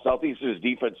 Southeastern's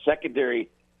defense secondary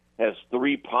has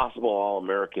 3 possible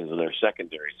All-Americans in their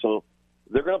secondary. So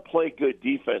they're going to play good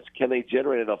defense. Can they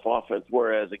generate enough offense?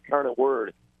 Whereas Incarnate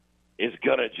Word is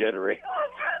going to generate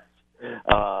offense.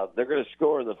 They're going to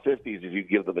score in the 50s if you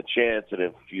give them a chance,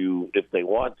 and if they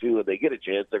want to and they get a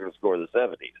chance, they're going to score in the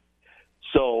 70s.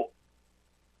 So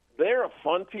they're a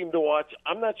fun team to watch.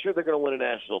 I'm not sure they're going to win a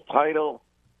national title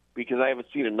because I haven't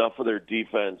seen enough of their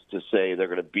defense to say they're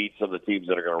going to beat some of the teams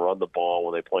that are going to run the ball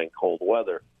when they play in cold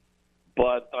weather.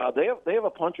 But they have a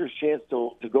puncher's chance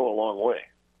to go a long way.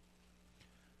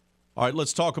 All right,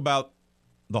 let's talk about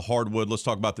the hardwood. Let's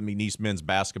talk about the McNeese men's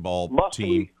basketball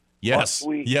team. Yes,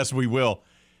 we will.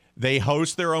 They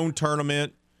host their own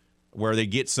tournament where they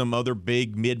get some other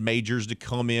big mid-majors to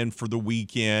come in for the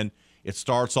weekend. It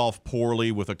starts off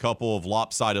poorly with a couple of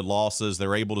lopsided losses.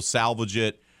 They're able to salvage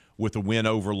it with a win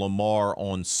over Lamar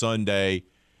on Sunday.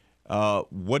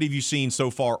 What have you seen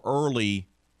so far early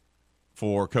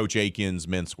for Coach Aiken's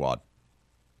men's squad?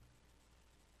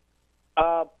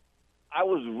 I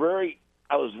was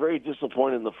very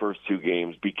disappointed in the first two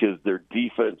games because their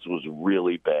defense was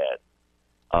really bad.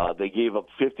 They gave up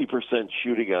 50%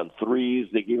 shooting on threes.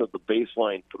 They gave up the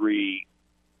baseline three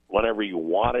whenever you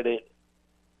wanted it.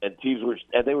 And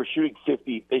they were shooting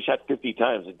 50. They shot 50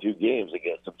 times in two games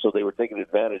against them, so they were taking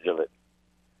advantage of it.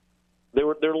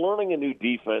 They're learning a new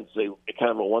defense,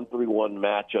 kind of a 1-3-1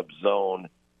 matchup zone,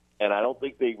 and I don't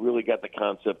think they really got the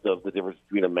concept of the difference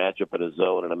between a matchup in a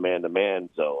zone and a man-to-man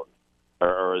zone,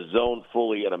 or a zone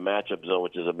fully and a matchup zone,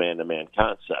 which is a man-to-man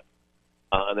concept.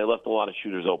 And they left a lot of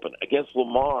shooters open. Against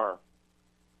Lamar,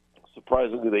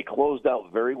 surprisingly, they closed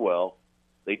out very well.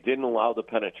 They didn't allow the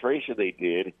penetration they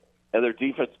did, and their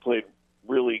defense played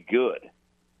really good.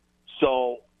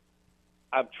 So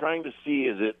I'm trying to see,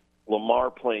 is it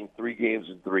Lamar playing 3 games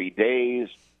in 3 days?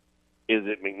 Is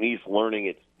it McNeese learning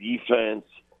its defense?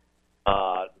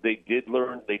 They did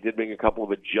make a couple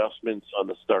of adjustments on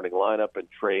the starting lineup, and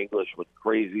Trey English was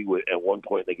crazy. At one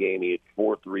point in the game, he had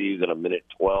 4 threes in a minute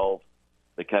 12.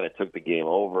 They kind of took the game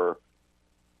over.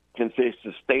 Can they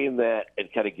sustain that and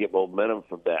kind of get momentum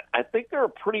from that? I think they're a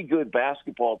pretty good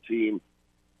basketball team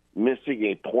missing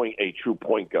a true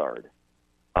point guard.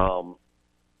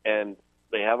 And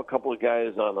they have a couple of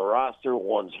guys on the roster.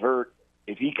 One's hurt.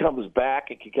 If he comes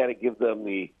back, it can kind of give them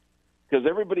because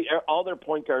all their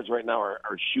point guards right now are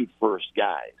shoot-first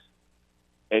guys.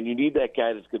 And you need that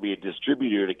guy that's going to be a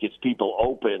distributor that gets people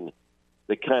open,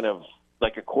 that kind of,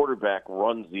 like a quarterback,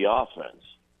 runs the offense.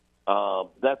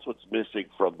 That's what's missing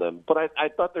from them. But I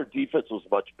thought their defense was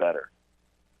much better.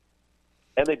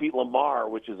 And they beat Lamar,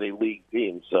 which is a league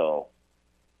team. So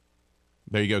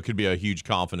there you go. Could be a huge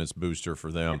confidence booster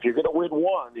for them. If you're going to win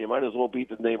one, you might as well beat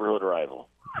the neighborhood rival.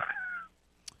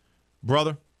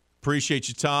 Brother, appreciate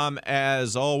your time.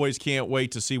 As always, can't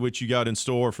wait to see what you got in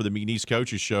store for the McNeese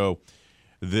Coaches Show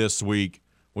this week,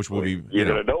 which will be... You're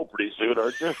going to know pretty soon,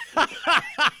 aren't you?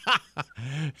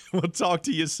 We'll talk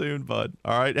to you soon, bud.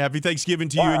 All right. Happy Thanksgiving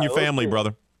to you and your family,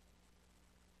 brother.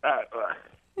 All right.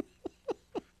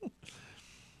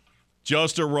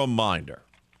 Just a reminder,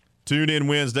 tune in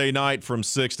Wednesday night from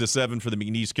 6 to 7 for the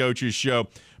McNeese Coaches Show,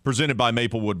 presented by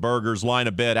Maplewood Burgers. Line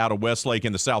of bet out of Westlake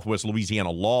in the Southwest Louisiana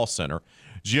Law Center.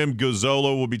 Jim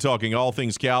Gazzolo will be talking all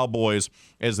things Cowboys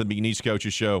as the McNeese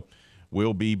Coaches Show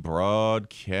will be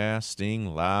broadcasting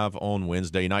live on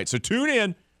Wednesday night. So tune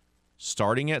in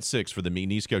starting at 6 for the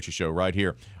McNeese Coaches Show right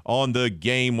here on the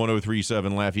Game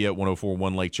 103.7 Lafayette,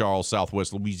 104.1 Lake Charles,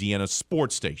 Southwest Louisiana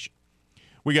Sports Station.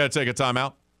 We got to take a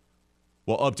timeout.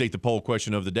 We'll update the poll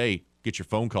question of the day. Get your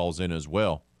phone calls in as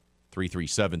well.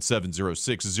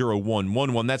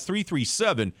 337-706-0111. That's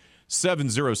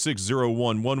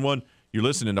 337-706-0111. You're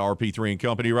listening to RP3 and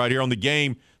Company right here on the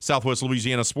Game, Southwest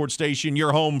Louisiana Sports Station.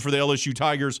 Your home for the LSU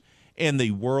Tigers and the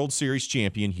World Series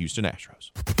champion Houston Astros.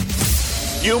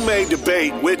 You may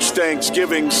debate which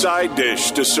Thanksgiving side dish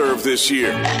to serve this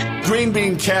year. Green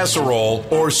bean casserole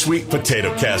or sweet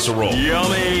potato casserole.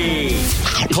 Yummy.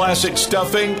 Classic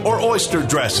stuffing or oyster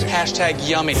dressing.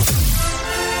 #yummy.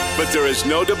 But there is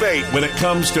no debate when it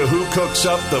comes to who cooks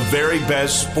up the very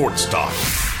best sports talk.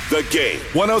 The Game,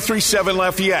 103.7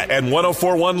 Lafayette and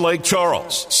 104.1 Lake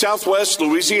Charles, Southwest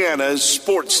Louisiana's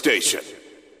sports station.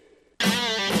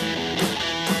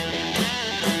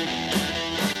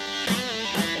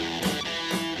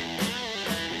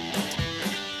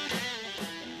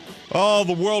 Oh,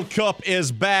 the World Cup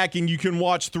is back, and you can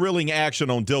watch thrilling action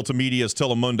on Delta Media's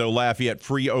Telemundo Lafayette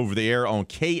free over the air on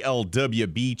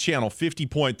KLWB Channel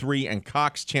 50.3 and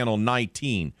Cox Channel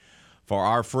 19 for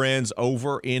our friends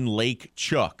over in Lake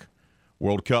Chuck.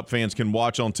 World Cup fans can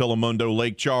watch on Telemundo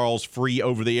Lake Charles free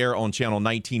over the air on Channel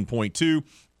 19.2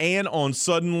 and on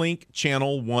Suddenlink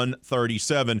Channel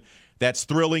 137. That's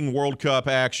thrilling World Cup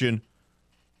action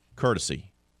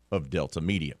courtesy of Delta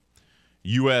Media.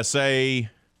 USA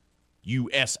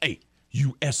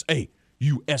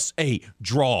USA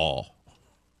draw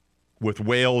with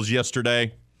Wales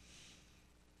yesterday.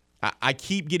 I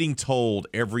keep getting told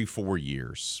every 4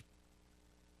 years,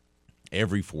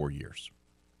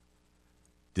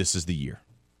 this is the year.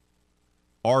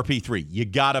 RP3, you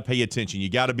got to pay attention. You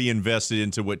got to be invested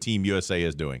into what Team USA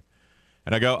is doing.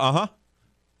 And I go,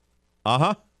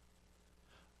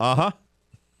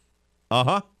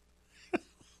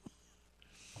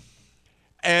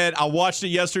 And I watched it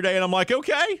yesterday, and I'm like,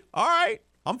 okay, all right,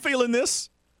 I'm feeling this.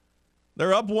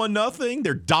 They're up 1-0.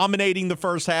 They're dominating the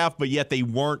first half, but yet they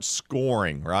weren't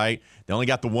scoring, right? They only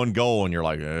got the one goal, and you're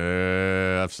like,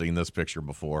 I've seen this picture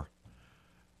before.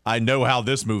 I know how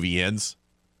this movie ends.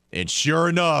 And sure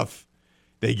enough,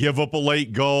 they give up a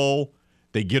late goal.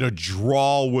 They get a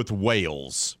draw with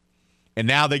Wales. And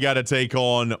now they got to take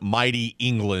on mighty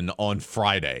England on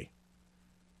Friday.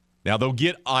 Now, they'll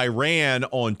get Iran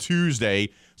on Tuesday,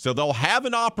 so they'll have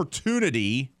an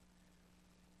opportunity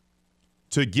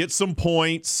to get some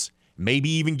points, maybe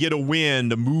even get a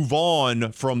win to move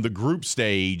on from the group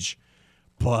stage.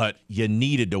 But you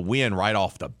needed to win right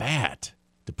off the bat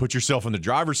to put yourself in the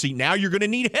driver's seat. Now you're going to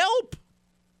need help.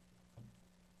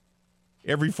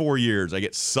 Every 4 years, I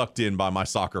get sucked in by my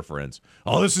soccer friends.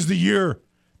 Oh, this is the year.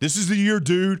 This is the year,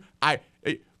 dude.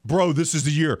 Bro, this is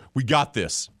the year. We got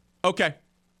this. Okay.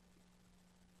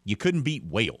 You couldn't beat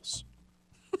Wales.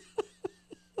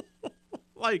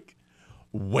 Like,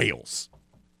 Wales.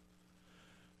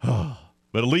 But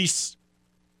at least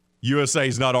USA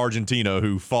is not Argentina,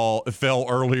 who fell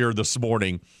earlier this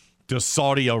morning to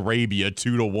Saudi Arabia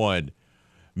 2-1.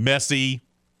 Messi,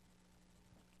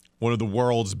 one of the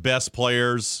world's best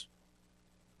players,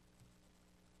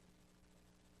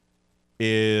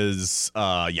 is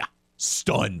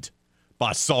stunned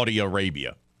by Saudi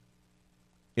Arabia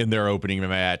in their opening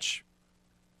match.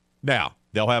 Now,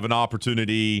 they'll have an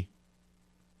opportunity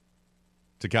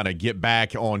to kind of get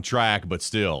back on track, but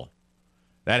still,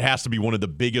 that has to be one of the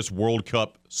biggest World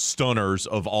Cup stunners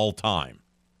of all time.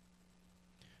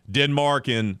 Denmark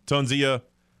and Tunisia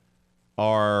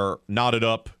are knotted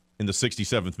up in the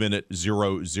 67th minute,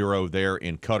 0-0 there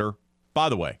in Qatar. By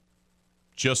the way,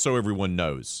 just so everyone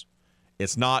knows,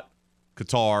 it's not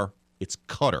Qatar, it's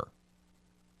Qatar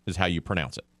is how you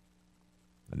pronounce it.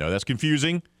 I know that's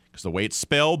confusing because the way it's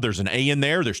spelled, there's an A in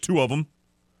there. There's two of them.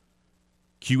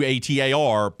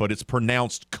 Qatar, but it's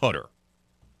pronounced Qatar.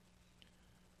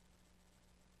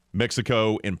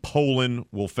 Mexico and Poland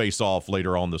will face off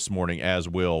later on this morning, as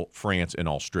will France and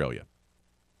Australia.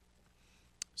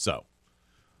 So,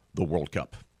 the World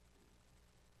Cup.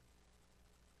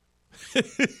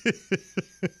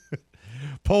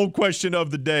 Poll question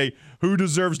of the day. Who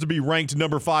deserves to be ranked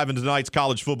number 5 in tonight's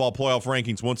college football playoff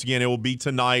rankings? Once again, it will be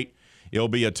tonight. It'll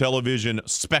be a television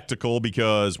spectacle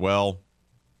because, well,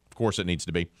 of course it needs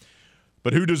to be.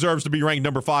 But who deserves to be ranked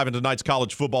number 5 in tonight's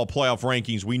college football playoff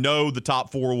rankings? We know the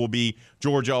top 4 will be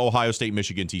Georgia, Ohio State,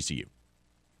 Michigan, TCU.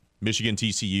 Michigan,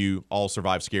 TCU, all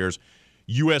survive scares.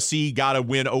 USC got to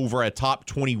win over a top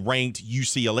 20 ranked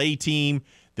UCLA team.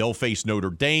 They'll face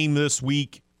Notre Dame this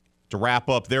week to wrap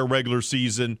up their regular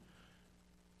season.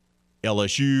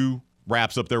 LSU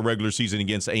wraps up their regular season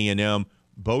against A&M.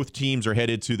 Both teams are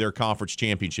headed to their conference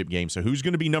championship game. So who's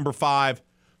going to be number 5?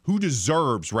 Who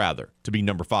deserves, rather, to be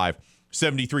number 5?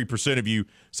 73% of you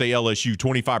say LSU,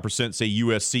 25% say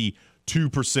USC,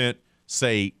 2%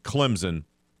 say Clemson.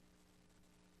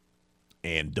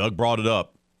 And Doug brought it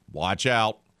up. Watch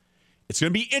out. It's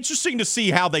going to be interesting to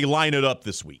see how they line it up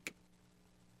this week.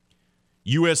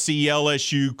 USC,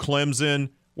 LSU, Clemson.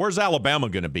 Where's Alabama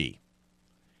going to be?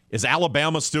 Is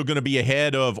Alabama still going to be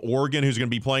ahead of Oregon, who's going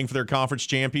to be playing for their conference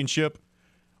championship,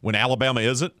 when Alabama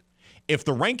isn't? If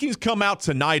the rankings come out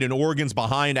tonight and Oregon's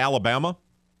behind Alabama,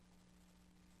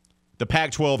 the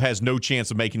Pac-12 has no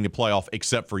chance of making the playoff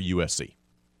except for USC.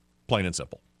 Plain and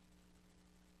simple.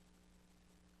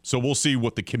 So we'll see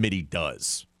what the committee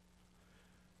does.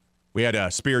 We had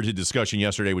a spirited discussion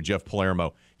yesterday with Jeff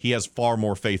Palermo. He has far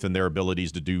more faith in their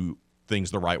abilities to do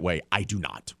things the right way. I do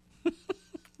not.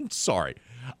 Sorry.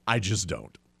 I just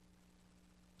don't.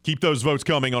 Keep those votes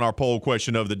coming on our poll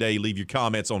question of the day. Leave your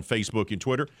comments on Facebook and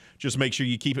Twitter. Just make sure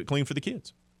you keep it clean for the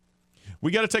kids.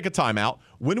 We got to take a timeout.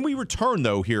 When we return,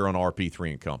 though, here on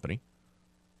RP3 and Company,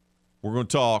 we're going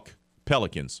to talk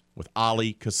Pelicans with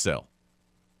Ali Cassell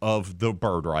of the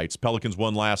Bird Rights. Pelicans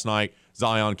won last night.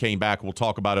 Zion came back. We'll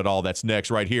talk about it all. That's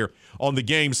next right here on The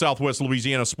Game, Southwest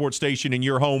Louisiana Sports Station, and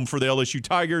your home for the LSU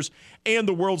Tigers and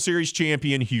the World Series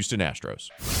champion Houston Astros.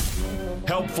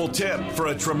 Helpful tip for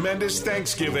a tremendous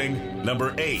Thanksgiving,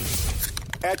 number 8.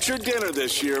 At your dinner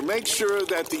this year, make sure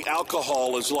that the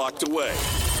alcohol is locked away.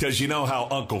 Because you know how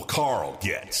Uncle Carl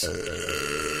gets.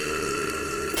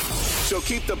 So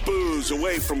keep the booze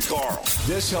away from Carl.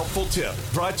 This helpful tip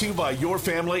brought to you by your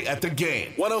family at the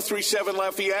game. 103.7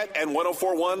 Lafayette and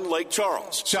 104.1 Lake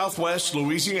Charles, Southwest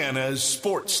Louisiana's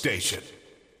sports station.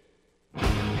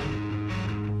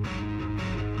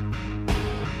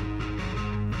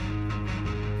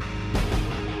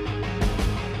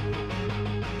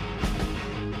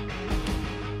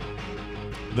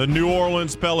 The New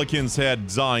Orleans Pelicans had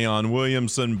Zion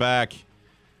Williamson back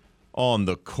on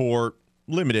the court.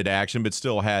 Limited action, but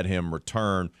still had him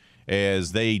return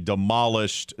as they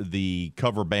demolished the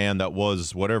cover band that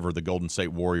was whatever the Golden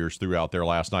State Warriors threw out there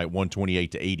last night,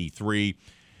 128-83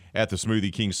 at the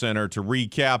Smoothie King Center. To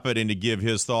recap it and to give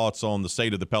his thoughts on the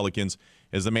state of the Pelicans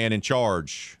is the man in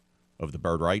charge of the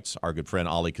Bird Rights, our good friend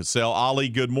Ali Cassell. Ali,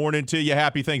 good morning to you.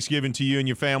 Happy Thanksgiving to you and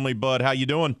your family, bud. How you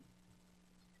doing?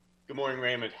 Good morning,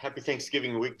 Raymond. Happy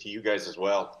Thanksgiving week to you guys as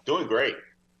well. Doing great.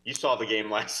 You saw the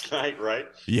game last night, right?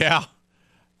 Yeah.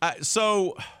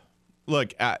 So,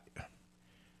 look, I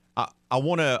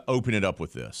want to open it up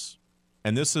with this,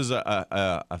 and this is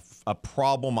a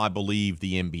problem I believe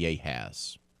the NBA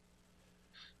has,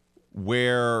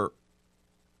 where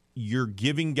you're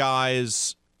giving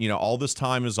guys, all this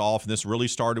time is off, and this really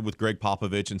started with Greg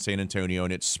Popovich in San Antonio,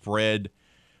 and it spread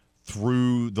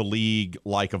through the league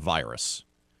like a virus,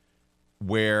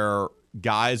 where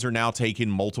guys are now taking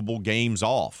multiple games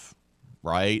off.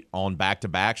 Right, on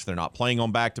back-to-backs. They're not playing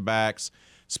on back-to-backs,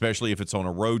 especially if it's on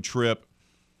a road trip.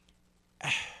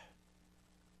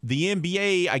 The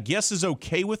NBA, I guess, is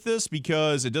okay with this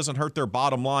because it doesn't hurt their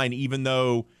bottom line, even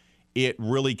though it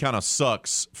really kind of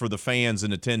sucks for the fans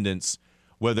in attendance,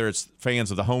 whether it's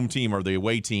fans of the home team or the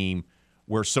away team,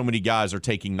 where so many guys are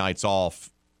taking nights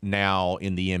off now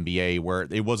in the NBA, where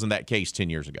it wasn't that case 10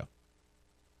 years ago.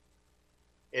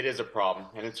 It is a problem,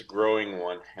 and it's a growing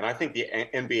one. And I think the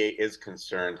NBA is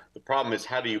concerned. The problem is,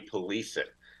 how do you police it?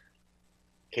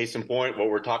 Case in point, what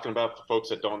we're talking about for folks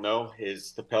that don't know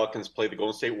is the Pelicans played the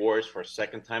Golden State Warriors for a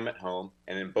second time at home.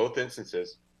 And in both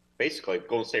instances, basically, the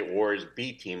Golden State Warriors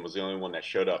B team was the only one that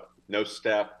showed up. No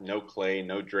Steph, no Clay,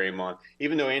 no Draymond,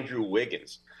 even though Andrew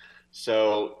Wiggins.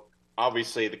 So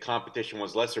obviously the competition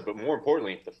was lesser, but more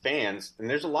importantly, the fans, and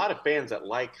there's a lot of fans that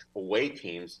like away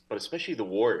teams, but especially the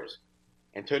Warriors.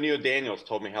 Antonio Daniels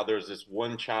told me how there was this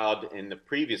one child in the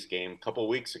previous game a couple of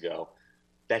weeks ago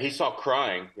that he saw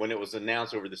crying when it was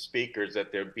announced over the speakers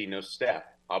that there'd be no Steph.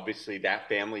 Obviously, that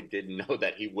family didn't know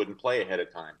that he wouldn't play ahead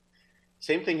of time.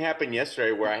 Same thing happened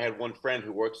yesterday where I had one friend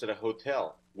who works at a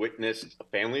hotel, witnessed a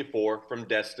family of four from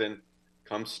Destin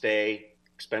come stay,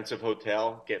 expensive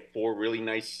hotel, get 4 really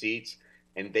nice seats,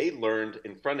 and they learned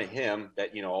in front of him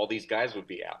that, all these guys would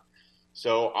be out.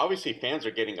 So obviously fans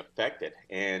are getting affected,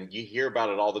 and you hear about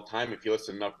it all the time if you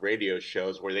listen to enough radio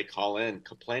shows where they call in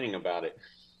complaining about it.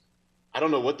 I don't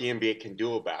know what the NBA can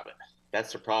do about it.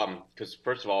 That's the problem, because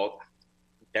first of all,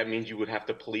 that means you would have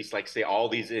to police, like, say, all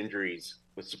these injuries.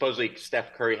 Supposedly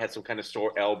Steph Curry had some kind of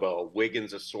sore elbow,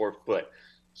 Wiggins a sore foot.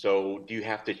 So do you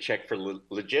have to check for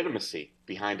legitimacy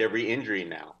behind every injury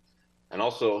now? And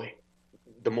also,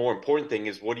 the more important thing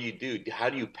is, what do you do? How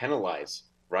do you penalize?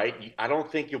 Right? I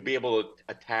don't think you'll be able to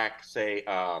attack, say,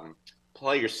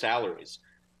 player salaries.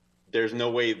 There's no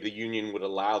way the union would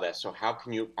allow that. So how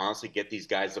can you honestly get these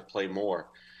guys to play more?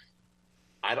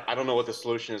 I don't know what the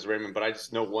solution is, Raymond, but I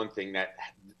just know one thing, that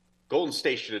Golden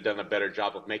State should have done a better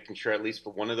job of making sure, at least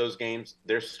for one of those games,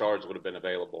 their stars would have been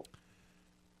available.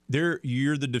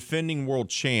 You're the defending world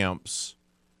champs,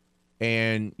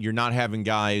 and you're not having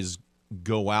guys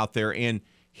go out there. And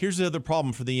here's the other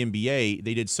problem for the NBA.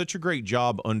 They did such a great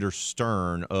job under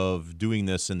Stern of doing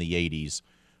this in the 80s,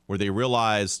 where they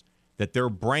realized that their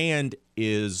brand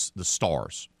is the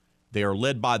stars. They are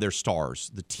led by their stars.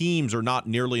 The teams are not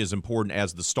nearly as important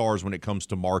as the stars when it comes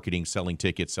to marketing, selling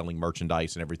tickets, selling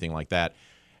merchandise, and everything like that.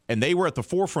 And they were at the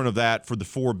forefront of that for the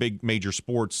 4 big major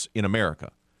sports in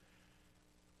America.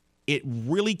 It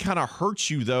really kind of hurts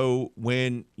you, though,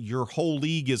 when your whole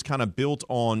league is kind of built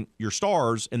on your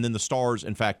stars, and then the stars,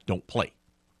 in fact, don't play.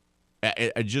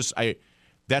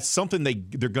 That's something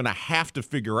they're going to have to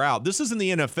figure out. This isn't the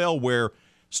NFL where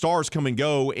stars come and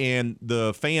go and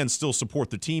the fans still support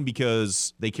the team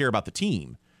because they care about the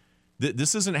team.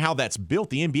 This isn't how that's built.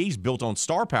 The NBA is built on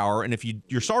star power, and if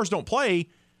your stars don't play,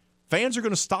 fans are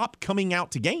going to stop coming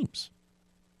out to games.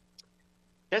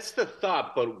 That's the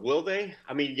thought, but will they?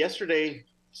 I mean, yesterday,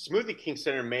 Smoothie King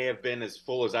Center may have been as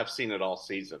full as I've seen it all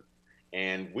season.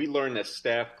 And we learned that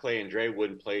Steph, Clay, and Dre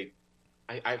wouldn't play.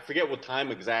 I forget what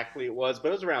time exactly it was, but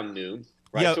it was around noon.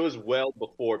 right? Yeah. So it was well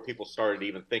before people started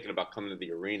even thinking about coming to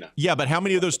the arena. Yeah, but how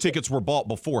many of those tickets were bought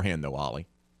beforehand, though, Ollie?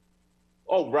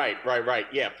 Oh, right.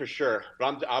 Yeah, for sure.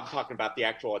 But I'm talking about the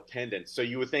actual attendance. So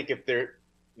you would think if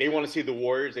they want to see the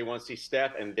Warriors, they want to see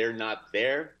Steph, and they're not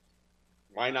there,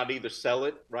 why not either sell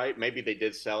it, right? Maybe they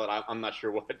did sell it. I'm not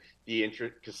sure what the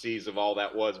intricacies of all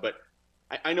that was, but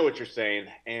I know what you're saying.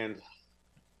 And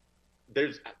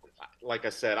there's, like I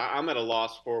said, I'm at a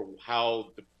loss for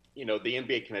how the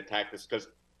NBA can attack this, because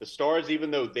the Stars,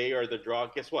 even though they are the draw,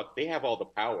 guess what? They have all the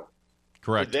power.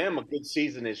 Correct. For them, a good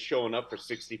season is showing up for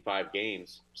 65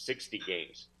 games, 60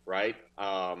 games, right?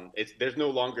 There's no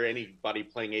longer anybody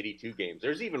playing 82 games.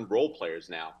 There's even role players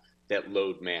now that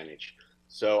load manage.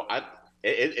 So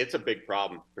it's a big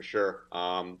problem for sure.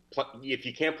 If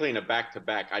you can't play in a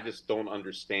back-to-back, I just don't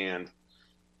understand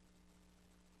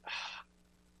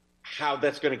how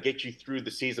that's going to get you through the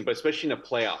season, but especially in the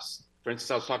playoffs. For instance,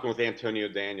 I was talking with Antonio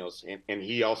Daniels, and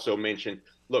he also mentioned,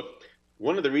 look,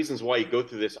 one of the reasons why you go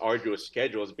through this arduous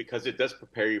schedule is because it does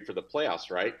prepare you for the playoffs,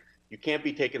 right? You can't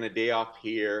be taking a day off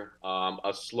here,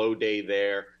 a slow day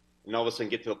there, and all of a sudden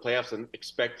get to the playoffs and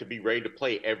expect to be ready to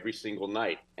play every single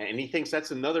night. And he thinks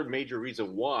that's another major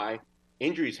reason why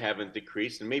injuries haven't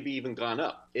decreased and maybe even gone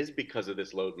up, is because of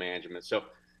this load management. So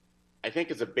I think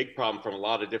it's a big problem from a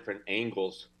lot of different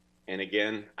angles. And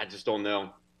again, I just don't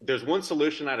know. There's one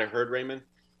solution that I heard, Raymond,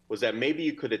 was that maybe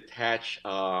you could attach,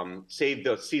 say,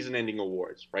 the season-ending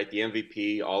awards, right? The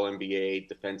MVP, All-NBA,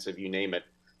 defensive, you name it,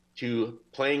 to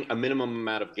playing a minimum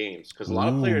amount of games, because a lot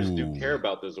of players do care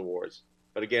about those awards.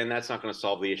 But again, that's not going to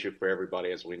solve the issue for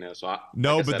everybody, as we know. So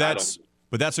but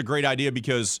that's a great idea,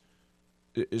 because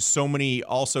so many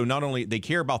also not only they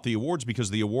care about the awards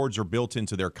because the awards are built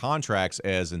into their contracts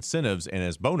as incentives and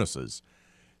as bonuses.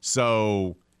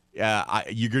 So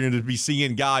you're going to be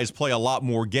seeing guys play a lot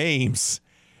more games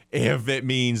if it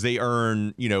means they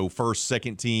earn, first,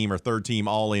 second team, or third team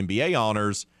All-NBA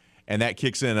honors, and that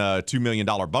kicks in a $2 million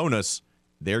bonus.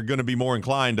 They're going to be more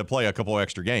inclined to play a couple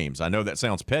extra games. I know that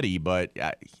sounds petty, but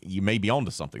you may be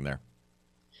onto something there.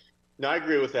 No, I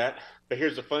agree with that. But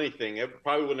here's the funny thing. It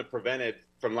probably wouldn't have prevented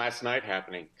from last night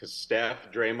happening, because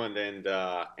Steph, Draymond, and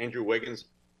Andrew Wiggins,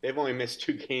 they've only missed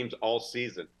 2 games all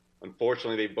season.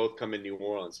 Unfortunately, they both come in New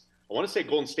Orleans. I want to say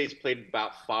Golden State's played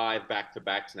about 5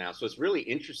 back-to-backs now. So it's really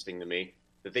interesting to me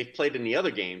that they've played in the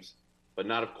other games, but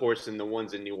not, of course, in the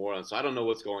ones in New Orleans. So I don't know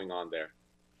what's going on there.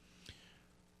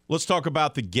 Let's talk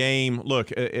about the game.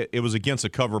 Look, it was against a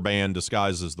cover band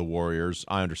disguised as the Warriors.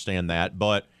 I understand that.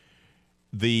 But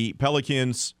the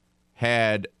Pelicans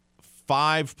had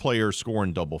 5 players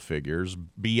scoring double figures.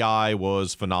 B.I.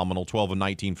 was phenomenal, 12 of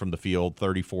 19 from the field,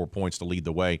 34 points to lead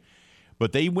the way.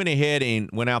 But they went ahead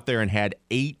and went out there and had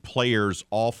 8 players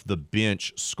off the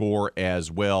bench score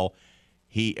as well.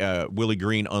 Willie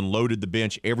Green unloaded the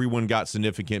bench. Everyone got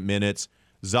significant minutes.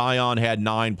 Zion had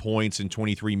 9 points in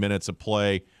 23 minutes of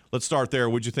play. Let's start there.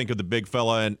 What'd you think of the big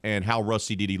fella, and how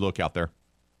rusty did he look out there?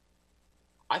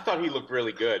 I thought he looked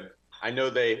really good. I know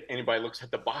anybody looks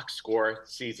at the box score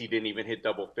sees he didn't even hit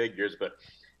double figures, but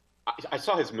I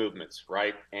saw his movements,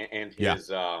 right, and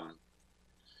his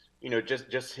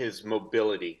just his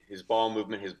mobility, his ball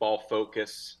movement, his ball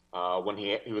focus, when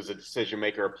he was a decision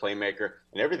maker, a playmaker,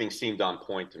 and everything seemed on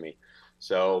point to me.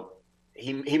 So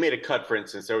he made a cut, for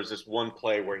instance. There was this one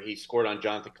play where he scored on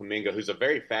Jonathan Kuminga, who's a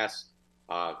very fast,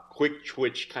 quick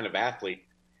twitch kind of athlete.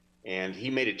 And he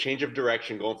made a change of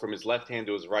direction, going from his left hand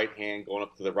to his right hand, going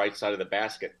up to the right side of the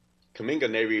basket.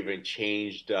 Kuminga never even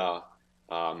changed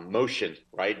motion,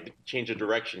 right? Change of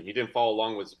direction. He didn't follow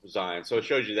along with Zion. So it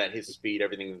shows you that his speed,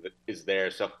 everything is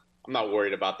there. So I'm not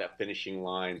worried about that finishing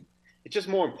line. It's just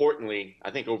more importantly,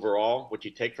 I think overall, what you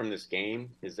take from this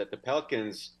game is that the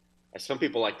Pelicans, as some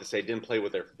people like to say, didn't play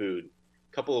with their food.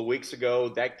 A couple of weeks ago,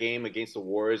 that game against the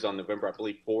Warriors on November, I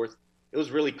believe, 4th, it was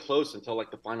really close until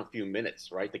like the final few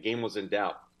minutes, right? The game was in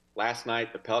doubt. Last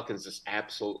night, the Pelicans just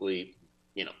absolutely,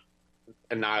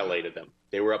 annihilated them.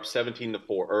 They were up 17-4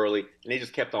 early, and they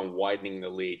just kept on widening the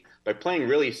lead by playing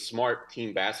really smart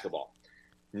team basketball.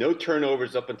 No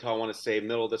turnovers up until, I want to say,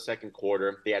 middle of the second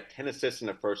quarter. They had 10 assists in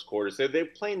the first quarter. So they're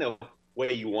playing the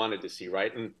way you wanted to see,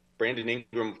 right? And Brandon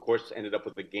Ingram, of course, ended up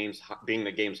with being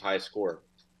the game's highest scorer.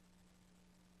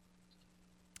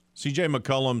 C.J.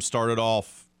 McCollum started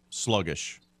off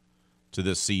sluggish to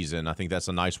this season. I think that's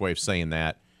a nice way of saying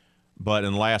that. But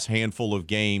in the last handful of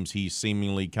games, he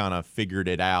seemingly kind of figured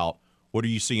it out. What are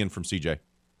you seeing from CJ?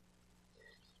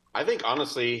 I think,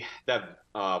 honestly, that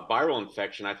viral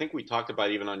infection, I think we talked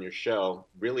about even on your show,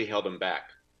 really held him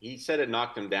back. He said it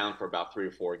knocked him down for about 3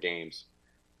 or 4 games.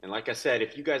 And like I said,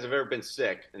 if you guys have ever been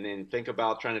sick and then think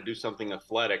about trying to do something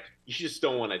athletic, you just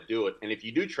don't want to do it. And if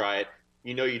you do try it,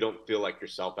 you know you don't feel like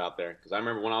yourself out there. Because I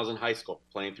remember when I was in high school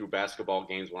playing through basketball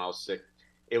games when I was sick,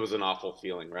 it was an awful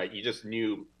feeling, right? You just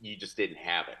knew you just didn't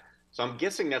have it. So I'm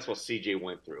guessing that's what CJ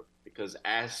went through, because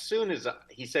as soon as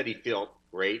he said he felt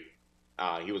great,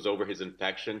 he was over his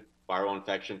infection, viral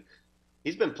infection.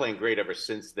 He's been playing great ever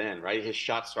since then, right? His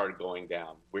shots started going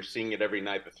down. We're seeing it every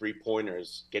night, the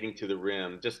three-pointers, getting to the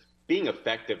rim, just being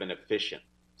effective and efficient.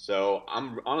 So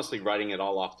I'm honestly writing it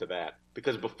all off to that.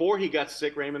 Because before he got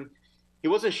sick, Raymond, he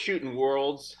wasn't shooting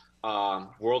worlds,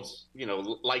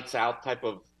 lights out type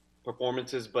of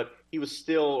performances, but he was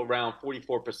still around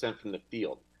 44% from the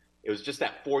field. It was just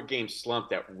that 4-game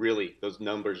slump that really, those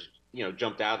numbers,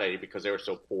 jumped out at you because they were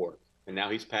so poor. And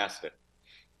now he's past it.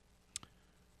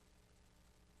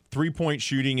 Three-point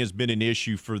shooting has been an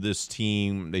issue for this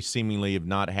team. They seemingly have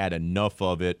not had enough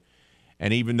of it.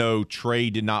 And even though Trey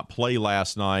did not play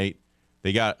last night,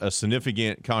 they got a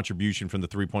significant contribution from the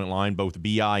three-point line. Both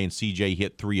B.I. and C.J.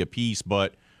 hit 3 apiece,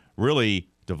 but really,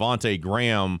 Devontae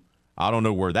Graham, I don't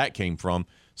know where that came from.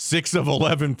 6 of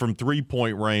 11 from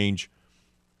three-point range.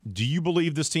 Do you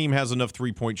believe this team has enough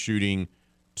three-point shooting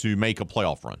to make a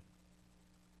playoff run?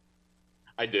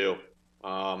 I do.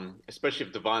 Especially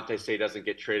if Devontae, say, doesn't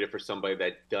get traded for somebody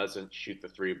that doesn't shoot the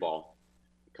three ball.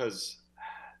 Because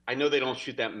I know they don't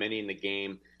shoot that many in the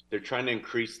game. They're trying to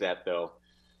increase that, though.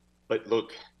 But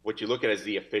look, what you look at is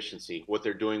the efficiency, what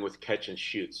they're doing with catch and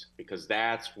shoots, because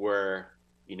that's where,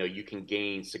 you can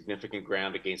gain significant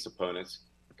ground against opponents.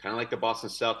 Kind of like the Boston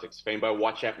Celtics. If anybody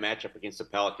watched that matchup against the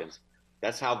Pelicans,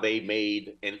 that's how they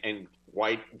made, and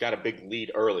White got a big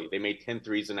lead early. They made 10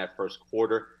 threes in that first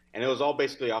quarter, and it was all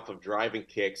basically off of driving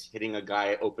kicks, hitting a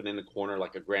guy open in the corner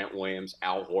like a Grant Williams,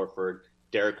 Al Horford,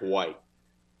 Derek White.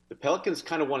 The Pelicans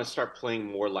kind of want to start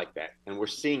playing more like that, and we're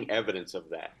seeing evidence of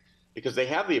that because they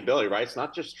have the ability, right? It's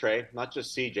not just Trey, not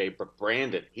just CJ, but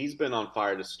Brandon. He's been on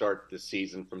fire to start the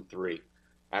season from 3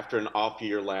 after an off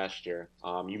year last year.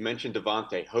 You mentioned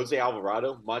Devontae. Jose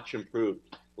Alvarado, much improved.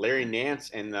 Larry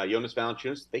Nance and Jonas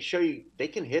Valanciunas, they show you they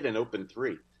can hit an open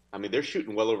 3. I mean, they're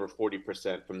shooting well over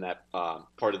 40% from that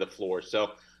part of the floor.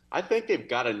 So I think they've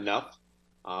got enough.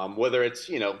 Whether it's,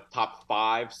 top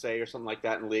 5, say, or something like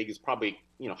that in the league is probably,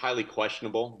 highly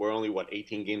questionable. We're only,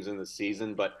 18 games in the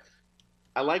season. But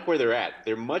I like where they're at.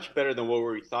 They're much better than what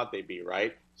we thought they'd be,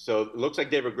 right? So it looks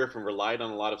like David Griffin relied on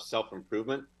a lot of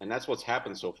self-improvement, and that's what's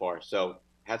happened so far. So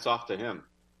hats off to him.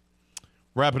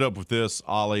 Wrap it up with this,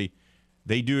 Ollie.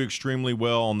 They do extremely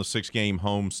well on the 6-game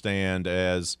homestand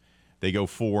as they go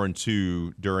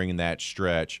 4-2 during that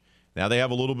stretch. Now they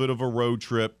have a little bit of a road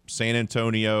trip. San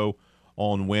Antonio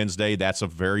on Wednesday. That's a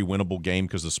very winnable game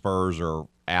because the Spurs are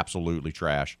absolutely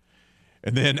trash.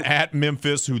 And then at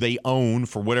Memphis, who they own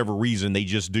for whatever reason, they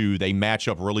just do. They match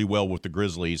up really well with the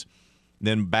Grizzlies.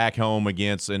 Then back home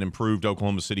against an improved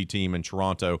Oklahoma City team in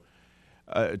Toronto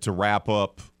to wrap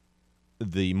up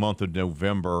the month of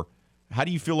November. How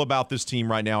do you feel about this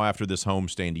team right now after this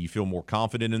homestand? Do you feel more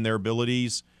confident in their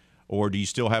abilities, or do you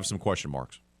still have some question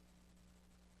marks?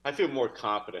 I feel more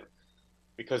confident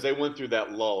because they went through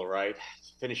that lull, right?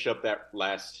 Finish up that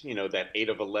last, that 8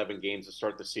 of 11 games to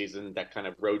start the season, that kind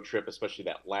of road trip, especially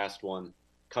that last one,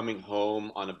 coming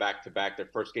home on a back-to-back. Their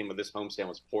first game of this homestand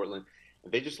was Portland.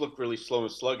 And they just looked really slow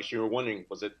and sluggish. You were wondering,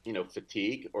 was it,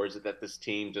 fatigue, or is it that this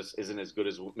team just isn't as good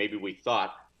as maybe we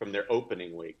thought from their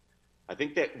opening week? I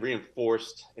think that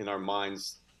reinforced in our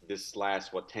minds this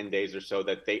last, 10 days or so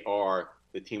that they are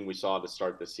the team we saw to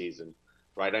start the season,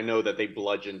 right? I know that they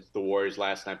bludgeoned the Warriors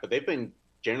last night, but they've been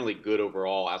generally good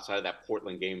overall outside of that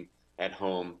Portland game at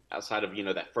home, outside of,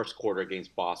 that first quarter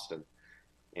against Boston.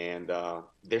 And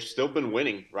they've still been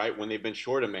winning, right, when they've been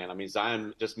short a man. I mean,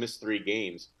 Zion just missed 3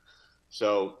 games.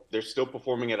 So they're still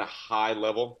performing at a high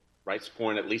level, right,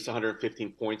 scoring at least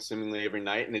 115 points seemingly every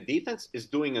night. And the defense is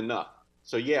doing enough.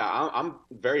 So, yeah, I'm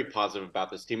very positive about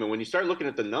this team. And when you start looking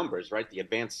at the numbers, right, the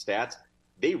advanced stats,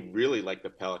 they really like the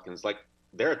Pelicans. Like,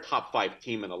 they're a top 5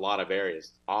 team in a lot of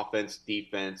areas, offense,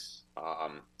 defense, a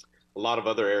lot of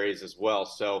other areas as well.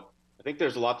 So I think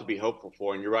there's a lot to be hopeful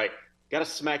for. And you're right, got to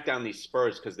smack down these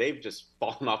Spurs because they've just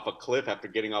fallen off a cliff after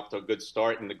getting off to a good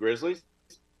start. And the Grizzlies,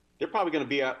 they're probably going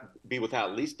to be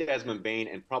without at least Desmond Bane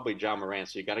and probably John Morant.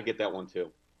 So you got to get that one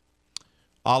too.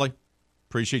 Ollie,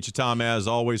 appreciate your time as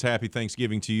always. Happy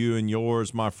Thanksgiving to you and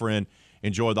yours, my friend.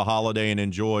 Enjoy the holiday and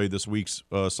enjoy this week's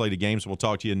slate of games. We'll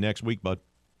talk to you next week, bud.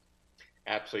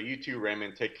 Absolutely. You too,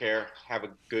 Raymond. Take care. Have a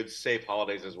good, safe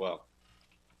holidays as well.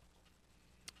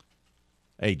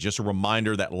 Hey, just a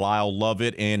reminder that Lyle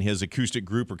Lovett and his acoustic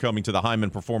group are coming to the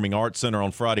Hyman Performing Arts Center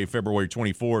on Friday, February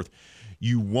 24th.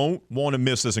 You won't want to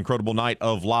miss this incredible night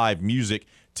of live music.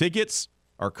 Tickets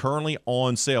are currently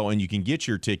on sale, and you can get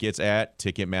your tickets at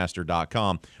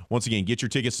Ticketmaster.com. Once again, get your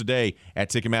tickets today at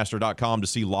Ticketmaster.com to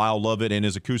see Lyle Lovett and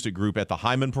his acoustic group at the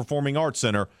Hyman Performing Arts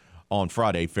Center on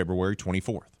Friday, February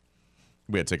 24th.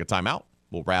 We had to take a timeout.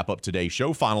 We'll wrap up today's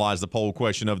show, finalize the poll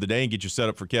question of the day, and get you set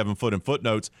up for Kevin Foote and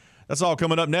Footnotes. That's all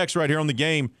coming up next right here on The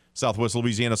Game, Southwest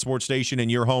Louisiana Sports Station, and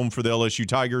your home for the LSU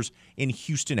Tigers in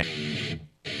Houston.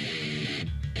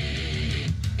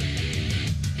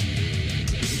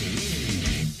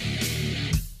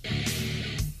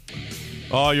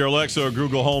 Oh, your Alexa or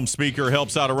Google Home speaker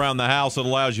helps out around the house. It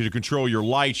allows you to control your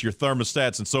lights, your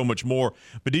thermostats, and so much more.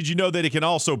 But did you know that it can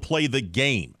also play the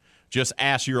game? Just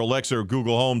ask your Alexa or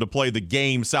Google Home to play the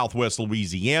game, Southwest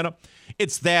Louisiana.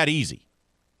 It's that easy.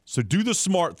 So do the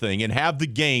smart thing and have the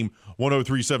game,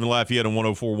 103.7 Lafayette and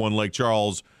 104.1 Lake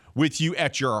Charles, with you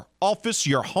at your office,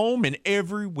 your home, and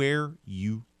everywhere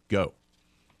you go.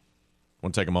 I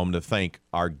want to take a moment to thank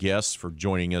our guests for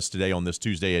joining us today on this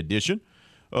Tuesday edition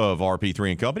of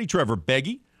RP3 and Company. Trevor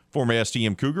Beggy, former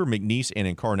STM Cougar, McNeese, and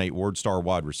Incarnate Ward star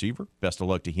wide receiver. Best of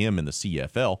luck to him in the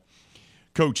CFL.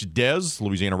 Coach Dez,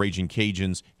 Louisiana Raging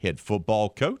Cajuns head football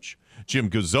coach. Jim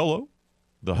Gazzolo,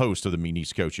 the host of the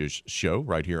McNeese Coaches Show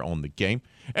right here on The Game.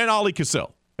 And Ollie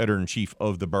Cassell, editor-in-chief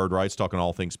of the Bird Rights, talking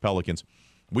all things Pelicans.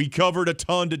 We covered a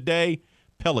ton today.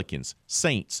 Pelicans,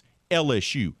 Saints,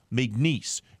 LSU,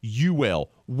 McNeese, UL,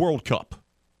 World Cup.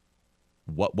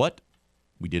 What?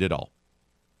 We did it all.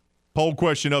 Poll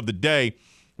question of the day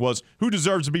was, who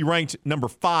deserves to be ranked number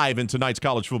 5 in tonight's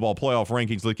college football playoff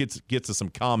rankings? Let's get to some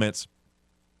comments.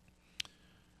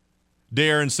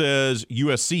 Darren says,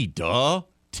 USC, duh.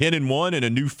 10-1 and a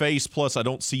new face, plus I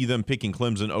don't see them picking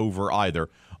Clemson over either.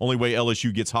 Only way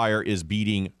LSU gets higher is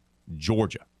beating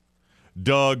Georgia.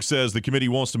 Doug says the committee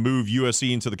wants to move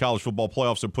USC into the college football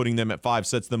playoffs, so putting them at 5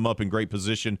 sets them up in great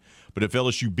position. But if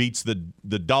LSU beats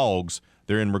the Dogs,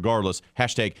 they're in regardless.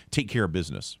 Hashtag take care of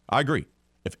business. I agree.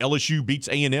 If LSU beats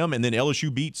A&M and then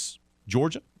LSU beats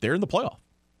Georgia, they're in the playoff.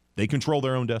 They control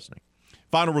their own destiny.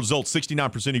 Final results,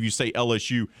 69% of you say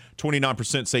LSU,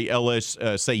 29% say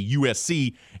say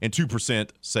USC, and 2%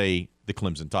 say the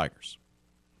Clemson Tigers.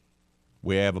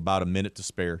 We have about a minute to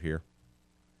spare here.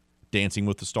 Dancing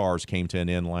with the Stars came to an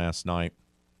end last night.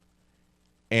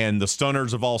 And the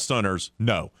stunners of all stunners,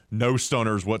 no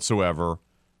stunners whatsoever.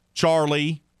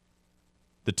 Charlie,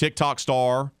 the TikTok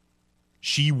star,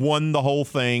 she won the whole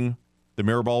thing, the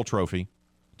Mirrorball Trophy,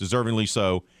 deservingly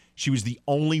so. She was the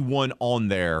only one on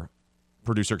there,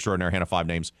 producer extraordinaire Hannah Five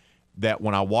Names, that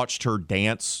when I watched her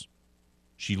dance,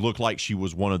 she looked like she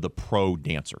was one of the pro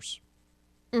dancers.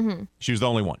 Mm-hmm. She was the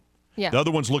only one. Yeah. The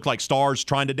other ones looked like stars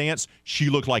trying to dance. She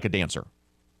looked like a dancer.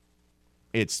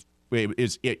 She's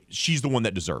the one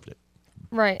that deserved it.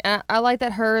 Right. I like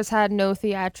that hers had no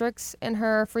theatrics in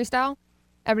her freestyle.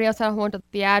 Everybody else had a whole bunch of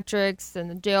theatrics and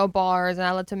the jail bars, and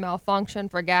I let to malfunction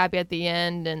for Gabby at the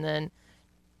end, and then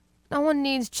no one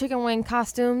needs chicken wing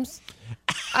costumes.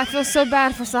 I feel so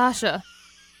bad for Sasha.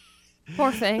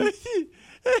 Poor thing.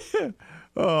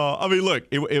 I mean, look,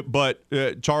 but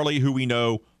Charlie, who we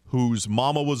know, whose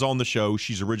mama was on the show,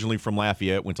 she's originally from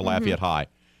Lafayette, went to Lafayette High.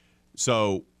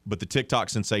 So, but the TikTok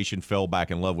sensation fell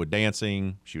back in love with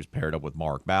dancing. She was paired up with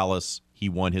Mark Ballas. He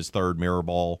won his 3rd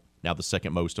Mirrorball, now the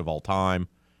 2nd most of all time.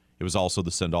 It was also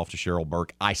the send-off to Cheryl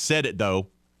Burke. I said it, though.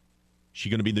 She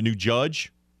going to be the new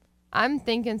judge? I'm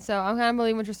thinking so. I'm kind of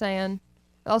believing what you're saying.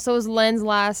 Also, it was Len's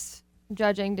last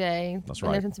judging day. That's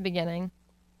right. Since the beginning.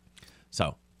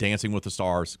 So, Dancing with the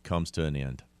Stars comes to an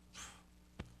end.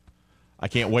 I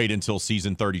can't wait until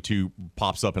season 32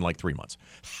 pops up in like 3 months.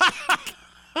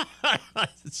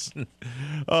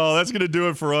 Oh, that's going to do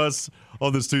it for us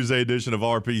on this Tuesday edition of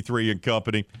RP3 and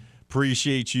Company.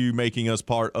 Appreciate you making us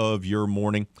part of your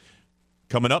morning.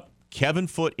 Coming up, Kevin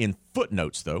Foote in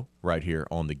Footnotes, though, right here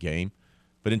on The Game.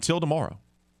 But until tomorrow,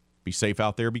 be safe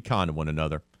out there, be kind to one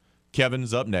another.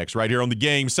 Kevin's up next, right here on The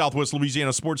Game, Southwest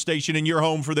Louisiana Sports Station, and your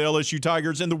home for the LSU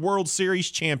Tigers and the World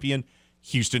Series champion,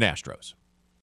 Houston Astros.